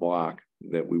on that block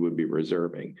that we would be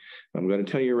reserving. I'm going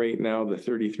to tell you right now, the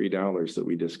 $33 that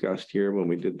we discussed here when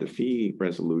we did the fee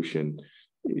resolution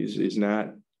is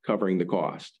not covering the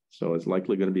cost. So it's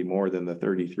likely going to be more than the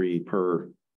 33 per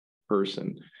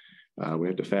person. We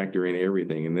have to factor in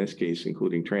everything, in this case,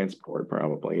 including transport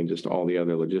probably, and just all the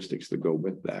other logistics that go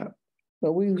with that.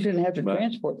 But we shouldn't have to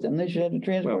transport them. They should have to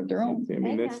transport their own. I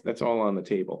mean, that's all on the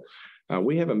table.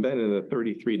 We haven't been in the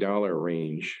 $33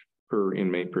 range per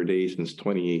inmate per day since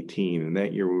 2018. And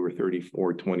that year we were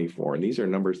 $34.24. And these are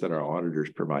numbers that our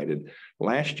auditors provided.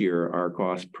 Last year, our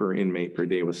cost per inmate per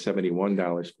day was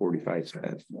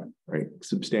 $71.45, right?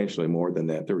 Substantially more than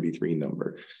that 33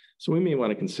 number. So we may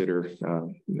want to consider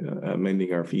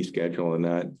amending our fee schedule and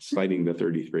not citing the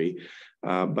 33.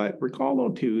 But recall though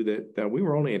too that we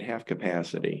were only at half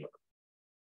capacity.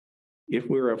 If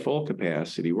we were at full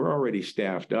capacity, we're already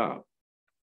staffed up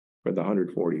for the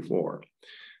 144.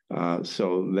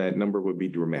 So that number would be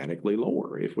dramatically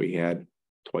lower if we had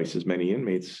twice as many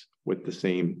inmates with the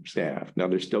same staff. Now,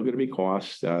 there's still going to be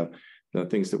costs, the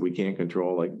things that we can't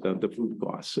control, like the food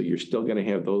costs. So you're still going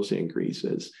to have those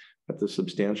increases, but the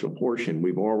substantial portion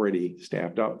we've already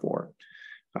staffed up for.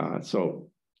 So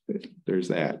there's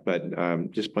that.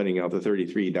 But just pointing out the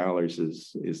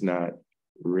 $33 is not,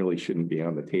 really shouldn't be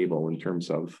on the table in terms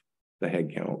of the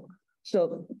head count.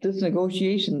 So this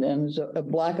negotiation then is a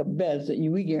block of beds that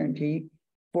we guarantee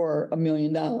for $1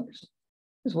 million,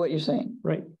 is what you're saying.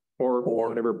 Right. Or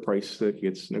whatever price that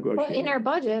gets negotiated. But in our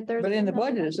budget, there's. But in the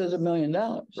budget, it says $1 million.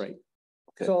 Right.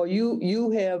 Okay. So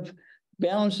you have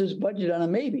balanced this budget on a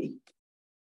maybe.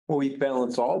 Well, we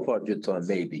balance all budgets on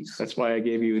maybes. That's why I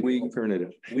gave you the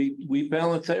alternative. We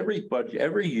balance every budget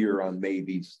every year on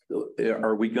maybes.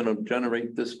 Are we going to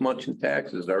generate this much in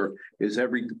taxes? Or is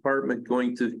every department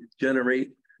going to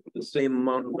generate the same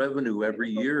amount of revenue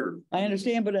every year? I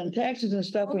understand, but on taxes and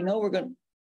stuff, we know we're going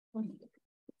to.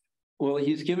 Well,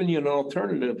 he's giving you an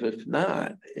alternative. If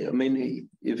not, I mean,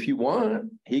 if you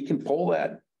want, he can pull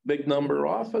that big number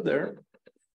off of there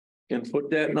and put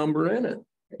that number in it.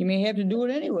 You may have to do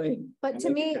it anyway. But to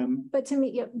me,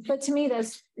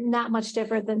 that's not much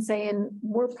different than saying,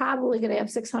 we're probably gonna have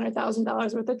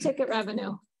 $600,000 worth of ticket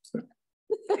revenue.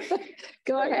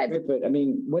 Go ahead. But I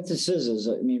mean, what this is,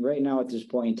 I mean, right now at this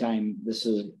point in time, this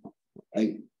is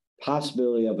a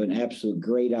possibility of an absolute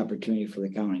great opportunity for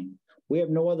the county. We have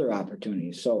no other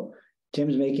opportunities. So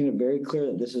Tim's making it very clear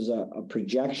that this is a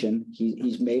projection.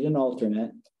 He's made an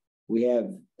alternate. We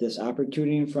have this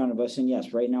opportunity in front of us. And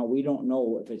yes, right now, we don't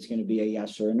know if it's going to be a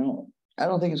yes or a no. I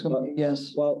don't think it's going to be a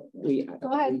yes. Well, Go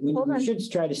ahead. Hold on. we should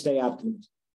try to stay optimistic.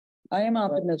 I am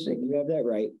optimistic. You have that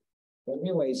right. But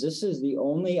anyways, this is the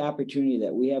only opportunity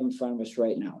that we have in front of us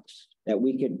right now, that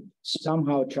we could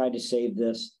somehow try to save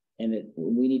this. And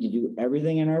we need to do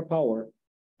everything in our power,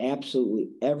 absolutely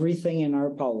everything in our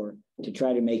power to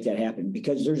try to make that happen,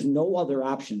 because there's no other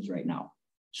options right now.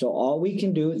 So all we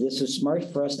can do, this is smart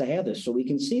for us to have this, so we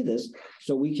can see this,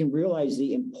 so we can realize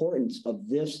the importance of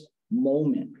this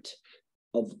moment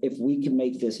of if we can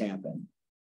make this happen.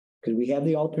 Because we have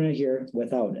the alternate here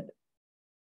without it.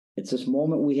 It's this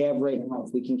moment we have right now.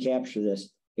 If we can capture this,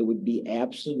 it would be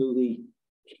absolutely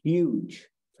huge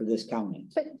for this county.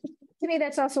 But to me,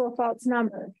 that's also a false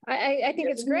number. I think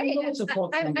it's great. I'm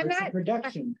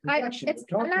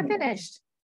not finished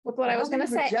with what I was going to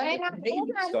say.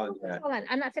 Hold on,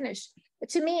 I'm not finished.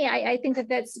 To me, I think that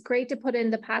that's great to put in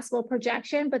the possible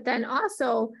projection, but then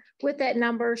also with that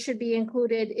number should be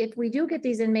included, if we do get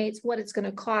these inmates, what it's going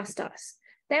to cost us.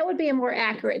 That would be a more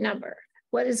accurate number.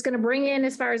 What it's going to bring in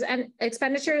as far as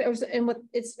expenditures and what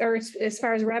it's, or as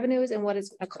far as revenues and what it's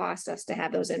going to cost us to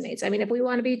have those inmates. I mean, if we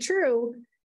want to be true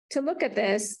to look at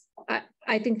this,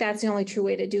 I think that's the only true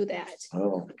way to do that.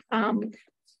 Oh.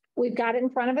 We've got it in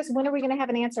front of us. When are we going to have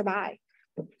an answer by?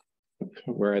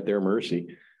 We're at their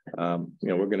mercy. We're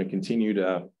going to continue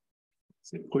to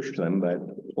push them, but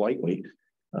politely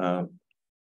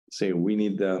say we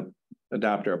need to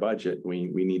adopt our budget. We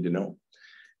need to know.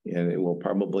 And it will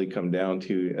probably come down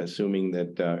to assuming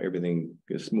that everything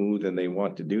is smooth and they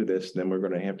want to do this, then we're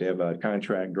going to have a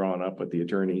contract drawn up with the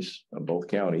attorneys of both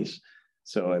counties.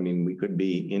 So, I mean, we could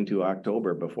be into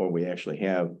October before we actually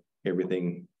have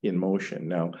everything in motion.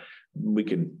 Now, we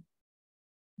could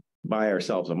buy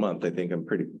ourselves a month. I think I'm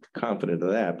pretty confident of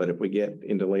that. But if we get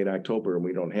into late October and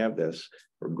we don't have this,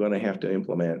 we're going to have to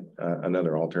implement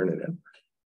another alternative.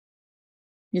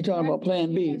 You're talking about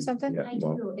Plan B. Something? Yeah, I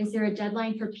well, do. Is there a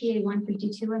deadline for PA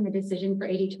 152 and the decision for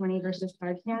 80/20 versus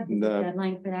carb cap? Is there a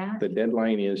deadline for that? the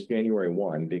deadline is January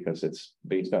 1 because it's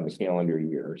based on the calendar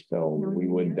year. So we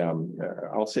would,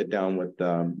 I'll sit down with,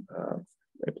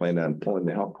 I plan on pulling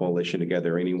the Health Coalition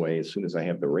together anyway, as soon as I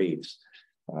have the rates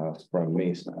from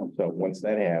Mesa. So once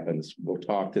that happens, we'll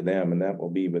talk to them and that will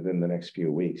be within the next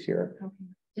few weeks here.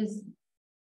 Okay.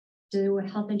 Do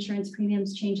health insurance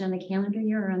premiums change on the calendar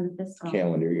year or on the fiscal?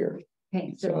 Calendar year.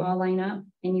 Okay, so all line up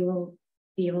and you will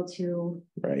be able to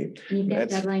right meet that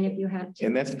deadline if you have to.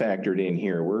 And that's factored in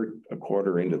here. We're a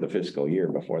quarter into the fiscal year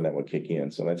before that would kick in.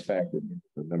 So that's factored in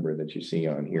the number that you see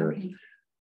on here. Okay.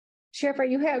 Sheriff, are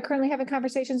you currently having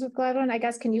conversations with Gladwin? I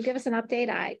guess, can you give us an update?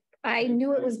 I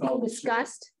knew it was being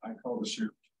discussed. I called the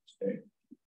sheriff today.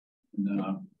 And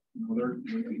they're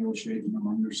negotiating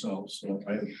among themselves, so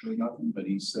I haven't heard nothing, but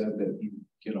he said that he'd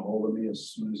get a hold of me as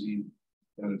soon as he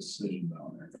got a decision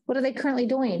down there. What are they currently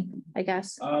doing, I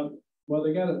guess? Well,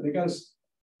 they got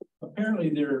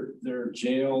apparently their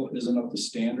jail isn't up to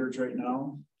standards right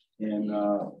now. And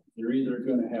they're either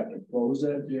gonna have to close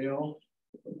that jail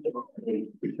or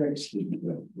fix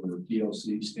the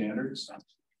DLC standards.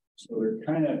 So they're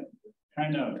kind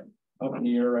of up in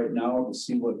the air right now to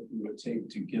see what it would take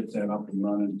to get that up and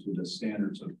running to the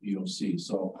standards of DOC.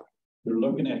 So they're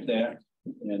looking at that,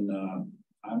 and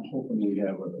I'm hoping we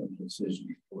have a decision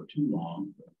before too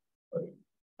long. But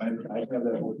I have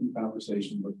that open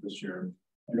conversation with the sheriff.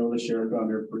 I know the sheriff down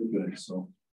there pretty good, so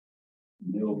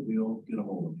they'll get a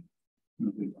hold of me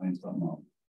if we find something out.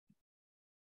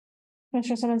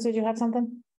 Commissioner Simmons, did you have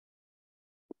something?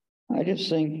 I just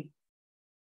think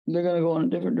they're gonna go in a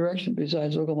different direction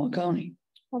besides Ogemaw County.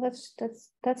 Well,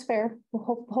 that's fair.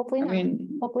 Well, hopefully I not.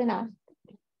 mean, Hopefully not.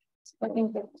 I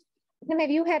think that. And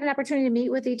have you had an opportunity to meet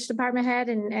with each department head?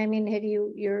 And I mean, have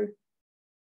you're.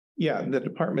 Yeah, the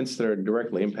departments that are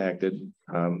directly impacted,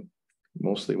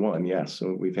 mostly one, yes.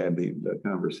 So we've had the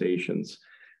conversations.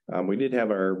 We did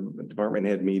have our department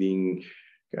head meeting,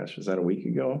 gosh, was that a week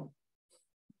ago?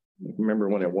 I don't remember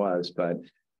when it was, but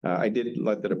I did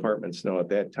let the departments know at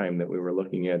that time that we were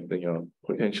looking at,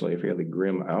 potentially a fairly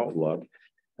grim outlook,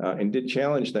 and did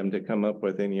challenge them to come up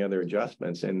with any other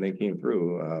adjustments, and they came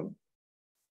through.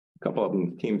 A couple of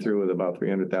them came through with about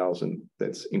 300,000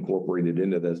 that's incorporated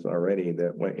into this already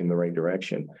that went in the right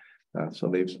direction. So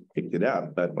they've picked it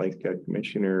up. But like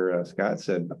Commissioner Scott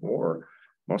said before,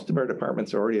 most of our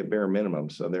departments are already at bare minimum.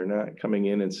 So they're not coming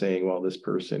in and saying, well, this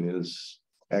person is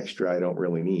extra, I don't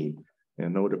really need.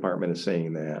 And no department is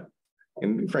saying that.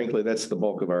 And frankly, that's the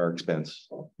bulk of our expense,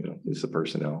 is the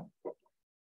personnel.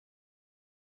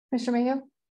 Mr. Mayhew?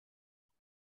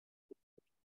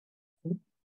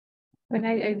 I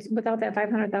mean, without that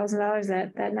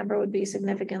 $500,000, that number would be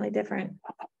significantly different.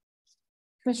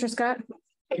 Mr. Scott?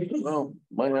 Well,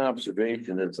 my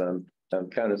observation is I'm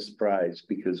kind of surprised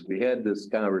because we had this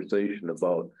conversation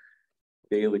about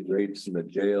daily rates in the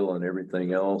jail and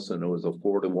everything else, and it was a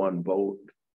 4-to-1 vote.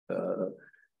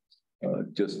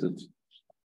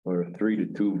 Or a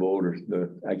 3-to-2 vote, or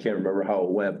I can't remember how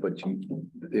it went, but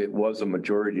it was a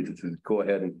majority to go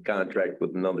ahead and contract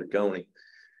with another county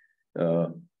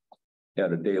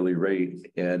at a daily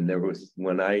rate. And there was,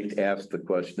 when I asked the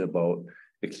question about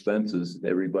expenses,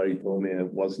 everybody told me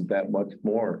it wasn't that much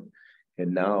more.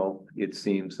 And now it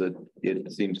seems to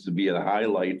be a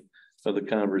highlight of the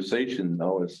conversation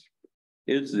now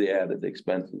is the added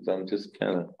expenses. I'm just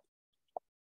kind of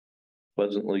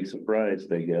pleasantly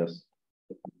surprised, I guess.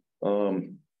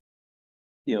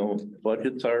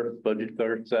 Budgets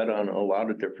are set on a lot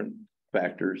of different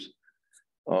factors.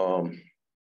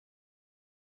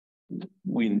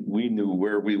 We knew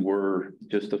where we were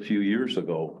just a few years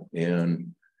ago,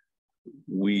 and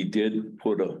we did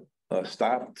put a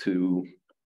stop to,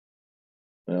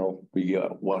 we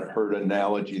heard an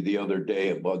analogy the other day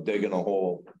about digging a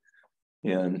hole,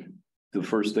 and the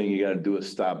first thing you got to do is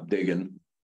stop digging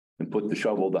and put the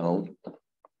shovel down.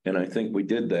 And I think we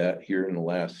did that here in the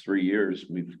last 3 years.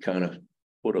 We've kind of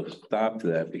put a stop to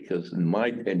that because in my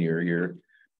tenure here,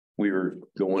 we were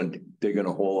digging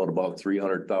a hole at about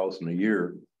 300,000 a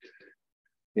year.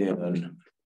 And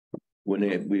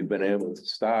when we've been able to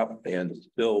stop and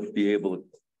still be able to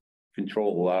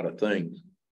control a lot of things.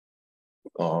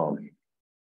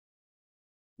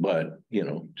 But, you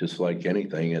know, just like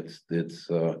anything, it's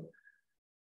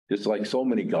just like so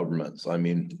many governments. I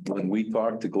mean, when we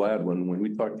talk to Gladwin, when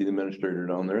we talk to the administrator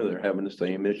down there, they're having the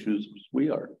same issues as we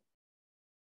are.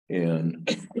 And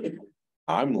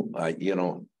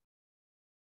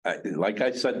like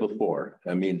I said before,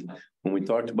 I mean, when we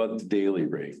talked about the daily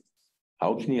rate,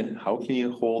 how can you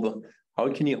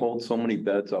hold so many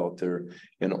beds out there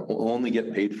and only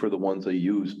get paid for the ones they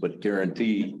use, but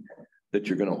guarantee that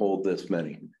you're going to hold this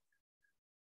many?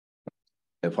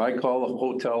 If I call a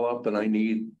hotel up and I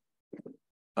need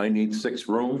 6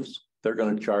 rooms, they're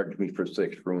going to charge me for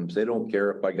 6 rooms. They don't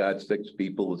care if I got 6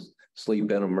 people sleep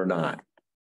in them or not.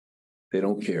 They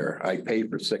don't care. I pay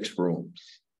for 6 rooms.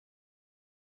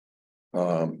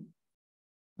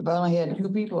 If I only had 2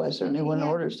 people, I certainly wouldn't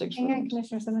order 6 Hang on, rooms.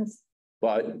 Commissioner Simmons.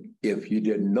 But if you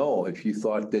didn't know, if you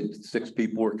thought that 6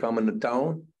 people were coming to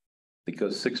town,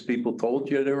 because 6 people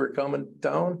told you they were coming to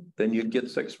town, then you'd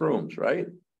get 6 rooms, right?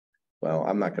 Well,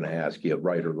 I'm not going to ask you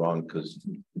right or wrong because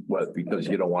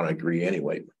you don't want to agree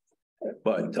anyway.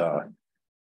 But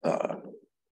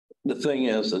the thing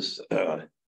is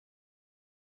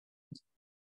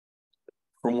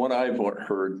from what I've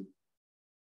heard,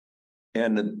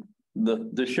 and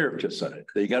the sheriff just said it,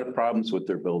 they got problems with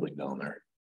their building down there.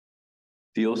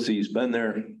 DOC's been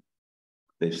there.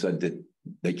 They said that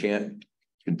they can't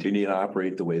continue to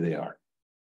operate the way they are.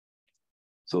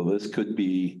 So this could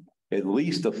be at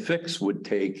least a fix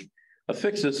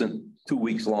isn't 2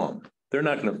 weeks long. They're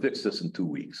not going to fix this in 2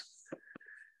 weeks.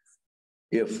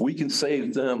 If we can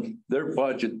save them, their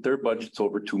budget's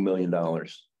over $2 million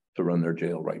to run their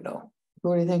jail right now.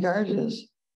 What do you think ours is?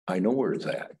 I know where it's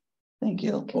at. Thank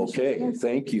you. Okay,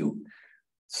 thank you.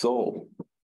 So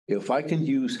if I can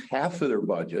use half of their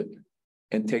budget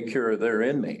and take care of their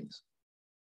inmates,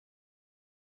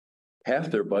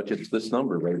 half their budget's this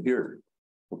number right here,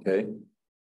 okay?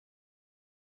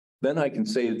 Then I can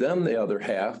save them the other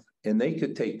half and they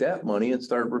could take that money and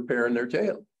start repairing their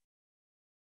jail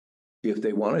if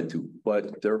they wanted to,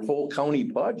 but their whole county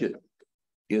budget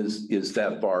is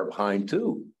that far behind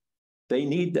too. They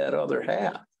need that other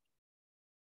half.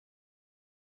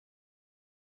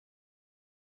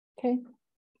 Okay.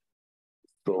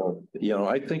 So, you know,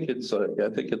 I think it's a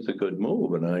good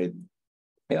move, and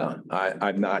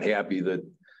I'm not happy that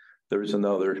there's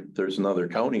another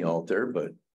county out there,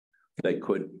 but they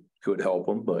could help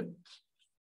them. But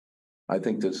I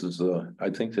think this is a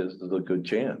good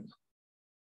chance.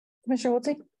 Commissioner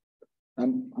Wiltie?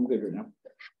 I'm good right now.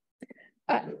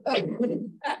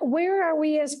 Where are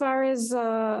we as far as,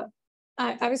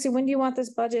 obviously, when do you want this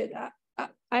budget?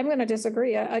 I'm going to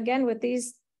disagree again with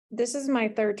these. This is my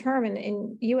 3rd term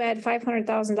and you add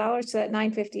 $500,000 to that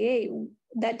 958,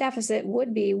 that deficit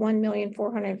would be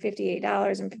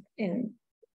 $1,458 in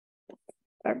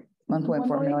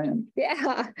 1.4 million.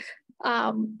 Yeah.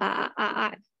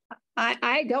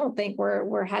 I don't think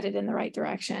we're headed in the right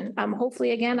direction.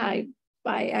 Hopefully, again, I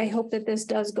hope that this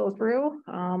does go through.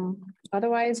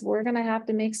 Otherwise, we're going to have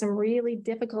to make some really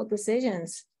difficult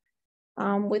decisions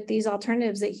with these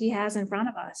alternatives that he has in front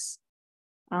of us.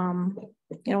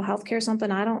 You know, healthcare is something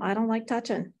I don't like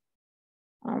touching.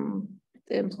 The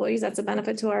employees, that's a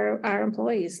benefit to our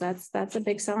employees. That's a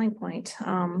big selling point.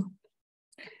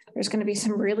 There's going to be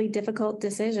some really difficult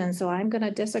decisions. So I'm going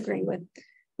to disagree with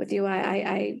you.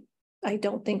 I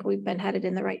don't think we've been headed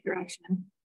in the right direction.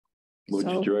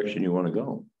 Which direction you want to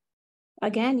go?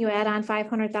 Again, you add on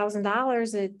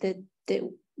 $500,000 that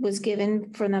was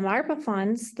given from the ARPA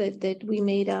funds that we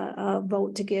made a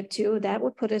vote to give to. That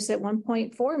would put us at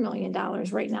 $1.4 million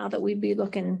right now that we'd be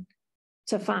looking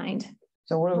to find.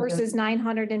 So what versus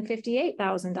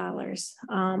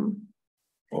 $958,000.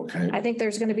 Okay. I think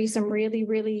there's going to be some really,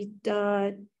 really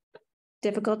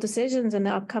difficult decisions in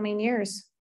the upcoming years.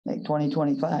 Like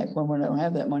 2025, when we don't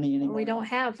have that money anymore. We don't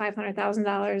have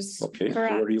 $500,000. Okay, so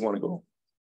where do you want to go?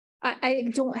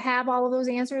 I don't have all of those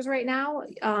answers right now.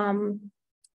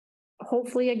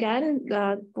 Hopefully, again,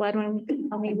 Gladwin,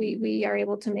 we are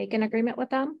able to make an agreement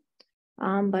with them.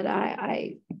 But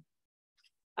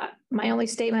my only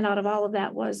statement out of all of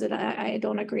that was that I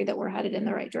don't agree that we're headed in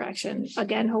the right direction.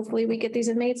 Again, hopefully we get these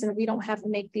inmates and we don't have to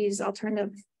make these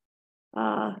alternatives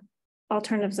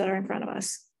that are in front of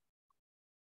us.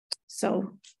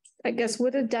 So I guess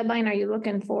what a deadline are you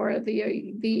looking for?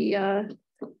 This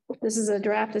is a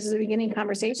draft. This is the beginning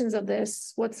conversations of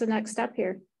this. What's the next step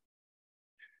here?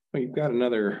 Well, you've got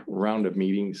another round of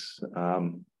meetings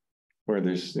where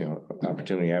there's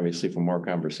opportunity obviously for more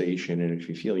conversation. And if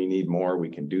you feel you need more, we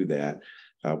can do that.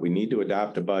 We need to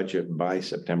adopt a budget by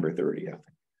September 30th.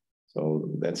 So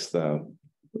that's the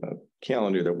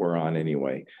calendar that we're on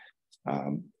anyway.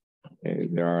 And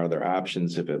there are other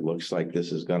options if it looks like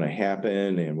this is going to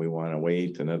happen and we want to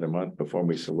wait another month before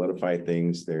we solidify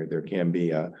things. There can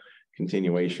be a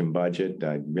continuation budget.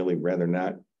 I'd really rather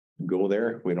not go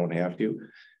there. We don't have to,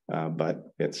 but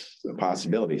it's a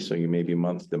possibility. So you may be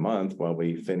month to month while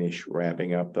we finish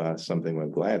wrapping up something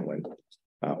with Gladwin.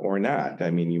 Or not. I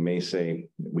mean, you may say,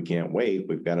 we can't wait,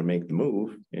 we've got to make the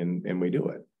move, and we do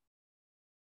it.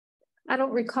 I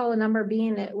don't recall a number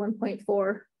being at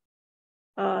 1.4.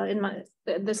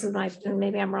 This is my,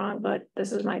 maybe I'm wrong, but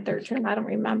this is my third term. I don't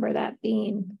remember that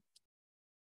being.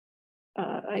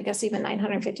 I guess even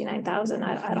 959,000.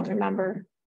 I don't remember.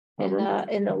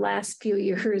 In the last few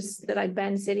years that I've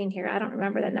been sitting here, I don't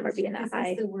remember that number being that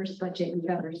high. The worst budget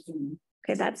we've ever seen.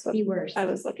 Okay, that's what The worst. I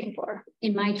was looking for.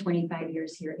 In my 25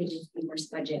 years here, it is the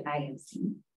worst budget I have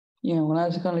seen. You know, when I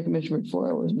was a county commissioner before,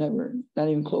 I was never, not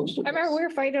even close to I remember we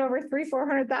were fighting over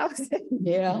 300,000-400,000.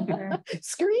 Yeah.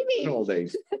 Screaming. All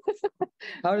days.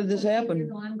 How did this happen?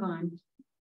 I'm gone.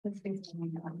 Let's fix it.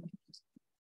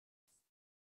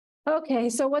 Okay,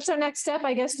 so what's our next step?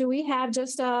 I guess, do we have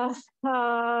just what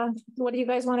do you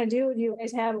guys want to do? Do you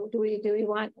guys have, do we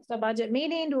want a budget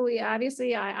meeting? Do we,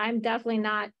 obviously, I'm definitely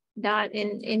not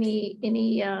in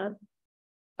any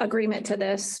agreement to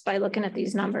this by looking at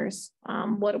these numbers.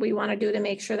 What do we want to do to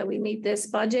make sure that we meet this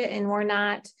budget and we're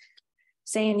not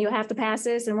saying you have to pass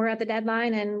this and we're at the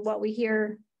deadline and what we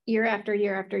hear year after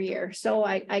year after year. So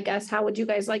I guess, how would you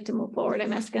guys like to move forward?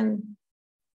 I'm asking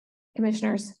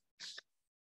commissioners.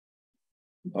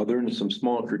 Other than some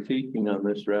small critiquing on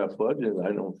this draft budget,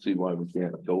 I don't see why we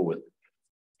can't go with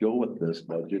this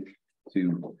budget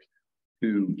to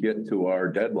get to our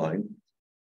deadline.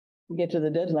 Get to the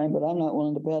deadline, but I'm not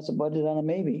willing to pass a budget on a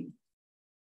maybe.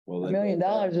 Well, $1 million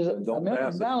is $1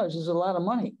 million is a lot of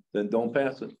money. Then don't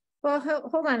pass it. Well,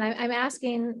 hold on. I'm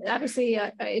asking, obviously,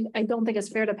 I don't think it's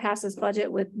fair to pass this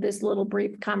budget with this little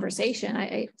brief conversation.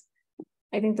 I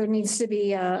think there needs to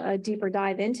be a deeper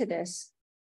dive into this.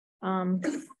 And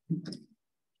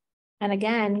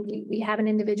again, we have an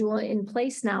individual in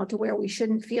place now to where we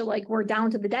shouldn't feel like we're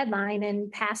down to the deadline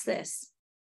and pass this,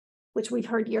 which we've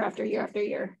heard year after year after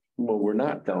year. Well, we're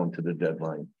not down to the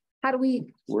deadline. How do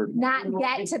we We're not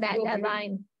get to that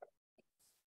deadline?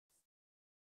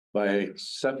 by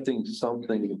accepting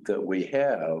something that we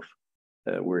have,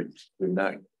 we're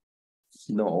not,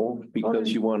 no,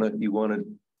 because you want to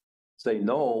say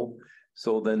no.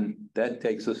 So then that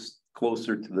takes us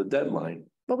closer to the deadline.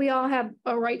 But we all have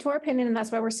a right to our opinion, and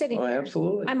that's why we're sitting Oh, here.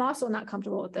 absolutely. I'm also not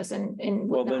comfortable with this and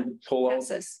Well, then pull pass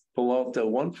this. out the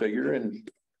one figure and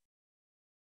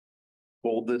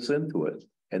fold this into it.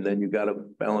 And then you got a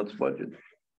balanced budget.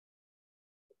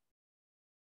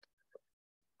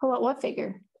 Pull out what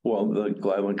figure? Well, the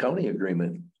Gladwin County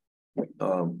agreement.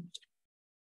 Brenda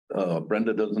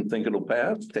doesn't think it'll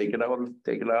pass, take it out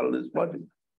of this budget.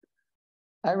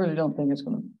 I really don't think it's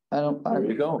gonna, There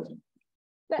you go.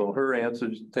 So her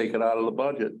answer is take it out of the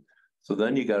budget. So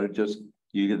then you just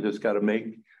gotta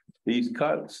make these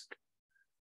cuts.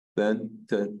 Then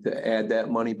to add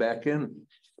that money back in.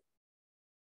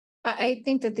 I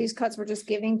think that these cuts were just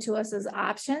giving to us as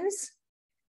options.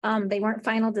 They weren't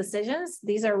final decisions.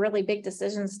 These are really big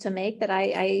decisions to make that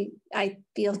I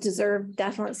feel deserve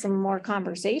definitely some more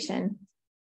conversation.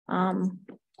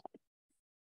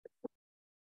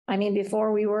 I mean,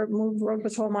 before we were moved road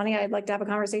patrol money, I'd like to have a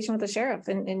conversation with the sheriff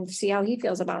and see how he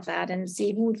feels about that and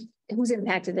see who's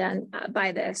impacted then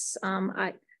by this.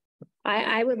 I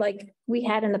would like, we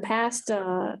had in the past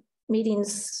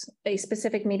meetings, a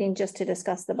specific meeting just to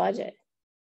discuss the budget.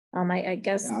 I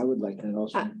guess. I would like that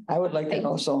also. I would like that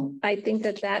also. I think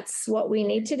that that's what we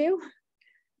need to do.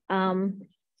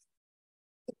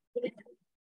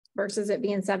 Versus it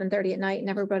being 7:30 at night and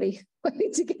everybody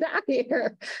wanting to get out of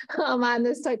here on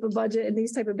this type of budget and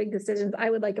these type of big decisions. I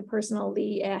would like to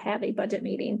personally have a budget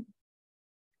meeting.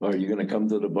 Are you gonna come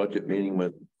to the budget meeting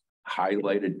with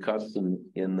highlighted cuts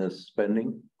in this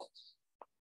spending?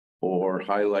 Or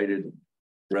highlighted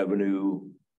revenue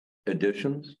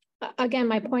additions? Again,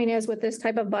 my point is with this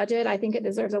type of budget, I think it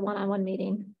deserves a one-on-one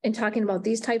meeting and talking about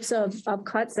these types of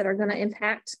cuts that are going to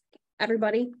impact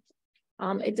everybody.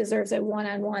 It deserves a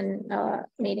one-on-one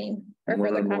meeting or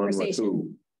further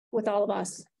conversation with all of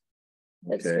us.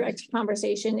 It's direct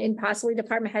conversation and possibly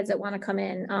department heads that want to come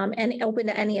in and open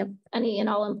to any and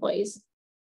all employees.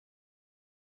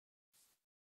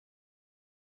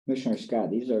 Commissioner Scott,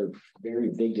 these are very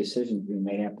big decisions we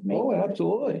may have to make. Oh,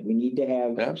 absolutely. We need to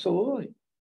have. Absolutely.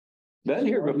 Been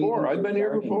here before. I've been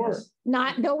here before.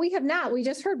 No, we have not. We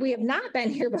just heard we have not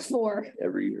been here before.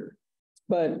 Every year.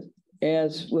 But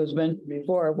as was mentioned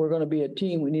before, if we're gonna be a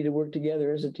team, we need to work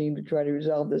together as a team to try to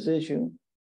resolve this issue.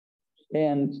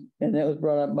 And that was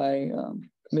brought up by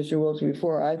Mr. Wilson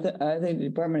before. I think the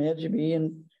department head should be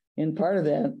in part of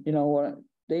that. You know what?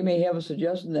 They may have a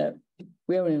suggestion that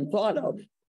we haven't even thought of.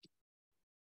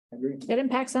 It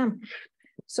impacts them.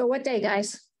 So what day,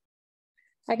 guys?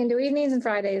 I can do evenings and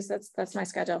Fridays. That's my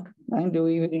schedule. I can do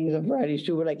evenings and Fridays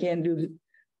too, but I can't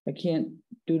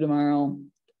do tomorrow.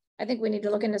 I think we need to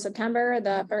look into September,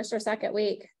 the first or second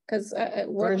week, because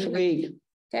First week,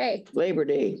 okay, Labor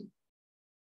Day.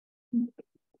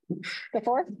 the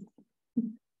 4th.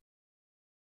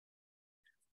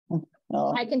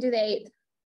 Oh, I can do the 8th,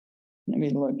 let me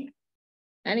look.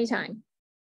 anytime.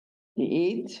 The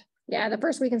 8th, Yeah, the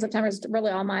first week in September is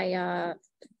really all my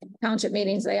township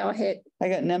meetings. They all hit. I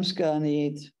got NEMSCA on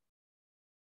the 8th.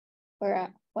 Where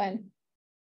at? When?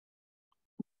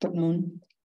 Afternoon.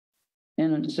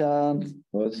 And it's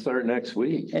Let's start next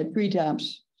week. at Three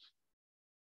Tops.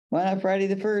 Why not Friday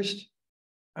the 1st?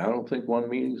 I don't think one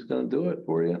meeting's gonna do it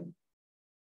for you.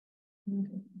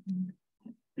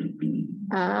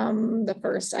 The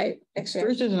first, actually,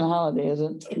 First isn't a holiday, is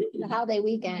it? the holiday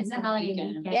weekend. It's a holiday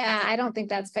weekend. Yeah, I don't think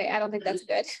that's fair. I don't think that's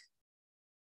good.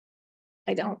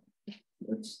 I don't.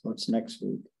 What's next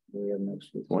week? We have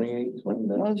next week. 28,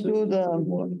 29. Let's do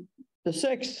the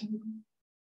 6th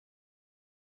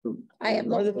I have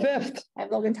or the Logan, 5th. I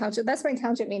have Logan Township. That's my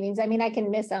township meetings. I mean, I can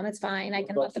miss them. It's fine. I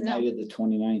can let them know. Night of the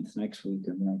 29th next week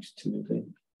or next Tuesday.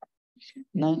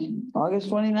 August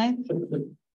 29th?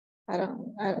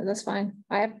 That's fine.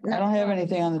 I don't have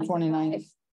anything on the 29th.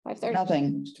 5:30.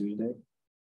 Nothing. Next Tuesday.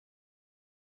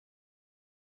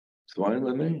 It's fine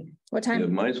with me. What You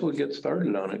time? might as well get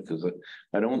started on it, because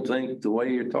I don't think the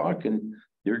way you're talking,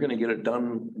 you're gonna get it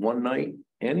done one night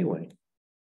anyway.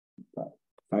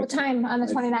 What time on the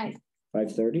 29th?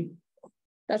 5:30?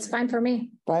 That's fine for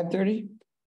me. 5:30?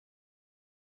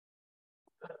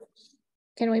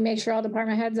 Can we make sure all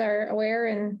department heads are aware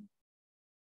and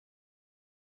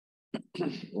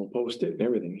We'll post it and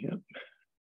everything, yeah.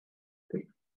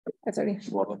 that's already,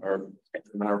 Well,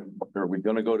 are we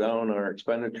gonna go down our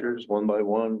expenditures one by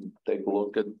one, take a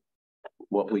look at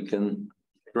what we can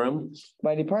trim?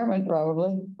 By department,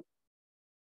 probably.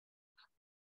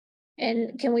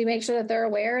 and can we make sure that they're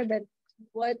aware that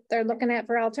what they're looking at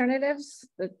for alternatives?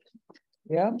 That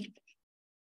Yeah,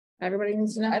 everybody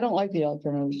needs to know. I don't like the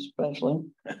alternatives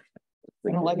especially. I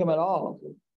don't like them at all.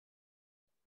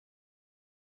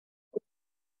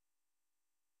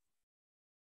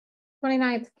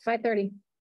 29th, 5:30,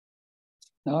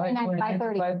 All right,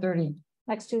 5:30. 5:30.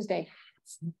 next Tuesday.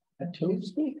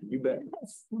 Tuesday? You bet.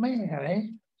 Man, eh?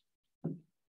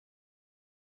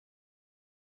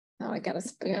 Oh, I gotta,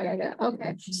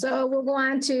 okay, so we'll go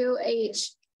on to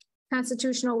H,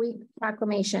 Constitutional Week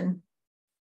proclamation.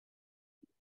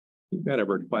 We've got a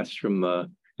request from the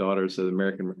Daughters of the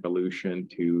American Revolution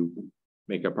to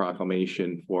make a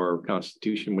proclamation for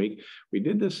Constitution Week. We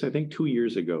did this, I think, 2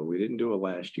 years ago. We didn't do it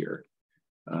last year.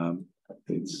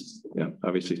 It's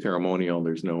obviously ceremonial.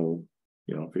 There's no,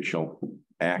 official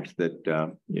act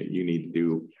that you need to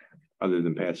do other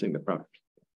than passing the proclamation.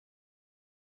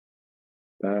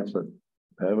 Pass it.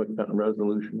 Have a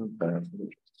resolution and pass it.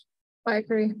 I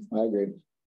agree. I agree.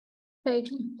 Okay,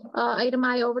 item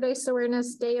I, Overdose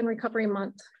Awareness Day and Recovery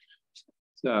Month.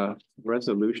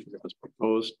 Resolution that was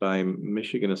proposed by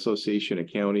Michigan Association of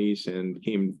Counties and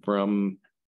came from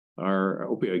our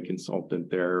opioid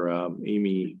consultant there,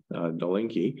 Amy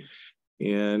Dolinky.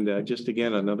 And just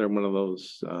again, another one of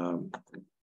those,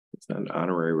 it's not an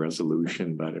honorary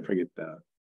resolution, but I forget the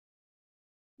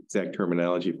exact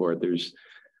terminology for it. There's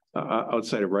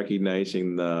outside of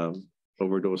recognizing the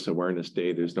Overdose Awareness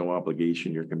Day, there's no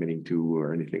obligation you're committing to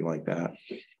or anything like that.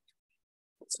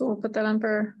 So we'll put that on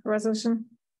for a resolution.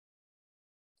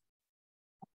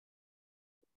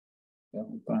 Yeah,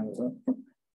 I'm fine with that.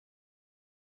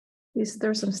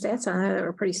 There's some stats on there that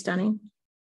were pretty stunning.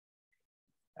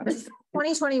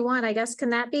 2021, I guess, can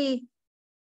that be?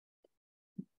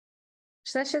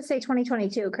 So that should say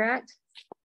 2022, correct?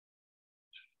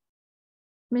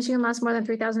 Michigan lost more than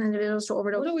 3,000 individuals to What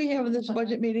overdose. do we have in this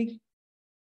budget meeting?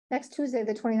 Next Tuesday,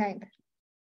 the 29th.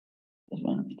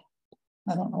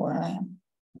 I don't know where I am.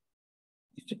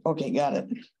 Okay, got it.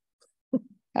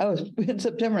 I was in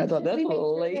September. I thought that's a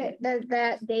little late.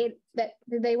 That date,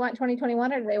 did they want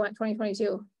 2021 or do they want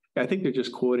 2022? I think they're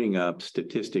just quoting a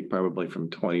statistic probably from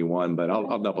 21, but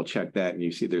I'll double check that. And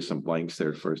you see there's some blanks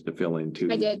there for us to fill in too.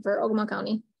 I did for Ogemaw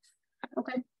County.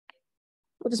 Okay.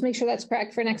 We'll just make sure that's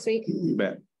correct for next week. You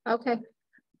bet. Okay.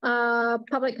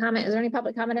 Public comment. Is there any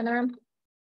public comment in the room?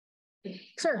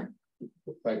 Sir.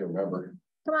 If I can remember,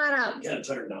 Come on up. Got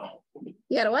tired now.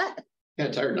 You got a what?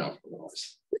 Got tired now.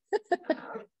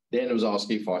 Dan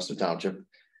Ozowski, Foster Township.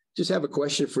 Just have a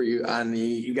question for you on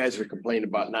you guys are complaining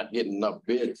about not getting enough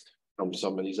bids from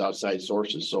some of these outside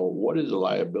sources. So what is the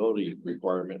liability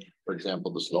requirement, for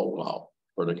example, the snow plow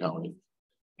for the county?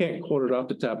 Can't quote it off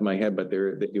the top of my head, but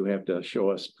that you have to show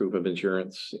us proof of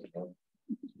insurance.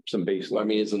 Some baseline. I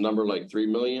mean, is the number like 3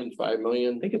 million, 5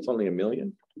 million? I think it's only $1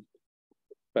 million.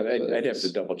 But I'd have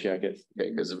to double check it.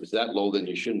 Okay, because if it's that low, then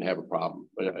you shouldn't have a problem.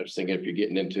 But I was thinking if you're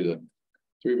getting into the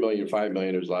 3 million, 5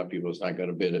 million, there's a lot of people that's not going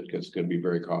to bid it because it's going to be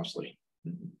very costly.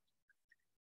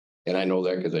 And I know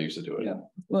that because I used to do it. Yeah.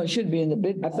 Well, it should be in the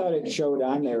bid. I thought it showed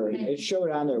on there, it showed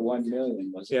on there 1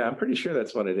 million. Was it? Yeah, I'm pretty sure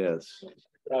that's what it is.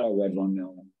 I thought I read 1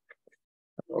 million.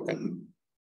 Okay.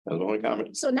 That's the only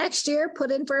comment. So next year,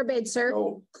 put in for a bid, sir,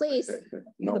 No, please. The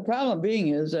no, problem being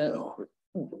is that no.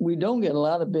 we don't get a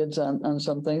lot of bids on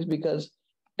some things because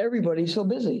everybody's so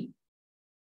busy.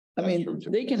 I That's mean, true, too.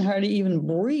 they can hardly even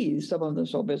breathe. Some of them are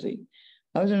so busy.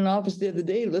 I was in an office the other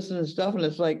day listening to stuff and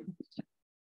it's like,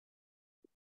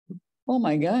 oh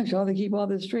my gosh, how they keep all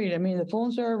this straight. I mean, the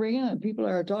phones are ringing and people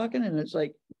are talking and it's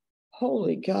like,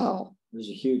 holy cow. There's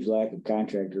a huge lack of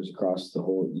contractors across the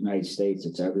whole United States.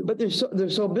 It's everywhere. But they're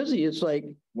so busy. It's like,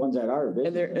 Ones that are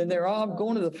busy. and they're all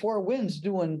going to the four winds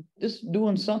doing this,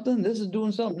 doing something. This is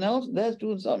doing something else. That's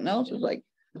doing something else. It's like,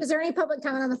 Is there any public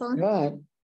comment on the phone? God.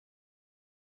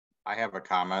 I have a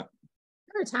comment.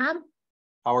 Sure, Tom.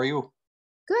 How are you?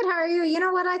 Good, how are you? You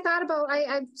know what I thought about?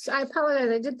 I apologize.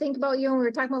 I did think about you when we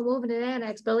were talking about moving to the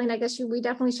annex building. I guess we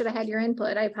definitely should have had your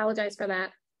input. I apologize for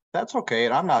that. That's okay.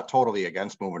 And I'm not totally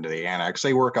against moving to the annex.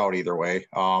 They work out either way.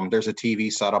 There's a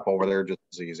TV set up over there, just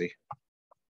as easy.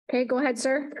 Okay, go ahead,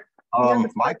 sir.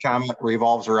 My comment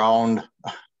revolves around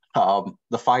the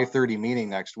 5:30 meeting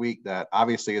next week that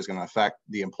obviously is going to affect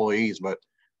the employees, but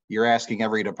you're asking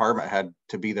every department head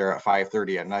to be there at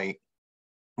 5:30 at night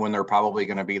when they're probably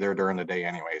going to be there during the day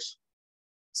anyways.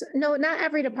 So, no, not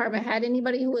every department had.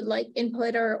 Anybody who would like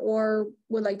input or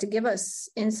would like to give us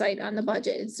insight on the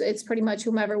budget. It's pretty much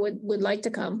whomever would like to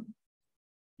come.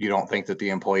 You don't think that the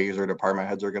employees or department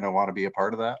heads are going to want to be a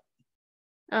part of that?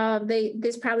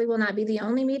 This probably will not be the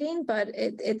only meeting, but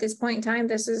at this point in time,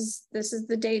 this is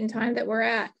the date and time that we're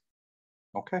at.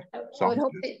 Okay.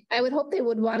 I would hope they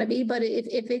would want to be, but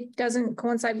if it doesn't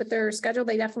coincide with their schedule,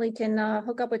 they definitely can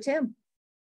hook up with Tim.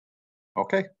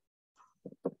 Okay.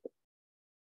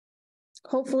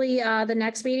 Hopefully, the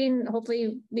next meeting,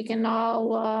 hopefully we can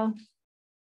all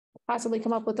possibly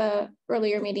come up with a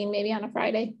earlier meeting, maybe on a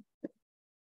Friday.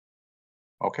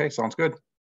 Okay, sounds good.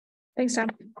 Thanks, Tom.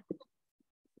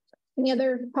 Any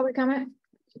other public comment?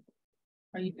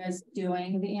 Are you guys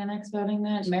doing the annex voting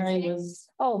then? Mary was,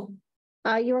 Oh,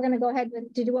 you were gonna go ahead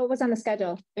with, what was on the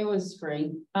schedule? it was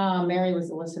free. Mary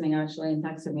was listening actually and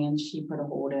texted me and she put a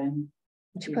hold in.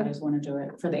 If you guys want to do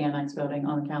it for the annex voting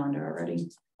on the calendar already.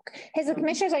 Hey, the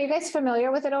commissioners, are you guys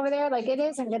familiar with it over there? Like, it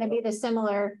isn't gonna be the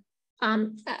similar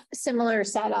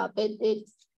setup. It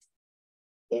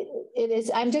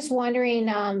is, I'm just wondering,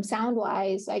 sound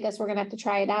wise, I guess we're gonna have to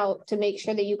try it out to make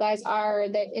sure that you guys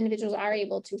that individuals are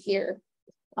able to hear.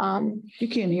 You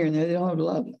can't hear in there. They don't have a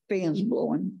lot of fans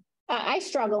blowing. I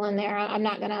struggle in there. I'm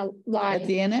not gonna lie. At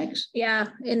the annex? Yeah,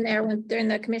 in there when during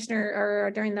the commissioner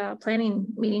or during the planning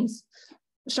meetings,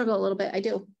 struggle a little bit. I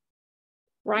do.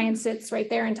 Ryan sits right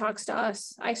there and talks to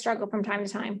us. I struggle from time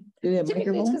to time. Do they have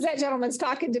Typically, it's microphones? because that gentleman's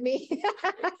talking to me.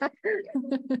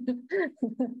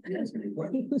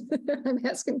 I'm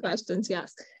asking questions,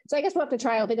 yes. So I guess we'll have to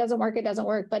try. If it doesn't work, it doesn't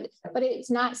work. But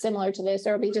it's not similar to this.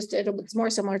 It'll be it's more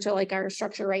similar to like our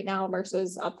structure right now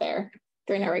versus up there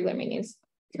during our regular meetings.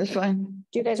 That's fine.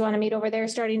 Do you guys want to meet over there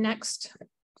starting next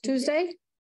Tuesday?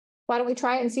 Why don't we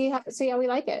try it and see how we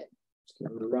like it?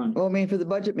 Run. Oh, I mean, for the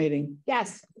budget meeting.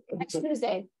 Yes, next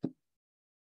Tuesday.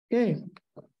 Okay.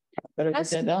 Better get That's-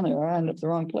 that down there. I end up the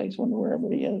wrong place, wonder where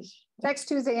everybody is. Next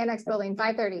Tuesday, annex building,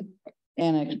 5:30.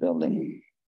 Annex building.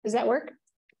 Does that work?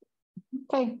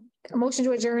 Okay, a motion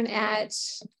to adjourn at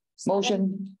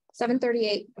Motion.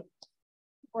 7:38.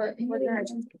 We're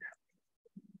adjourned.